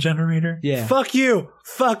shield generator? Yeah. Fuck you!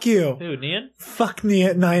 Fuck you! Who, Nian? Fuck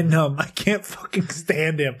Nien Num. I can't fucking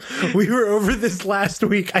stand him. We were over this last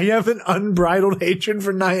week. I have an unbridled hatred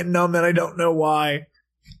for Nien Num and I don't know why.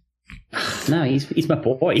 No, he's my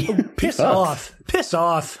boy. Piss off. Piss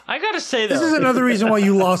off. I gotta say, though, This is another reason why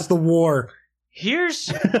you lost the war. here's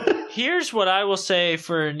what I will say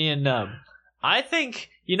for Nian Nub. I think,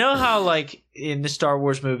 you know how, like, in the Star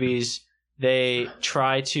Wars movies, they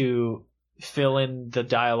try to fill in the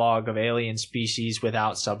dialogue of alien species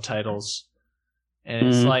without subtitles? And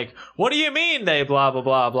it's Mhm. like, what do you mean they blah, blah,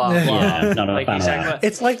 blah, blah, blah? Yeah, not a like, fan of exactly. that.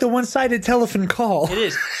 It's like the one-sided telephone call. It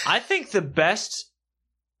is. I think the best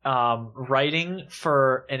writing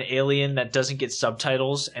for an alien that doesn't get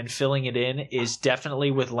subtitles and filling it in is definitely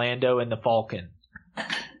with Lando and the Falcon.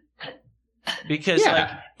 Because Yeah. like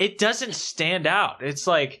it doesn't stand out. It's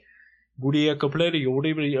like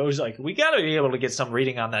it's like, we gotta be able to get some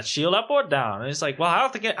reading on that shield up or down. And it's like, well, how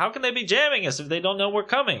can they be jamming us if they don't know we're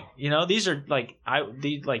coming? You know, these are like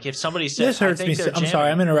if somebody says This hurts I me. think they're I'm sorry,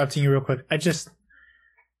 jamming- I'm interrupting you real quick.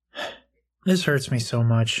 This hurts me so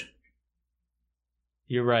much.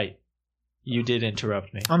 You're right. You did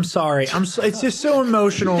interrupt me. I'm sorry. It's just so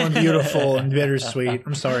emotional and beautiful and bittersweet.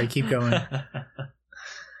 I'm sorry. Keep going.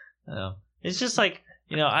 No. It's just like,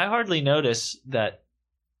 I hardly notice that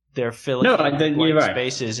they're filling No, white you're right.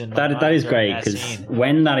 spaces in my That mind is during great that because scene.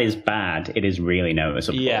 when that is bad, it is really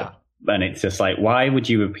noticeable. Yeah. And it's just like, why would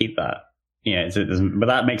you repeat that? Yeah, but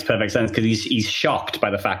that makes perfect sense because he's shocked by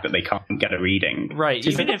the fact that they can't get a reading. Right.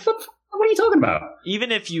 He's Even like, if what are you talking about?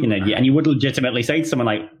 even if you, And you would legitimately say to someone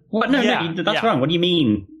like, "What? No, that's wrong. What do you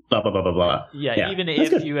mean?" Blah blah blah blah blah. even That's if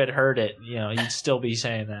good. you had heard it, you'd still be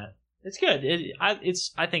saying that. It's good. I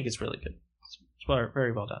think it's really good. It's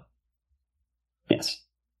very well done. Yes.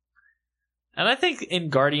 And I think in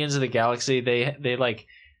Guardians of the Galaxy, they like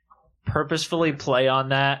purposefully play on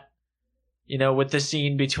that. With the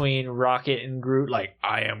scene between Rocket and Groot, like,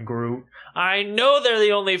 I am Groot. I know they're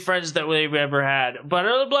the only friends that we've ever had, but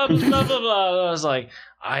blah, blah, blah, blah, blah. I was like,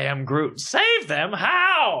 I am Groot. Save them?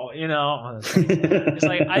 How? It's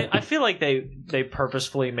like, I feel like they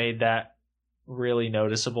purposefully made that really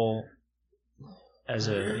noticeable as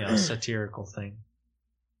a satirical thing.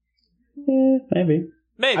 Maybe.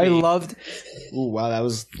 I loved. Ooh, wow, that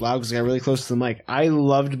was loud because I got really close to the mic. I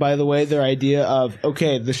loved, by the way, their idea of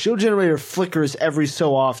the shield generator flickers every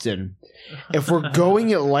so often. If we're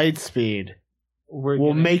going at light speed,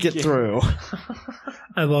 we'll make it through.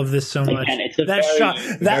 I love this so much. Again, it's a that very, shot,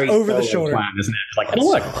 that very over the solo shoulder. plan, isn't it? It's like,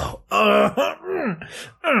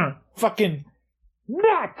 look. Fucking.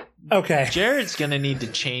 Okay. Jared's gonna need to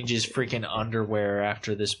change his freaking underwear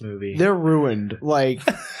after this movie. They're ruined. Like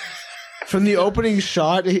from the opening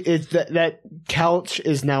shot, it's that couch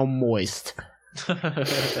is now moist.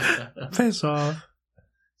 Face off.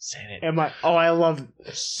 I love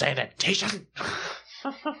Sanitation.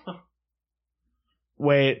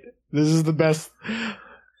 Wait, this is the best.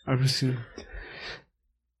 I'm just gonna.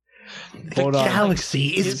 The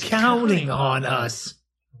galaxy is counting on us.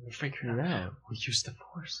 We'll figure it out. We use the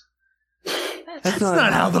Force. That's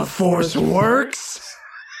not how the Force works.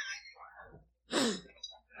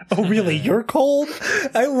 Oh, really? You're cold?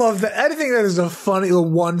 I love that. I think that is the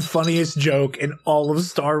one funniest joke in all of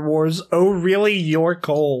Star Wars. Oh, really? You're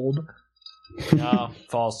cold. No,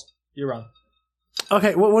 false. You're wrong.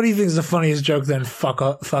 Okay, what do you think is the funniest joke then,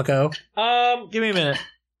 fucko? Give me a minute.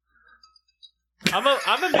 I'm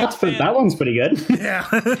a big fan. That one's pretty good. Yeah.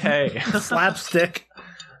 Hey. Slapstick.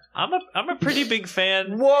 I'm a pretty big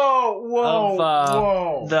fan Whoa!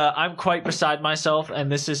 of the I'm quite beside myself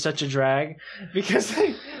and this is such a drag because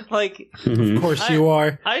like Of course you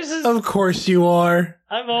are. Of course you are.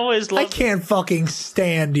 I've always loved I can't fucking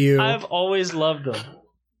stand you. I've always loved them.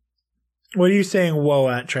 What are you saying whoa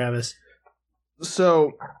at, Travis?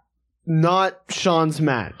 So, not Sean's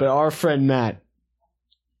Matt, but our friend Matt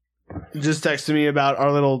just texted me about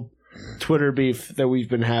our little Twitter beef that we've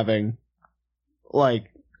been having. Like,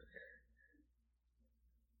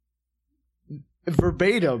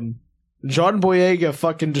 verbatim, John Boyega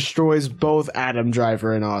fucking destroys both Adam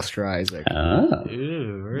Driver and Oscar Isaac.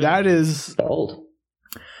 Ooh, really? That is Bold.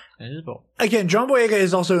 That is bold. Again, John Boyega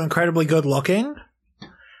is also incredibly good looking.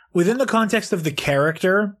 Within the context of the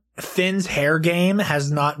character, Finn's hair game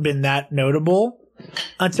has not been that notable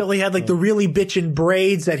until he had like the really bitchin'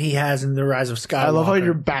 braids that he has in The Rise of Skywalker. I love how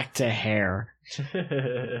you're back to hair.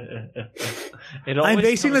 I'm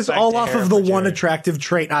basing this all off of the one attractive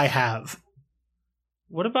trait I have.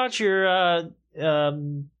 What about your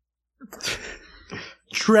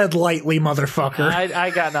Tread lightly, motherfucker. I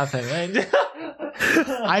got nothing.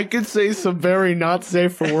 I could say some very not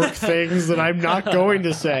safe for work things that I'm not going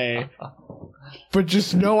to say. But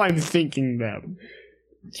just know I'm thinking them.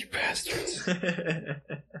 You bastards.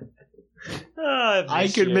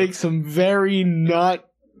 I could make some very not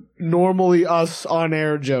normally us on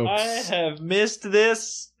air jokes. I have missed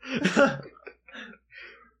this.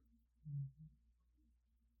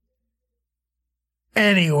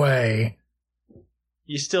 Anyway.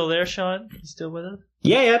 You still there, Sean? You still with us?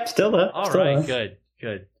 Yeah, still there. All still right, there.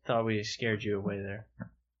 good. Thought we scared you away there.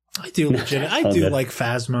 I do legit. I All do good. like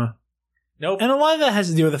Phasma. Nope. And a lot of that has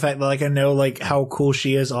to do with the fact that like I know like how cool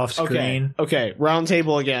she is off screen. Okay, round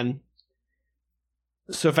table again.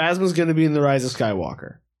 So Phasma's going to be in The Rise of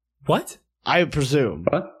Skywalker. What? I presume.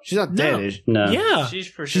 What? She's not dead, is she? No. Yeah. She's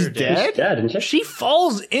for She's sure dead? She's dead, isn't she? She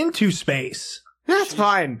falls into space. That's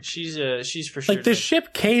fine. She's for sure. Like the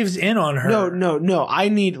ship caves in on her. No. I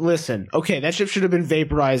need. Listen. Okay, that ship should have been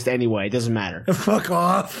vaporized anyway. It doesn't matter. Fuck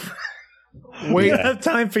off. Wait. We don't have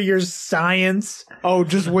time for your science. Oh,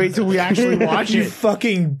 just wait till we actually watch You it.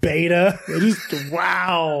 fucking beta. Just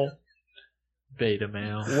wow. Beta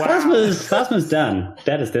male. Phasma's done.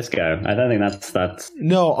 Dead as disco. I don't think that's.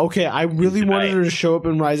 No, okay. I really wanted her to show up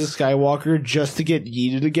in Rise of Skywalker just to get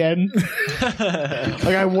yeeted again.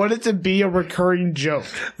 Like, I want it to be a recurring joke.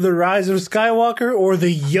 The Rise of Skywalker or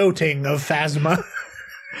the yoting of Phasma?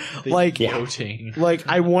 Yoting. Like,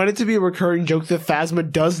 I want it to be a recurring joke that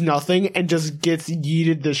Phasma does nothing and just gets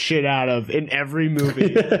yeeted the shit out of in every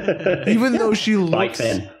movie. Even though she looks... By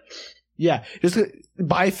Finn. Yeah,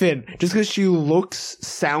 by Finn. Just because she looks,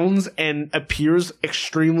 sounds, and appears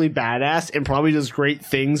extremely badass and probably does great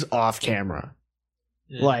things off camera.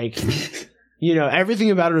 Yeah. Like,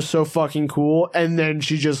 everything about her is so fucking cool, and then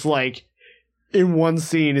she just, like, in one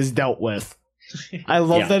scene is dealt with. I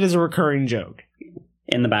love that as a recurring joke.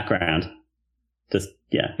 In the background. Just,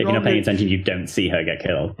 if you're not paying attention, you don't see her get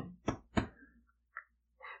killed.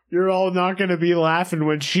 You're all not going to be laughing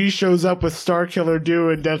when she shows up with Starkiller Do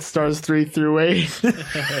and Death Stars 3 through 8.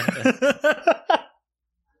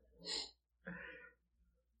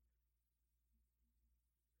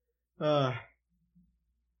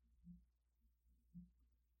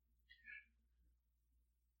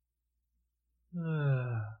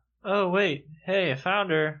 Oh, wait. Hey, I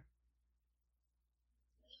found her.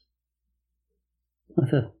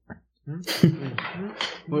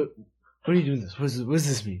 What are you doing this? What does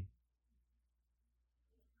this mean?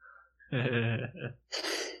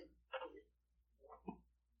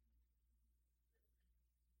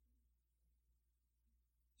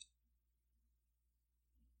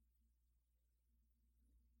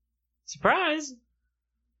 Surprise!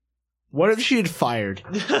 What if she had fired?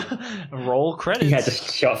 Roll credits. Yeah,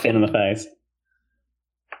 just shot Finn in the face.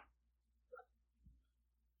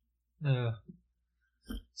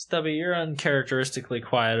 Stubby, you're uncharacteristically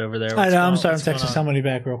quiet over there. I know, I'm sorry, I'm texting somebody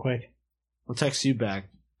back real quick. I'll text you back.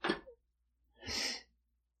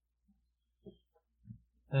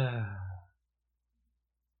 I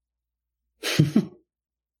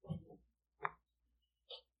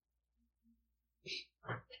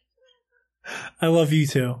love you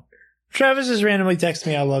too. Travis just randomly texted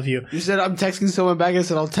me, I love you. You said I'm texting someone back, I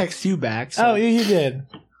said I'll text you back. So. Oh, you did.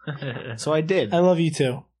 So I did. I love you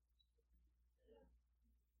too.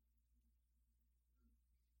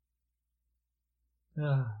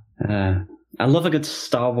 I love a good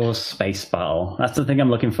Star Wars space battle. That's the thing I'm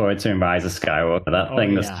looking forward to in Rise of Skywalker. That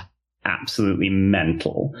thing was absolutely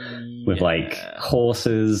mental. With like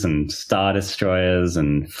horses and Star Destroyers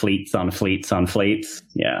and fleets on fleets on fleets.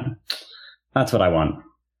 Yeah. That's what I want.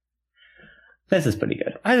 This is pretty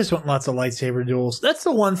good. I just want lots of lightsaber duels. That's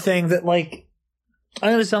the one thing that, like, I'm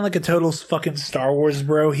going to sound like a total fucking Star Wars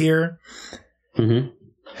bro here. Mm-hmm.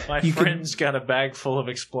 My friend's got a bag full of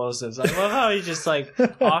explosives. I love how he just, like,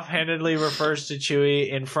 offhandedly refers to Chewie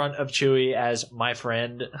in front of Chewie as my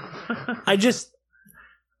friend. I just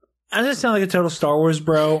sound like a total Star Wars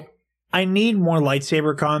bro. I need more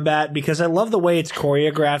lightsaber combat because I love the way it's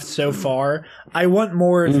choreographed so far. I want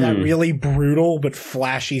more of that really brutal but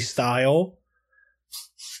flashy style.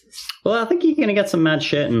 Well, I think you're going to get some mad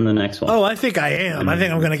shit in the next one. Oh, I think I am. I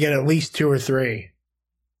think I'm going to get at least 2 or 3.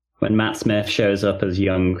 When Matt Smith shows up as the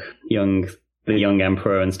young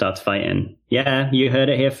emperor and starts fighting. Yeah, you heard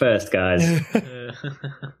it here first, guys. It's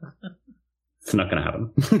not going to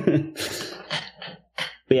happen.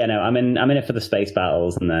 But yeah, no, I'm in it for the space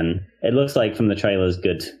battles, and then it looks like from the trailers,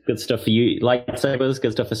 good stuff for you, lightsabers,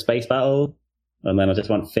 good stuff for space battle, and then I just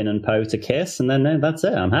want Finn and Poe to kiss, and then that's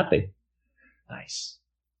it. I'm happy. Nice.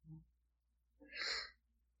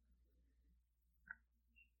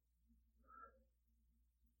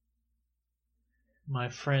 My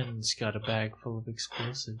friend's got a bag full of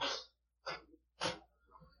explosives.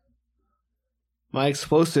 My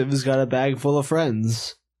explosives got a bag full of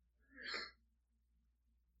friends.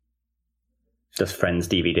 Just Friends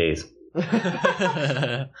DVDs.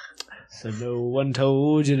 So no one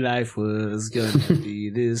told you life was gonna be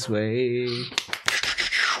this way.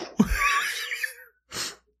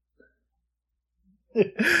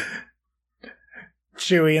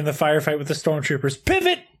 Chewie in the firefight with the stormtroopers.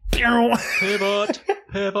 Pivot! Pivot!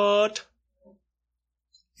 Pivot!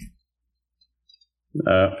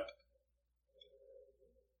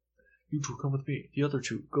 You two come with me. The other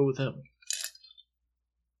two, go with him.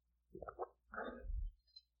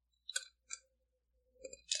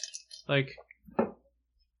 Like,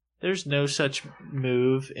 there's no such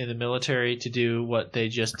move in the military to do what they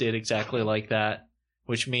just did exactly like that,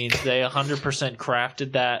 which means they 100%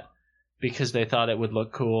 crafted that because they thought it would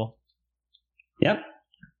look cool. Yep.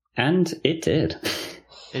 And it did.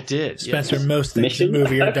 It did. Spencer, yes. Most things in the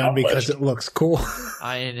movie are done because it looks cool.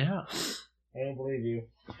 I know. I don't believe you.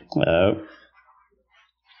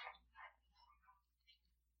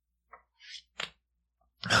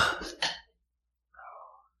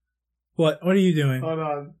 What are you doing? Hold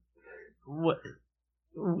on. What?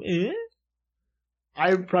 Eh?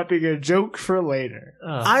 I'm prepping a joke for later.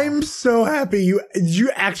 Oh. I'm so happy did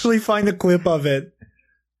you actually find a clip of it?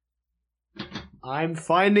 I'm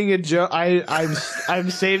finding a joke. I'm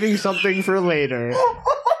saving something for later.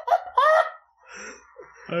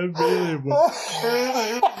 Unbelievable.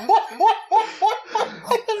 I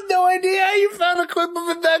have no idea how you found a clip of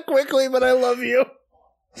it that quickly, but I love you.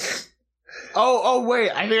 Oh, wait.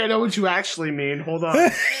 I think I know what you actually mean. Hold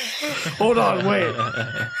on. Hold on, wait.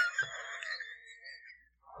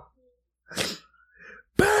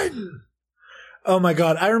 Ben! Oh my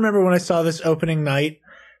god, I remember when I saw this opening night.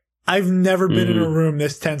 I've never been in a room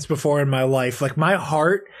this tense before in my life. Like, my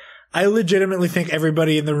heart, I legitimately think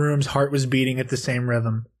everybody in the room's heart was beating at the same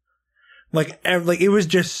rhythm. Like it was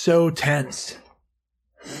just so tense.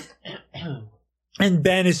 And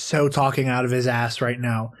Ben is so talking out of his ass right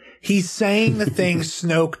now. He's saying the things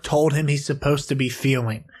Snoke told him he's supposed to be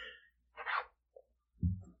feeling.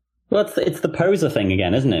 Well, it's the poser thing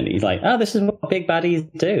again, isn't it? He's like, oh, this is what big baddies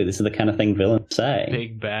do. This is the kind of thing villains say.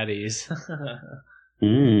 Big baddies.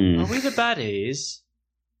 Mm. Are we the baddies?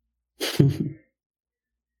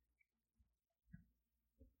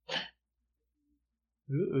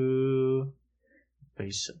 Ooh.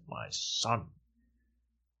 Face of my son.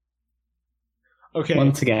 Okay.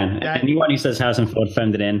 Once again, anyone who says Harrison Ford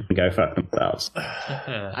phoned it in, go fuck themselves.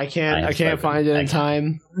 I can't find it in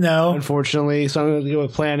time, No? unfortunately, so I'm going to go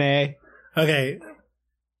with plan A. Okay.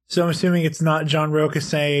 So I'm assuming it's not John Roca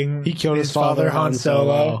saying He killed his father, Han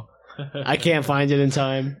Solo. Oh. I can't find it in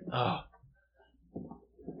time. I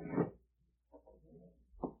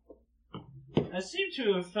seem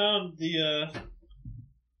to have found the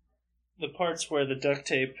parts where the duct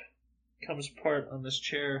tape comes apart on this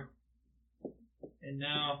chair. And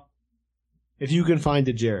now If you can find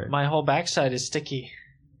it, Jared. my whole backside is sticky.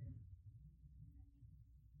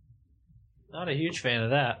 Not a huge fan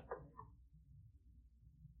of that.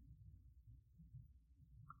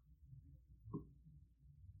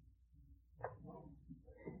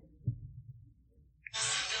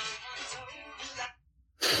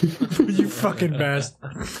 You fucking best.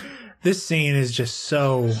 This scene is just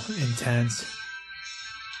so intense.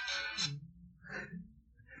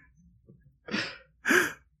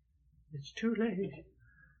 It's too late.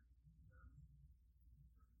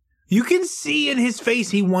 You can see in his face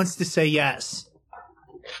he wants to say yes.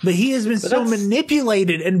 But he has been so that's-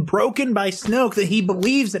 manipulated and broken by Snoke that he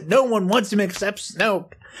believes that no one wants him except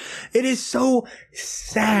Snoke. It is so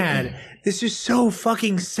sad. This is so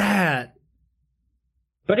fucking sad.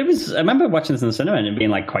 But I remember watching this in the cinema and it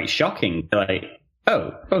being like quite shocking. Like,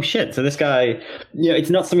 oh shit. So this guy, it's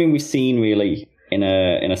not something we've seen really in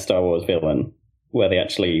a Star Wars villain where they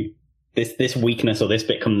actually, this weakness or this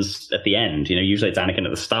bit comes at the end. Usually it's Anakin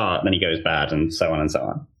at the start, then he goes bad and so on and so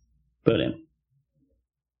on. Brilliant.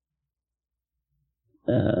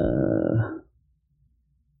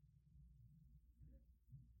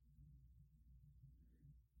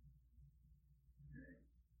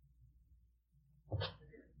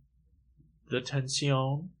 The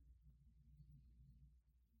tension.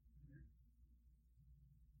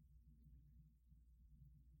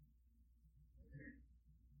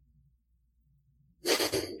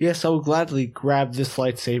 Yes, I will gladly grab this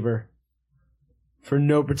lightsaber. For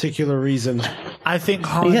no particular reason. I think He's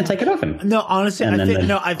Han. gonna take it off him. No, honestly, And I then think the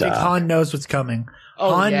dark. Han knows what's coming.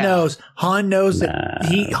 Oh, Han yeah. knows. Han knows Nah.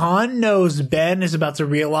 that Han knows Ben is about to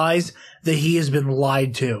realize that he has been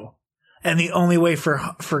lied to, and the only way for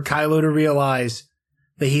Kylo to realize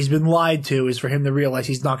that he's been lied to is for him to realize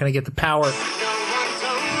he's not going to get the power.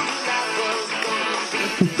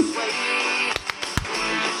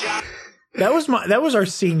 That was our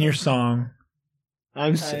senior song.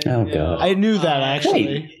 I'm. Oh god. I knew that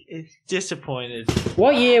actually. It's disappointed.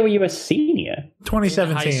 What year were you a senior? In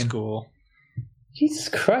 2017. high school. Jesus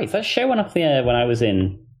Christ, that show went off the air when I was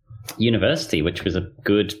in university, which was a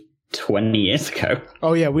good 20 years ago.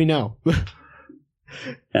 Oh yeah, we know.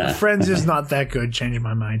 Friends is not that good. Changed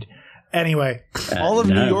my mind. Anyway, All of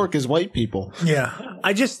no. New York is white people. yeah.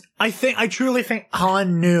 I truly think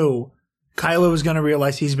Han knew Kylo was going to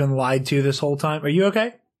realize he's been lied to this whole time. Are you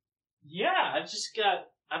okay? Yeah,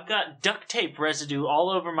 I've got duct tape residue all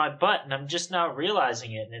over my butt, and I'm just not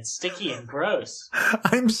realizing it, and it's sticky and gross.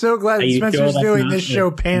 I'm so glad Are that you Spencer's sure that's doing not this show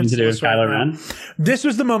something to do with pantsless right Kylo now. Ren? This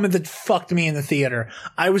was the moment that fucked me in the theater.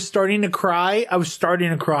 I was starting to cry.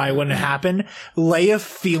 When it happened. Leia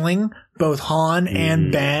feeling both Han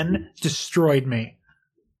and Ben destroyed me.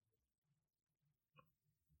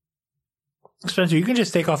 Spencer, you can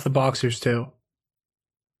just take off the boxers too.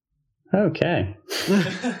 Okay.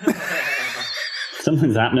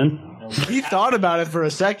 Something's happening. He thought about it for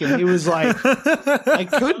a second. He was like, I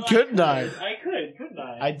couldn't I? I could, couldn't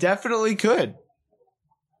I? I definitely could.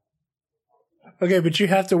 Okay, but you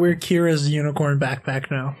have to wear Kira's unicorn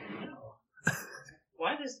backpack now.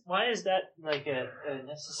 Why is that like a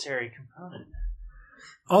necessary component?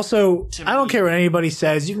 Also, To I don't me- care what anybody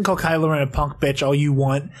says. You can call Kylo Ren a punk bitch all you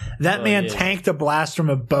want. That Oh, man yeah. tanked a blast from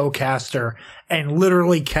a bowcaster and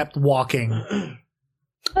literally kept walking.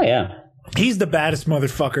 Oh yeah. He's the baddest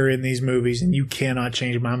motherfucker in these movies, and you cannot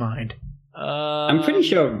change my mind. I'm pretty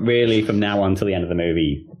sure, really, from now on till the end of the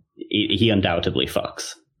movie, he undoubtedly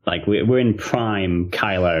fucks. Like, we're in prime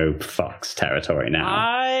Kylo fucks territory now.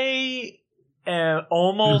 I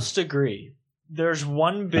almost agree. There's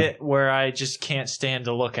one bit where I just can't stand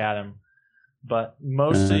to look at him, but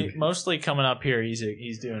mostly coming up here,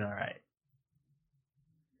 he's doing all right.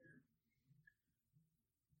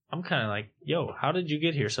 I'm kind of like, yo, how did you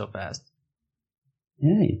get here so fast?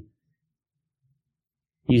 Yeah.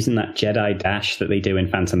 Using that Jedi dash that they do in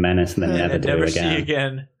Phantom Menace and then never And do never it see again.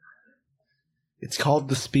 again. It's called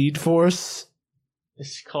the Speed Force.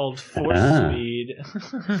 It's called Force Ah. Speed.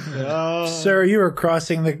 Sir, you are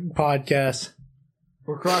crossing the podcast.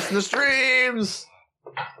 We're crossing the streams.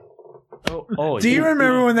 Do you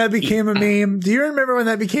remember when that became a meme? Do you remember when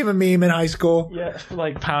that became a meme in high school? Yeah,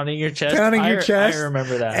 like pounding your chest. Pounding your chest. I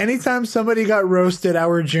remember that. Anytime somebody got roasted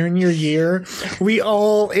our junior year, we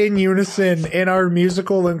all in unison in our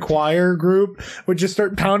musical and choir group would just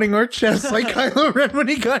start pounding our chests like Kylo Ren when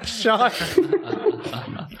he got shot.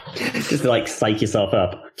 Just to, like, psych yourself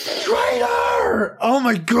up. Traitor! Oh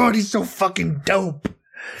my god, he's so fucking dope.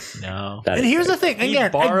 No. That And is here's the great.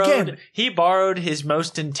 thing, He borrowed his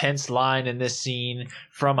most intense line in this scene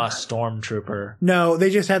from a stormtrooper. No,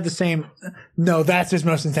 they just have the same. No, that's his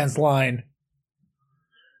most intense line.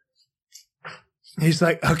 He's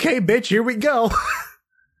like, okay, bitch, here we go.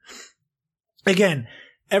 Again,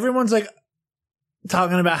 everyone's like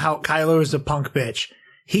talking about how Kylo is a punk bitch.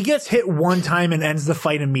 He gets hit one time and ends the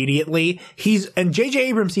fight immediately. And J.J.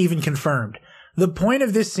 Abrams even confirmed. The point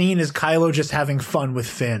of this scene is Kylo just having fun with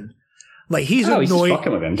Finn. Like, he's Oh, he's just annoyed.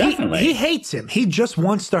 fucking with him, definitely. He hates him. He just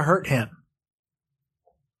wants to hurt him.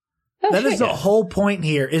 Oh, That is shit, the yeah. whole point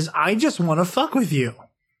here, is I just want to fuck with you.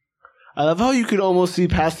 I love how you could almost see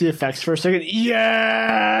past the effects for a second. Yes!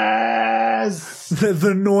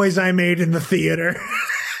 The noise I made in the theater.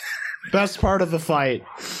 Best part of the fight.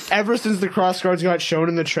 Ever since the cross guards got shown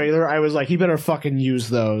in the trailer, I was like, he better fucking use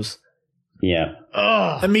those. Yeah.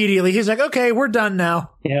 Ugh. Immediately, he's like, okay, we're done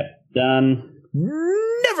now. Yep. Done.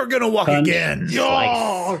 Never gonna walk Punch. again.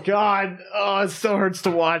 Oh, God. Oh, it still hurts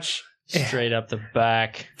to watch. Straight up the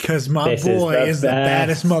back. Because my This boy is the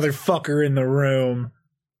baddest best. motherfucker in the room.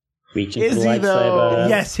 Reaching Is for the he, though? lightsaber.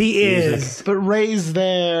 Yes, he is. But Ray's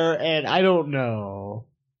there, and I don't know.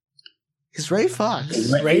 Because Ray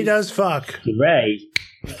fucks. Ray does fuck. Ray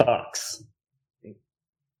fucks.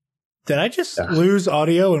 Did I just Ugh. lose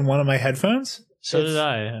audio in one of my headphones? So did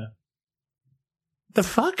I. Yeah. The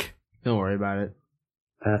fuck? Don't worry about it.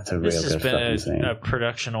 That's a real This has good fucking been scene. a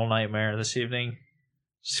productional nightmare this evening.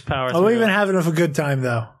 Just power Oh, through. we've been having a good time,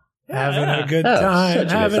 though. Having yeah. a good Oh, time. such a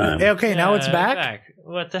good Having time. Okay, now it's back.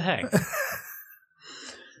 What the heck?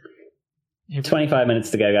 25 minutes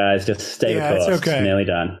to go, guys. Just stay Yeah, the it's course. okay. Nearly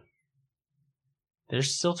done.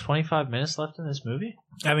 There's still 25 minutes left in this movie?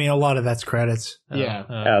 I mean, a lot of that's credits. Yeah.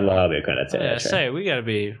 I love your credits. Yeah, Yeah, sure. say we gotta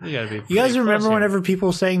be. You guys pretty remember close here. whenever people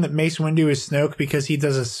were saying that Mace Windu is Snoke because he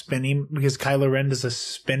does a spinny, because Kylo Ren does a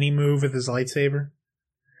spinny move with his lightsaber?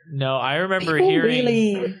 No, I remember People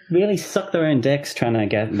hearing. really suck their own dicks trying to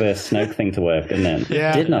get the Snoke thing to work, didn't it?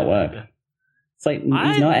 Yeah. It did not work. It's like he's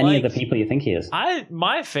I not any of like- the people you think he is.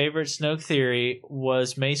 My favorite Snoke theory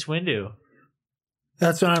was Mace Windu.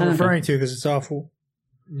 That's what I'm referring to because it's awful.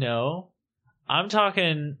 No, I'm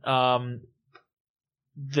talking.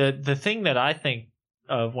 The thing that I think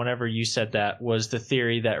of whenever you said that was the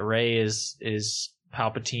theory that Rey is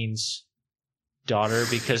Palpatine's daughter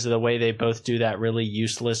because of the way they both do that really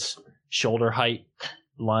useless shoulder height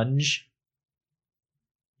lunge.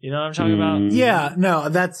 You know what I'm talking about? Yeah, no,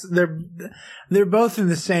 they're both in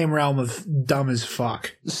the same realm of dumb as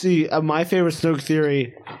fuck. See, my favorite Snoke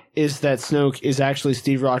theory is that Snoke is actually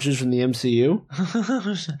Steve Rogers from the MCU.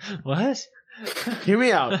 What? Hear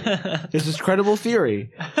me out. There's this credible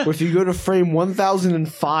theory where if you go to frame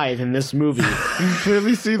 1005 in this movie, you can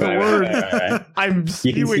clearly see the words, Right. I'm You can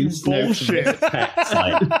see spewing Snoke's bullshit. pecs,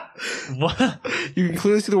 like, What? You can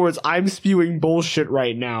clearly see the words, I'm spewing bullshit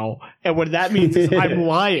right now. And what that means is I'm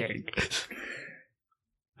lying.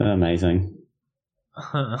 amazing.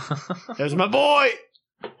 There's my boy!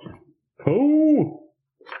 Oh,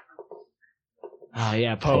 Oh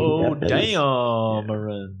yeah, Oh, Poe. damn,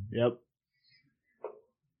 Marin. Yep.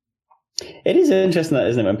 It is interesting, that,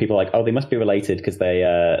 isn't it, when people are like, oh, they must be related because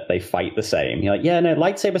they fight the same. You're like, yeah, no,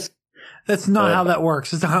 lightsabers. That's not how that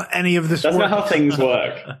works. It's not how any of this That's works. not how things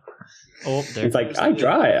work. Oh, there It's like, goes I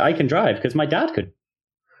the- can drive because my dad could.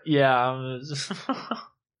 Yeah.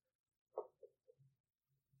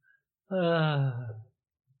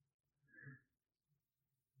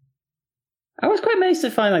 I was quite amazed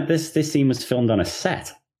to find like this scene was filmed on a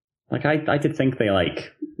set. Like I did think they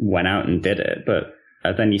like went out and did it, but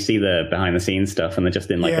then you see the behind the scenes stuff and they're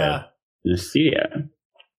just in like a studio.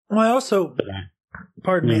 Well, I also,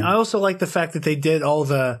 pardon me, I also like the fact that they did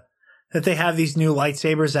that they have these new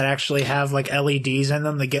lightsabers that actually have like LEDs in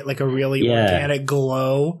them. They get like a really organic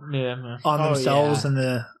glow on themselves and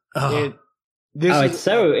the. It's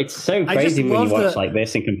so crazy when you watch like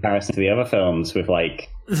this in comparison to the other films with like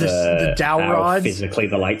the dowel how rods. physically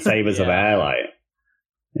the lightsabers are there. Like,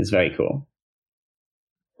 it's very cool.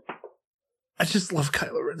 I just love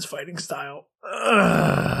Kylo Ren's fighting style.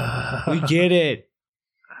 We get it.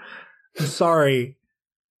 I'm sorry.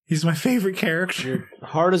 He's my favorite character. You're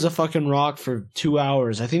hard as a fucking rock for 2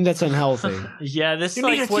 hours. I think that's unhealthy. Yeah, this is You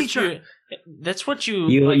need like a what teacher. you. That's what you.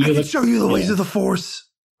 You- I you can look- show you the ways of the Force.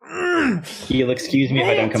 You'll excuse me if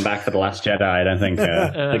I don't come back for The Last Jedi. I don't think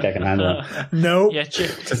I can handle it. Nope. Yeah,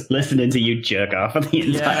 Just listening to you jerk off on the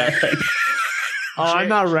entire thing. Oh, I'm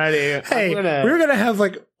not ready. Hey, we're going to have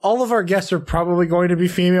like all of our guests are probably going to be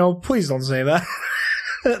female. Please don't say that.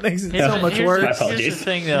 That makes it so much worse. My Here's apologies. the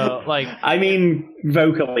thing, though. Like, I mean,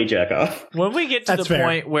 vocally jerk off. when we get to That's the fair.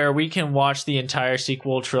 point where we can watch the entire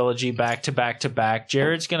sequel trilogy back to back to back,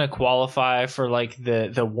 Jared's gonna qualify for like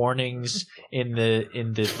the warnings in the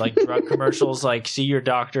like drug commercials, like see your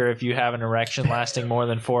doctor if you have an erection lasting more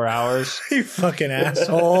than 4 hours. You fucking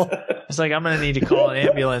asshole. It's like I'm gonna need to call an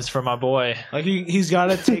ambulance for my boy. Like he's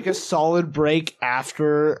got to take a solid break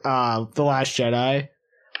after The Last Jedi.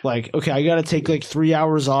 Like, okay, I got to take like 3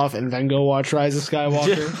 hours off and then go watch Rise of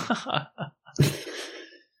Skywalker.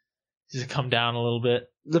 Just come down a little bit.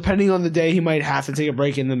 Depending on the day, he might have to take a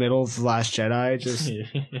break in the middle of The Last Jedi. Just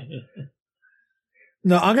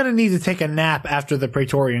No, I'm going to need to take a nap after the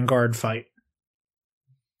Praetorian Guard fight.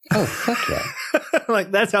 Oh, fuck yeah.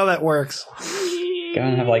 Like, that's how that works. Go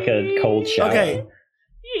and have like a cold shower. Okay.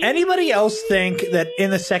 Anybody else think that in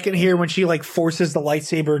the second here, when she like forces the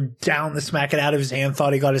lightsaber down to smack it out of his hand,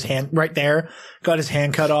 thought he got his hand right there, got his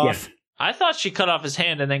hand cut off? I thought she cut off his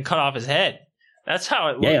hand and then cut off his head. That's how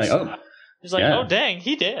it looks. Yeah, like, oh. He's like, Yeah. oh dang,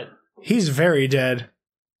 he did. He's very dead.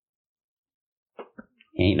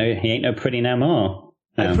 He ain't no pretty no more.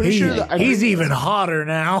 I'm pretty sure He's even hotter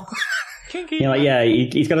now. Kinky. You're like, yeah,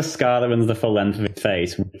 he's got a scar that runs the full length of his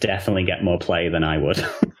face. Would definitely get more play than I would.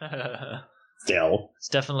 Still. It's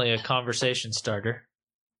definitely a conversation starter.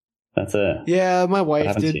 That's it. Yeah, my wife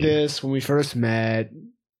haven't did seen this when we first met.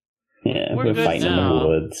 Yeah, We're we're good fighting now. in the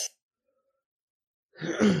woods.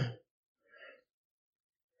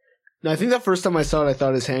 No, I think that first time I saw it, I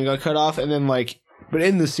thought his hand got cut off, and then but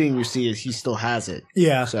in the scene you see he still has it.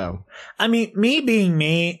 Yeah. So, I mean, me being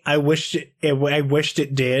me, I wished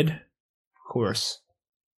it did. of course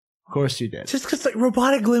you did. Just because like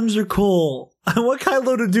robotic limbs are cool. I want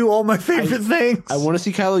Kylo to do all my favorite things. I want to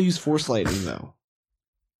see Kylo use Force lightning though,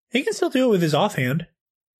 He can still do it with his offhand.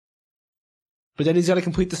 but then he's got to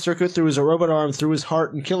complete the circuit through his robot arm, through his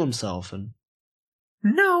heart, and kill himself. And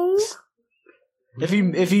No, if he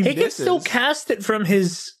he can misses, still cast it from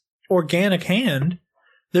his organic hand.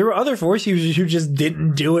 There were other Force users who just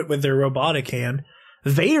didn't do it with their robotic hand.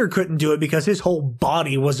 Vader couldn't do it because his whole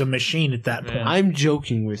body was a machine at that point. Yeah. I'm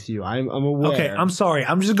joking with you. I'm aware. Okay, I'm sorry.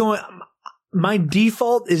 I'm just going. My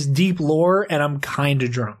default is deep lore, and I'm kind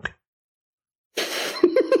of drunk.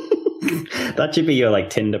 That should be your like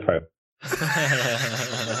Tinder pro.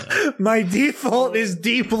 My default is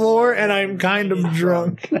deep lore, and I'm kind of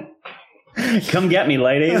drunk. Come get me,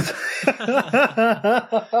 ladies.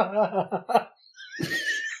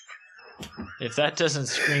 If that doesn't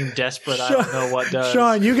scream desperate, I don't know what does.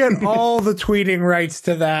 Sean, you get all the tweeting rights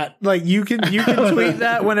to that. Like you can tweet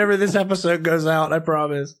that whenever this episode goes out. I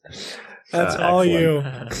promise. That's all you.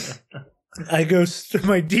 I go.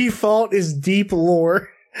 My default is deep lore,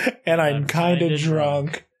 and I'm kind of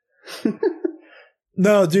drunk.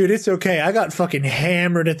 No, dude, it's okay. I got fucking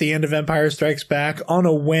hammered at the end of Empire Strikes Back. On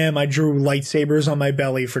a whim, I drew lightsabers on my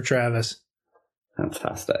belly for Travis.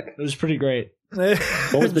 Fantastic. It was pretty great.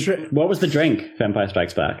 What was the drink for Empire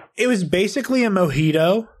Strikes Back? It was basically a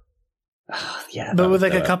mojito, Yeah, but with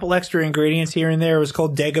like a couple. couple extra ingredients here and there. It was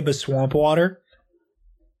called Dagobah Swamp Water.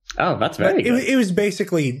 Oh, that's But very good. it was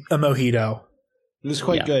basically a mojito. It was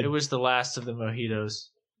quite Yeah. good. It was the last of the mojitos.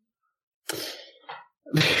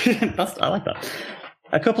 I like that.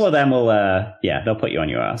 A couple of them will, they'll put you on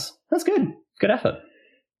your ass. That's good. Good effort.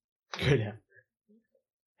 Good.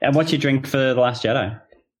 And what's your drink for The Last Jedi?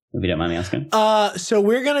 If you don't mind me asking. So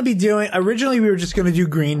we're going to be doing, originally we were just going to do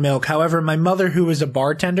green milk. However, my mother, who is a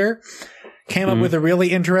bartender, came up with a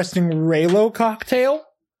really interesting Reylo cocktail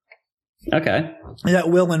Okay. that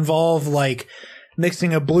will involve like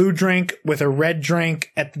mixing a blue drink with a red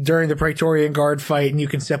drink during the Praetorian Guard fight, and you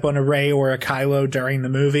can sip on a Rey or a Kylo during the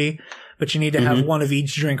movie, but you need to have one of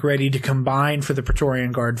each drink ready to combine for the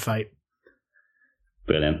Praetorian Guard fight.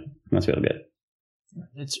 Brilliant. That's really good.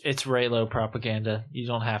 It's Reylo propaganda. You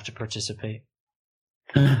don't have to participate.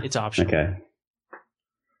 It's optional. Okay.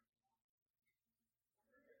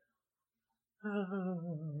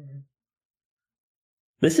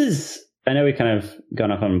 This is, I know we kind of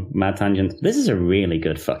gone off on mad tangents. This is a really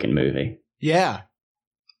good fucking movie. Yeah.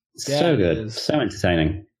 Yeah, So it good. is. So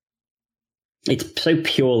entertaining. It's so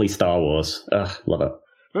purely Star Wars. Ugh, love it.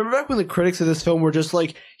 Remember back when the critics of this film were just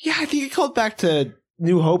like, yeah, I think it called back to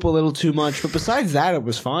New Hope a little too much, but besides that, it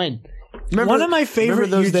was fine. Remember, One of my favorite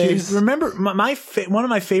remember those YouTubers, days? remember one of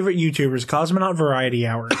my favorite YouTubers, Cosmonaut Variety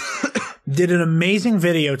Hour, did an amazing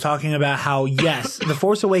video talking about how, yes, The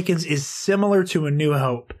Force Awakens is similar to A New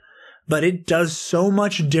Hope, but it does so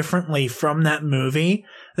much differently from that movie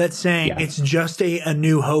that saying it's just a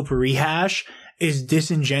New Hope rehash is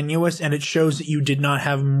disingenuous, and it shows that you did not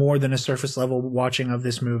have more than a surface level watching of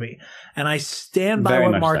this movie. And I stand by Very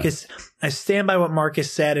what much Marcus I stand by what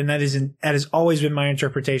Marcus said, and that has always been my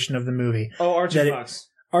interpretation of the movie. Oh, R2 that it- Fox.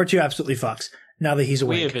 R2 absolutely fucks now that he's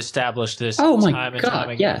We awake. have established this Oh my time and time god,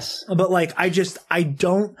 again. yes. But like, I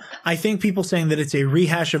think people saying that it's a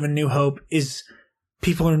rehash of A New Hope is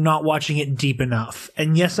people are not watching it deep enough.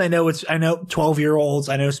 And yes, I know 12-year-olds,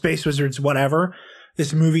 I know Space Wizards, whatever.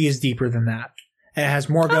 This movie is deeper than that. And it has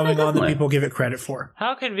more going on than definitely. people give it credit for.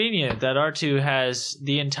 How convenient that R2 has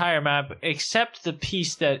the entire map except the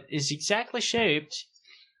piece that is exactly shaped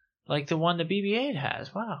like the one the BB-8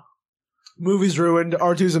 has. Wow. Movie's ruined.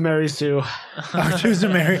 R2's a Mary Sue.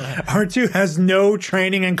 R2 has no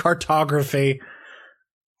training in cartography.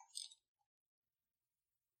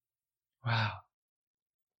 Wow.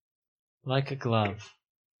 Like a glove.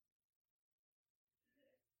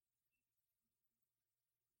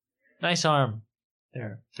 Nice arm.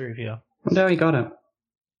 There, 3PO. No, he got it.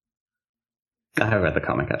 I have read the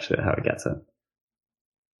comic, actually, how he gets it.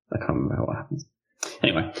 I can't remember what happens.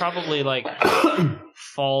 Anyway. Probably like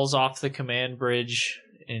falls off the command bridge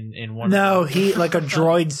in one. No, he, like a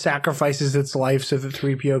droid sacrifices its life so that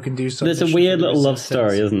 3PO can do something. There's a weird little love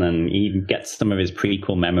story, isn't there? And he gets some of his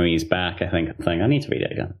prequel memories back, I think. I need to read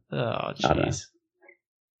it again. Oh, I don't know. jeez.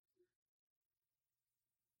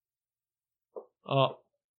 Oh,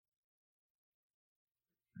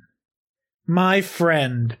 My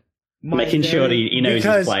friend. Making sure that he knows his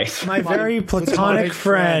Because place. my very platonic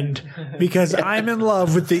friend. Because I'm in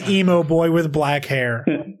love with the emo boy with black hair.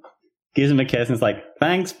 Gives him a kiss and it's like,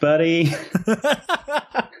 thanks, buddy.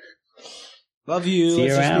 Love you. See you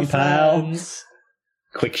Let's just be around, pal. friends.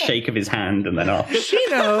 Quick shake of his hand and then off. She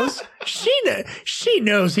knows. She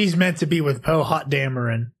knows he's meant to be with Poe Hot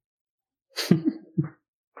Dameron.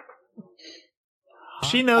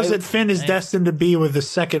 She knows that Finn is destined to be with the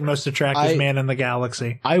second most attractive man in the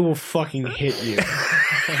galaxy. I will fucking hit you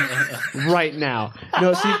right now.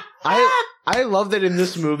 No, see, I love that in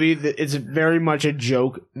this movie that it's very much a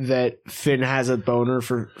joke that Finn has a boner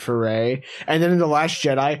for Rey, and then in The Last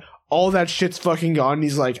Jedi, all that shit's fucking gone. And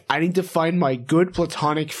he's like, I need to find my good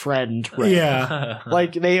platonic friend, Rey. Yeah.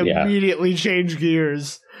 Like they immediately change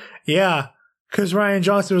gears. Yeah. Because Ryan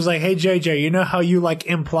Johnson was like, hey, JJ, you know how you like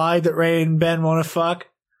implied that Ray and Ben want to fuck?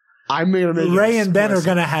 I'm gonna make Ray and Ben are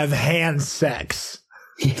going to have hand sex.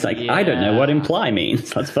 He's like, I don't know what imply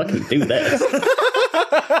means. Let's fucking do this.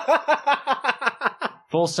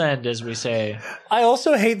 full send, as we say. I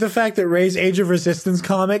also hate the fact that Ray's Age of Resistance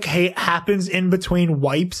comic happens in between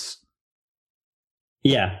wipes.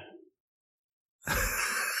 Yeah.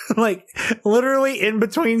 Like, literally in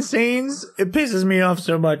between scenes. It pisses me off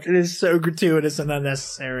so much. It is so gratuitous and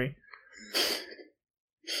unnecessary.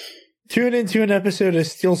 Tune into an episode of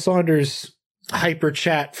Steel Saunders hyper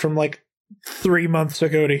chat from like 3 months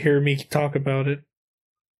ago to hear me talk about it.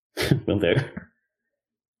 Will do.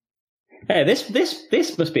 Hey, this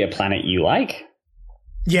must be a planet you like.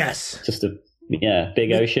 Yes. Just a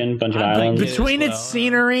big ocean, bunch of I like islands. it. Between as its well.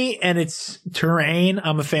 scenery and its terrain,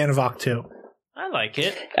 I'm a fan of Octu. I like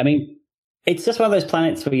it. I mean, it's just one of those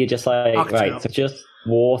planets where you're just like, Octo. right, so just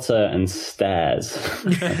water and stairs.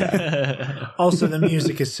 Also, the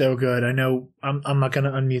music is so good. I know I'm not going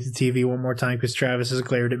to unmute the TV one more time because Travis has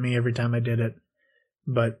glared at me every time I did it.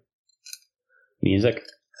 But Music.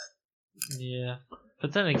 Yeah.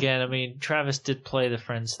 But then again, I mean, Travis did play the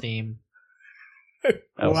Friends theme.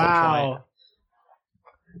 wow.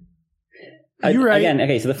 You're right. Again,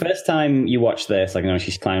 okay, so the first time you watch this, like, you know,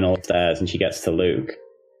 she's climbing all the stairs and she gets to Luke.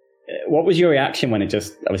 What was your reaction when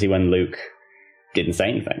when Luke didn't say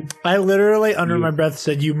anything? I literally, under my breath,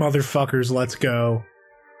 said, "You motherfuckers, let's go."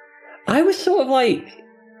 I was sort of like,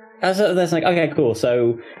 okay, cool.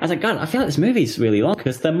 So I was like, God, I feel like this movie's really long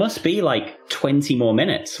because there must be like 20 more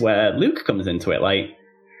minutes where Luke comes into it. Like,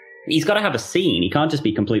 he's got to have a scene. He can't just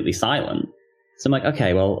be completely silent. So I'm like,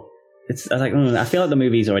 okay, well, I was like, I feel like the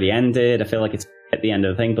movie's already ended. I feel like it's at the end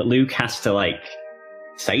of the thing, but Luke has to like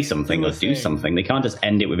say something or do something. They can't just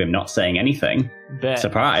end it with him not saying anything. Bet.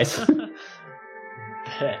 Surprise.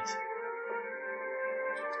 Bet.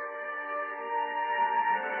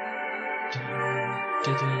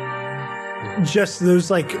 Just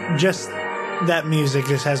that music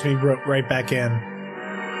just has me right back in.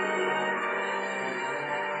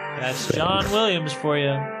 That's John Williams for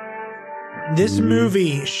you. This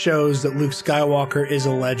movie shows that Luke Skywalker is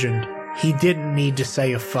a legend. He didn't need to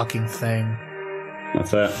say a fucking thing.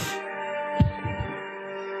 That's it.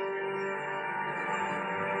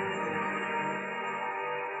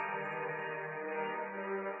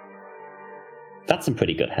 That's some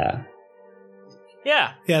pretty good hair.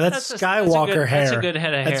 Yeah. Yeah, that's Skywalker hair. That's a good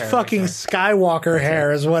head of hair. That's fucking Skywalker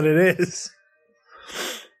hair is what it is.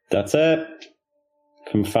 That's it.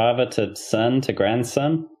 From father to son to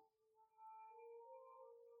grandson.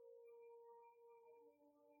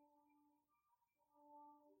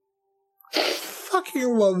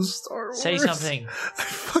 Fucking love Star Wars. Say something. I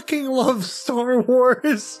fucking love Star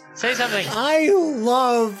Wars. Say something. I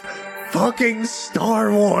love fucking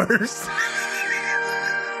Star Wars.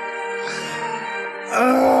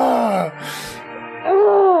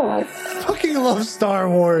 I fucking love Star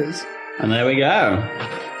Wars. And there we go.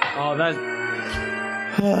 Oh, that.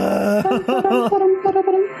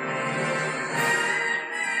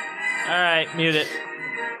 All right, mute it.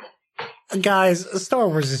 Guys, Star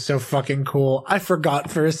Wars is so fucking cool. I forgot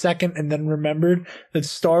for a second and then remembered that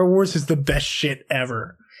Star Wars is the best shit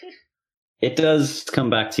ever. It does come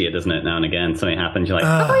back to you, doesn't it? Now and again, something happens. You're like,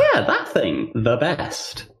 oh yeah, that thing, the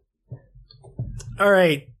best. All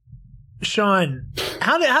right, Sean,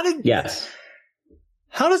 how did yes?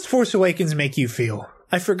 How does Force Awakens make you feel?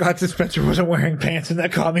 I forgot that Spencer wasn't wearing pants, and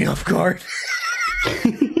that caught me off guard.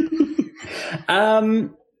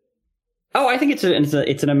 Oh, I think it's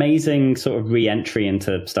an amazing sort of re-entry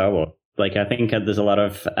into Star Wars. Like, I think there's a lot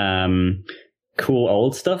of cool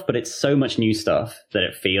old stuff, but it's so much new stuff that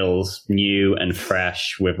it feels new and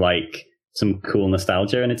fresh with like some cool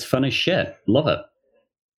nostalgia, and it's fun as shit. Love it.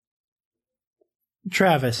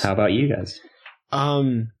 Travis, how about you guys?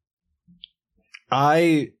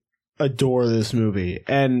 I adore this movie,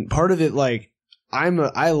 and part of it, like, I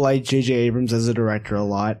like J.J. Abrams as a director a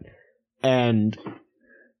lot, and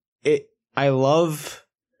this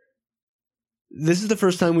is the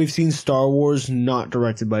first time we've seen Star Wars not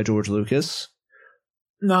directed by George Lucas.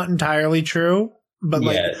 Not entirely true, but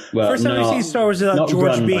first time we've seen Star Wars without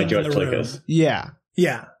George being in the Lucas. room.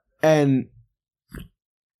 Yeah. And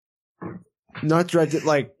not directed,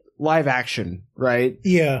 like, live action, right?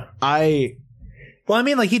 Yeah. Well, I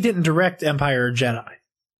mean, like, he didn't direct Empire or Jedi.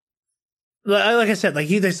 Like I said, like,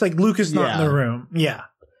 it's like Lucas not in the room. Yeah.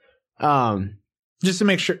 Just to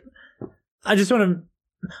make sure. I just want to.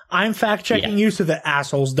 I'm fact checking you so that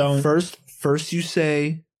assholes don't. First you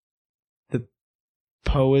say that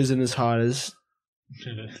Poe isn't as hot as.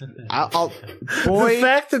 The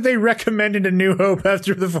fact that they recommended A New Hope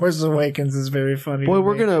after The Force Awakens is very funny. Boy,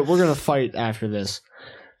 we're gonna fight after this.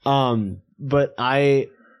 But I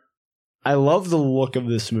love the look of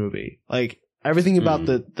this movie. Like, everything about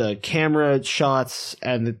the camera shots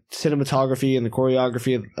and the cinematography and the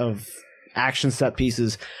choreography of action set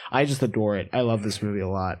pieces. I just adore it. I love this movie a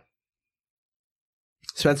lot.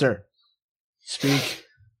 Spencer, speak.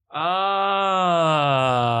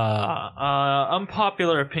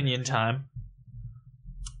 Unpopular opinion time.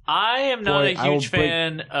 I am not a huge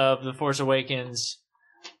fan of The Force Awakens.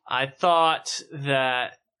 I thought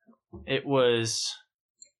that it was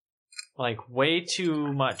like way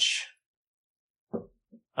too much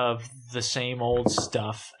of the same old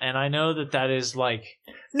stuff, and I know that is like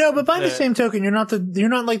no, but by the same token, you're not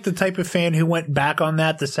like the type of fan who went back on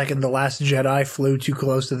that the second The Last Jedi flew too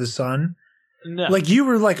close to the sun. No. Like, you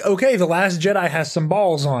were like, okay, The Last Jedi has some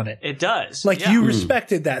balls on it. It does. Like, yeah. you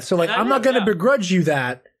respected that. So, like, And I I'm not did, going to begrudge you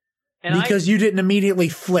that because you didn't immediately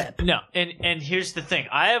flip. No, and here's the thing.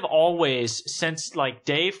 I have always, since like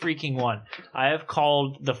day freaking one, I have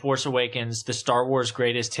called The Force Awakens the Star Wars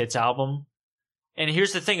greatest hits album. And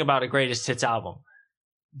here's the thing about a greatest hits album.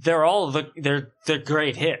 They're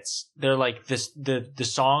great hits. They're like the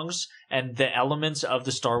songs and the elements of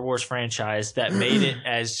the Star Wars franchise that made it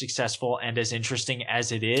as successful and as interesting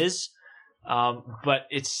as it is. But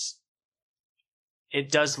it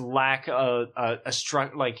does lack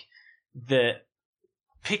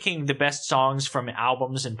picking the best songs from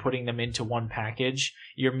albums and putting them into one package.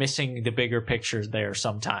 You're missing the bigger picture there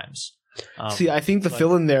sometimes. See, I think the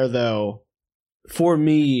fill in there, though, for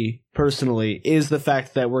me personally, is the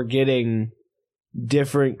fact that we're getting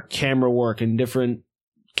different camera work and different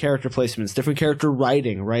character placements, different character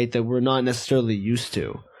writing, right? That we're not necessarily used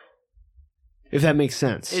to. If that makes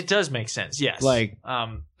sense. It does make sense, yes. Like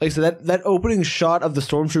so that opening shot of the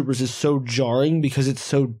stormtroopers is so jarring because it's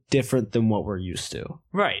so different than what we're used to.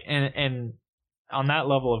 Right, and on that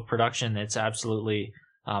level of production, it's absolutely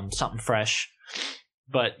something fresh.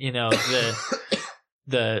 But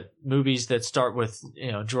the movies that start with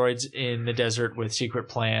droids in the desert with secret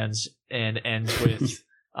plans and ends with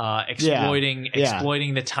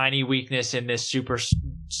exploiting the tiny weakness in this super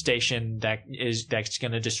station that's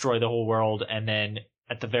going to destroy the whole world, and then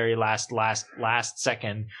at the very last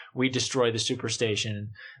second we destroy the super station.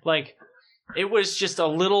 Like, it was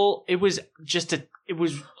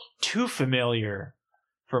too familiar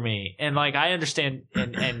for me. And like, I understand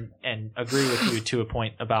and agree with you to a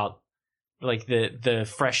point about like the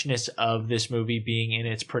freshness of this movie being in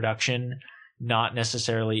its production, not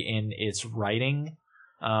necessarily in its writing.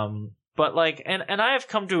 But like, and I have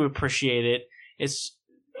come to appreciate it. It's,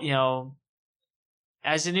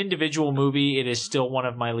 as an individual movie, it is still one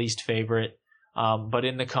of my least favorite. But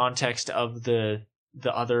in the context of the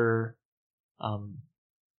other,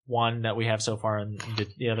 one that we have so far and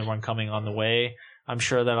the other one coming on the way, I'm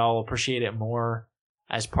sure that I'll appreciate it more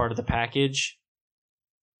as part of the package.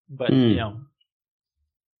 But,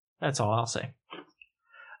 that's all I'll say.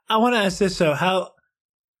 I want to ask this, though. How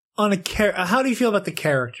do you feel about the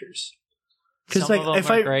characters? Because some of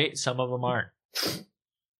them are great, some of them aren't.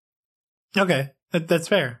 Okay, that's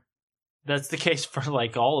fair. That's the case for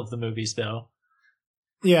like all of the movies, though.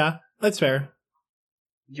 Yeah, that's fair.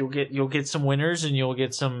 You'll get some winners and you'll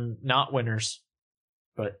get some not winners,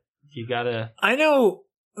 but you gotta. I know,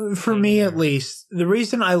 for me at least, the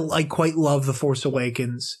reason I quite love The Force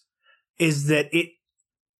Awakens is that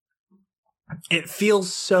it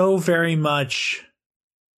feels so very much.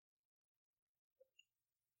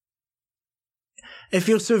 It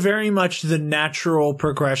feels so very much the natural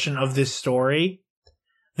progression of this story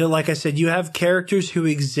that, like I said, you have characters who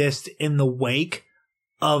exist in the wake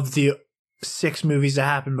of the 6 movies that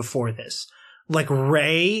happened before this. Like,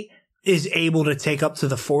 Rey is able to take up to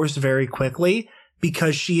the Force very quickly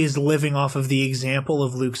because she is living off of the example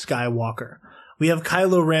of Luke Skywalker. We have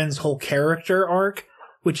Kylo Ren's whole character arc,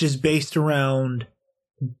 which is based around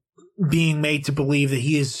being made to believe that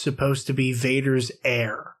he is supposed to be Vader's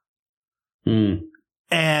heir.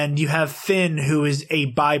 And you have Finn, who is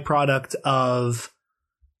a byproduct of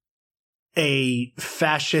a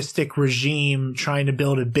fascistic regime trying to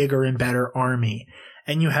build a bigger and better army.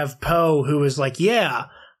 And you have Poe, who is like, yeah,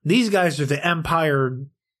 these guys are the Empire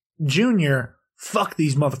Junior. Fuck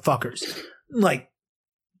these motherfuckers. Like,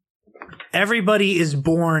 everybody is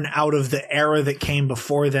born out of the era that came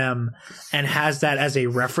before them and has that as a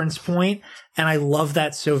reference point. And I love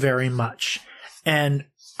that so very much. And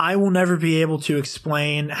I will never be able to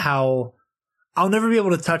explain how I'll never be able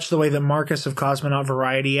to touch the way that Marcus of Cosmonaut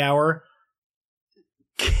Variety Hour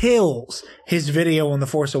kills his video on The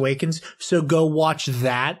Force Awakens. So go watch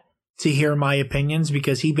that to hear my opinions,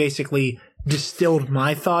 because he basically distilled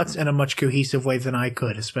my thoughts in a much cohesive way than I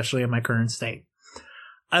could, especially in my current state.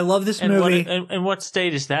 I love this movie. And what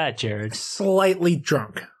state is that, Jared? Slightly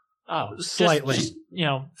drunk. Oh, slightly. Just,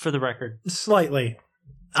 for the record. Slightly.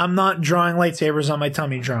 I'm not drawing lightsabers on my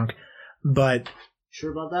tummy drunk, but...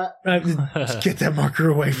 Sure about that? Just get that marker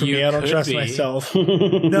away from me. I don't trust myself.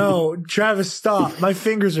 No, Travis, stop. My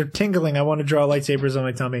fingers are tingling. I want to draw lightsabers on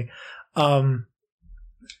my tummy. Come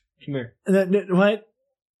here. What?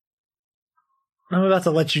 I'm about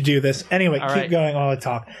to let you do this. Anyway, keep going while I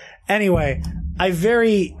talk. Anyway, I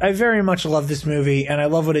very much love this movie, and I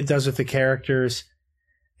love what it does with the characters.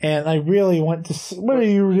 And I really want to... What are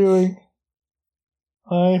you doing?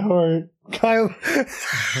 I heart Kylo.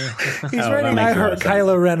 He's writing I heart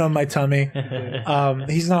Kylo Ren on my tummy.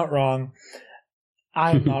 He's not wrong.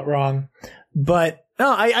 I'm not wrong. But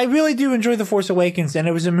no, I really do enjoy The Force Awakens, and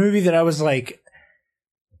it was a movie that I was like,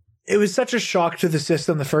 it was such a shock to the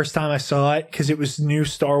system the first time I saw it, because it was new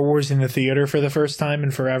Star Wars in the theater for the first time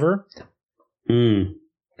in forever.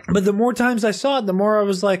 But the more times I saw it, the more I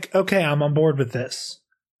was like, okay, I'm on board with this.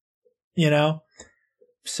 You know?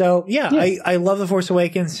 So, yeah. I love The Force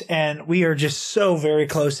Awakens, and we are just so very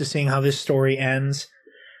close to seeing how this story ends.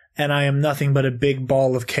 And I am nothing but a big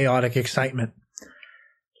ball of chaotic excitement.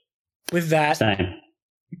 With that, Same.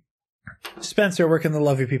 Spencer, where can the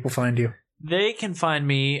lovely people find you? They can find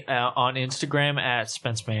me on Instagram at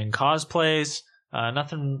SpenceMan Cosplays.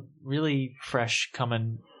 Nothing really fresh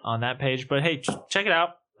coming on that page, but hey, check it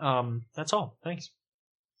out. That's all. Thanks.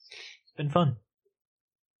 It's been fun.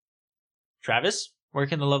 Travis, where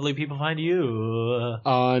can the lovely people find you?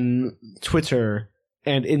 On Twitter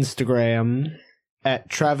and Instagram at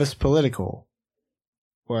Travis Political,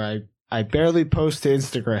 where I barely post to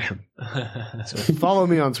Instagram. So follow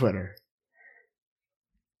me on Twitter.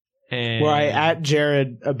 And Where I at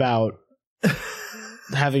Jared about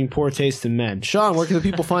having poor taste in men. Sean, where can the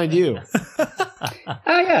people find you?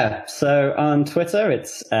 Yeah. So on Twitter,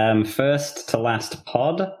 it's first to last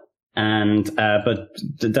pod, and but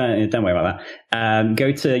don't worry about that.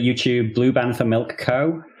 Go to YouTube, Blue Banther Milk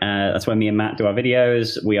Co. That's where me and Matt do our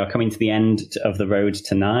videos. We are coming to the end of the road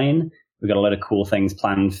to 9. We've got a lot of cool things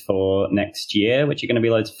planned for next year, which are going to be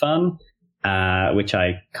loads of fun. Which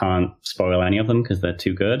I can't spoil any of them because they're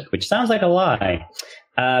too good, which sounds like a lie.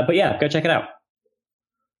 But yeah, go check it out.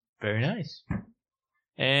 Very nice.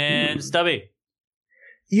 And Stubby.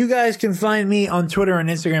 You guys can find me on Twitter and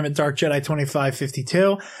Instagram at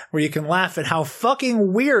DarkJedi2552, where you can laugh at how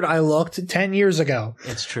fucking weird I looked 10 years ago.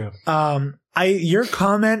 It's true. Your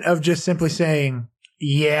comment of just simply saying,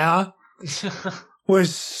 yeah,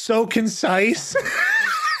 was so concise.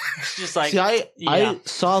 It's just like, See, I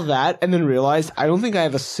saw that and then realized I don't think I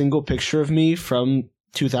have a single picture of me from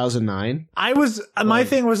 2009. My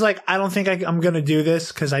thing was like, I don't think I'm going to do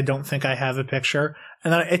this because I don't think I have a picture.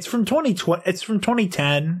 And then it's from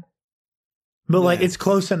 2010, but like it's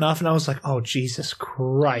close enough. And I was like, oh, Jesus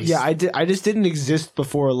Christ. Yeah, I just didn't exist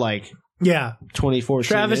before like 2014.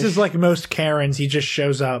 Travis is like most Karens. He just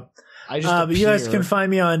shows up. But you guys can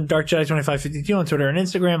find me on DarkJedi2552 on Twitter and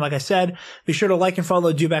Instagram. Like I said, be sure to like and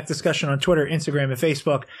follow Dewback Discussion on Twitter, Instagram, and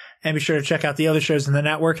Facebook. And be sure to check out the other shows in the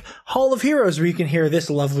network. Hall of Heroes, where you can hear this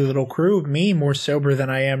lovely little crew, me more sober than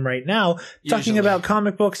I am right now, talking about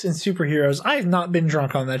comic books and superheroes. I have not been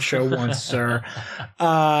drunk on that show once, sir.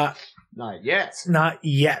 Not yet. Not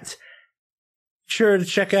yet. Sure to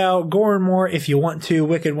check out Gore and More if you want to.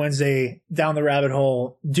 Wicked Wednesday, Down the Rabbit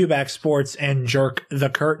Hole, Dewback Sports, and Jerk the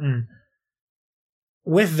Curtain.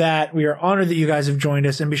 With that, we are honored that you guys have joined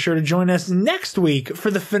us, and be sure to join us next week for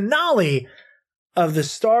the finale of the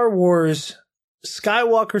Star Wars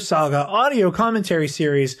Skywalker Saga audio commentary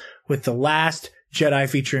series with The Last Jedi,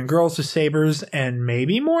 featuring Girls with Sabers and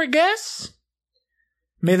maybe more guests.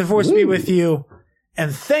 May the Force be with you,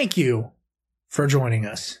 and thank you for joining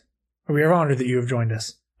us. We are honored that you have joined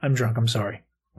us. I'm drunk, I'm sorry.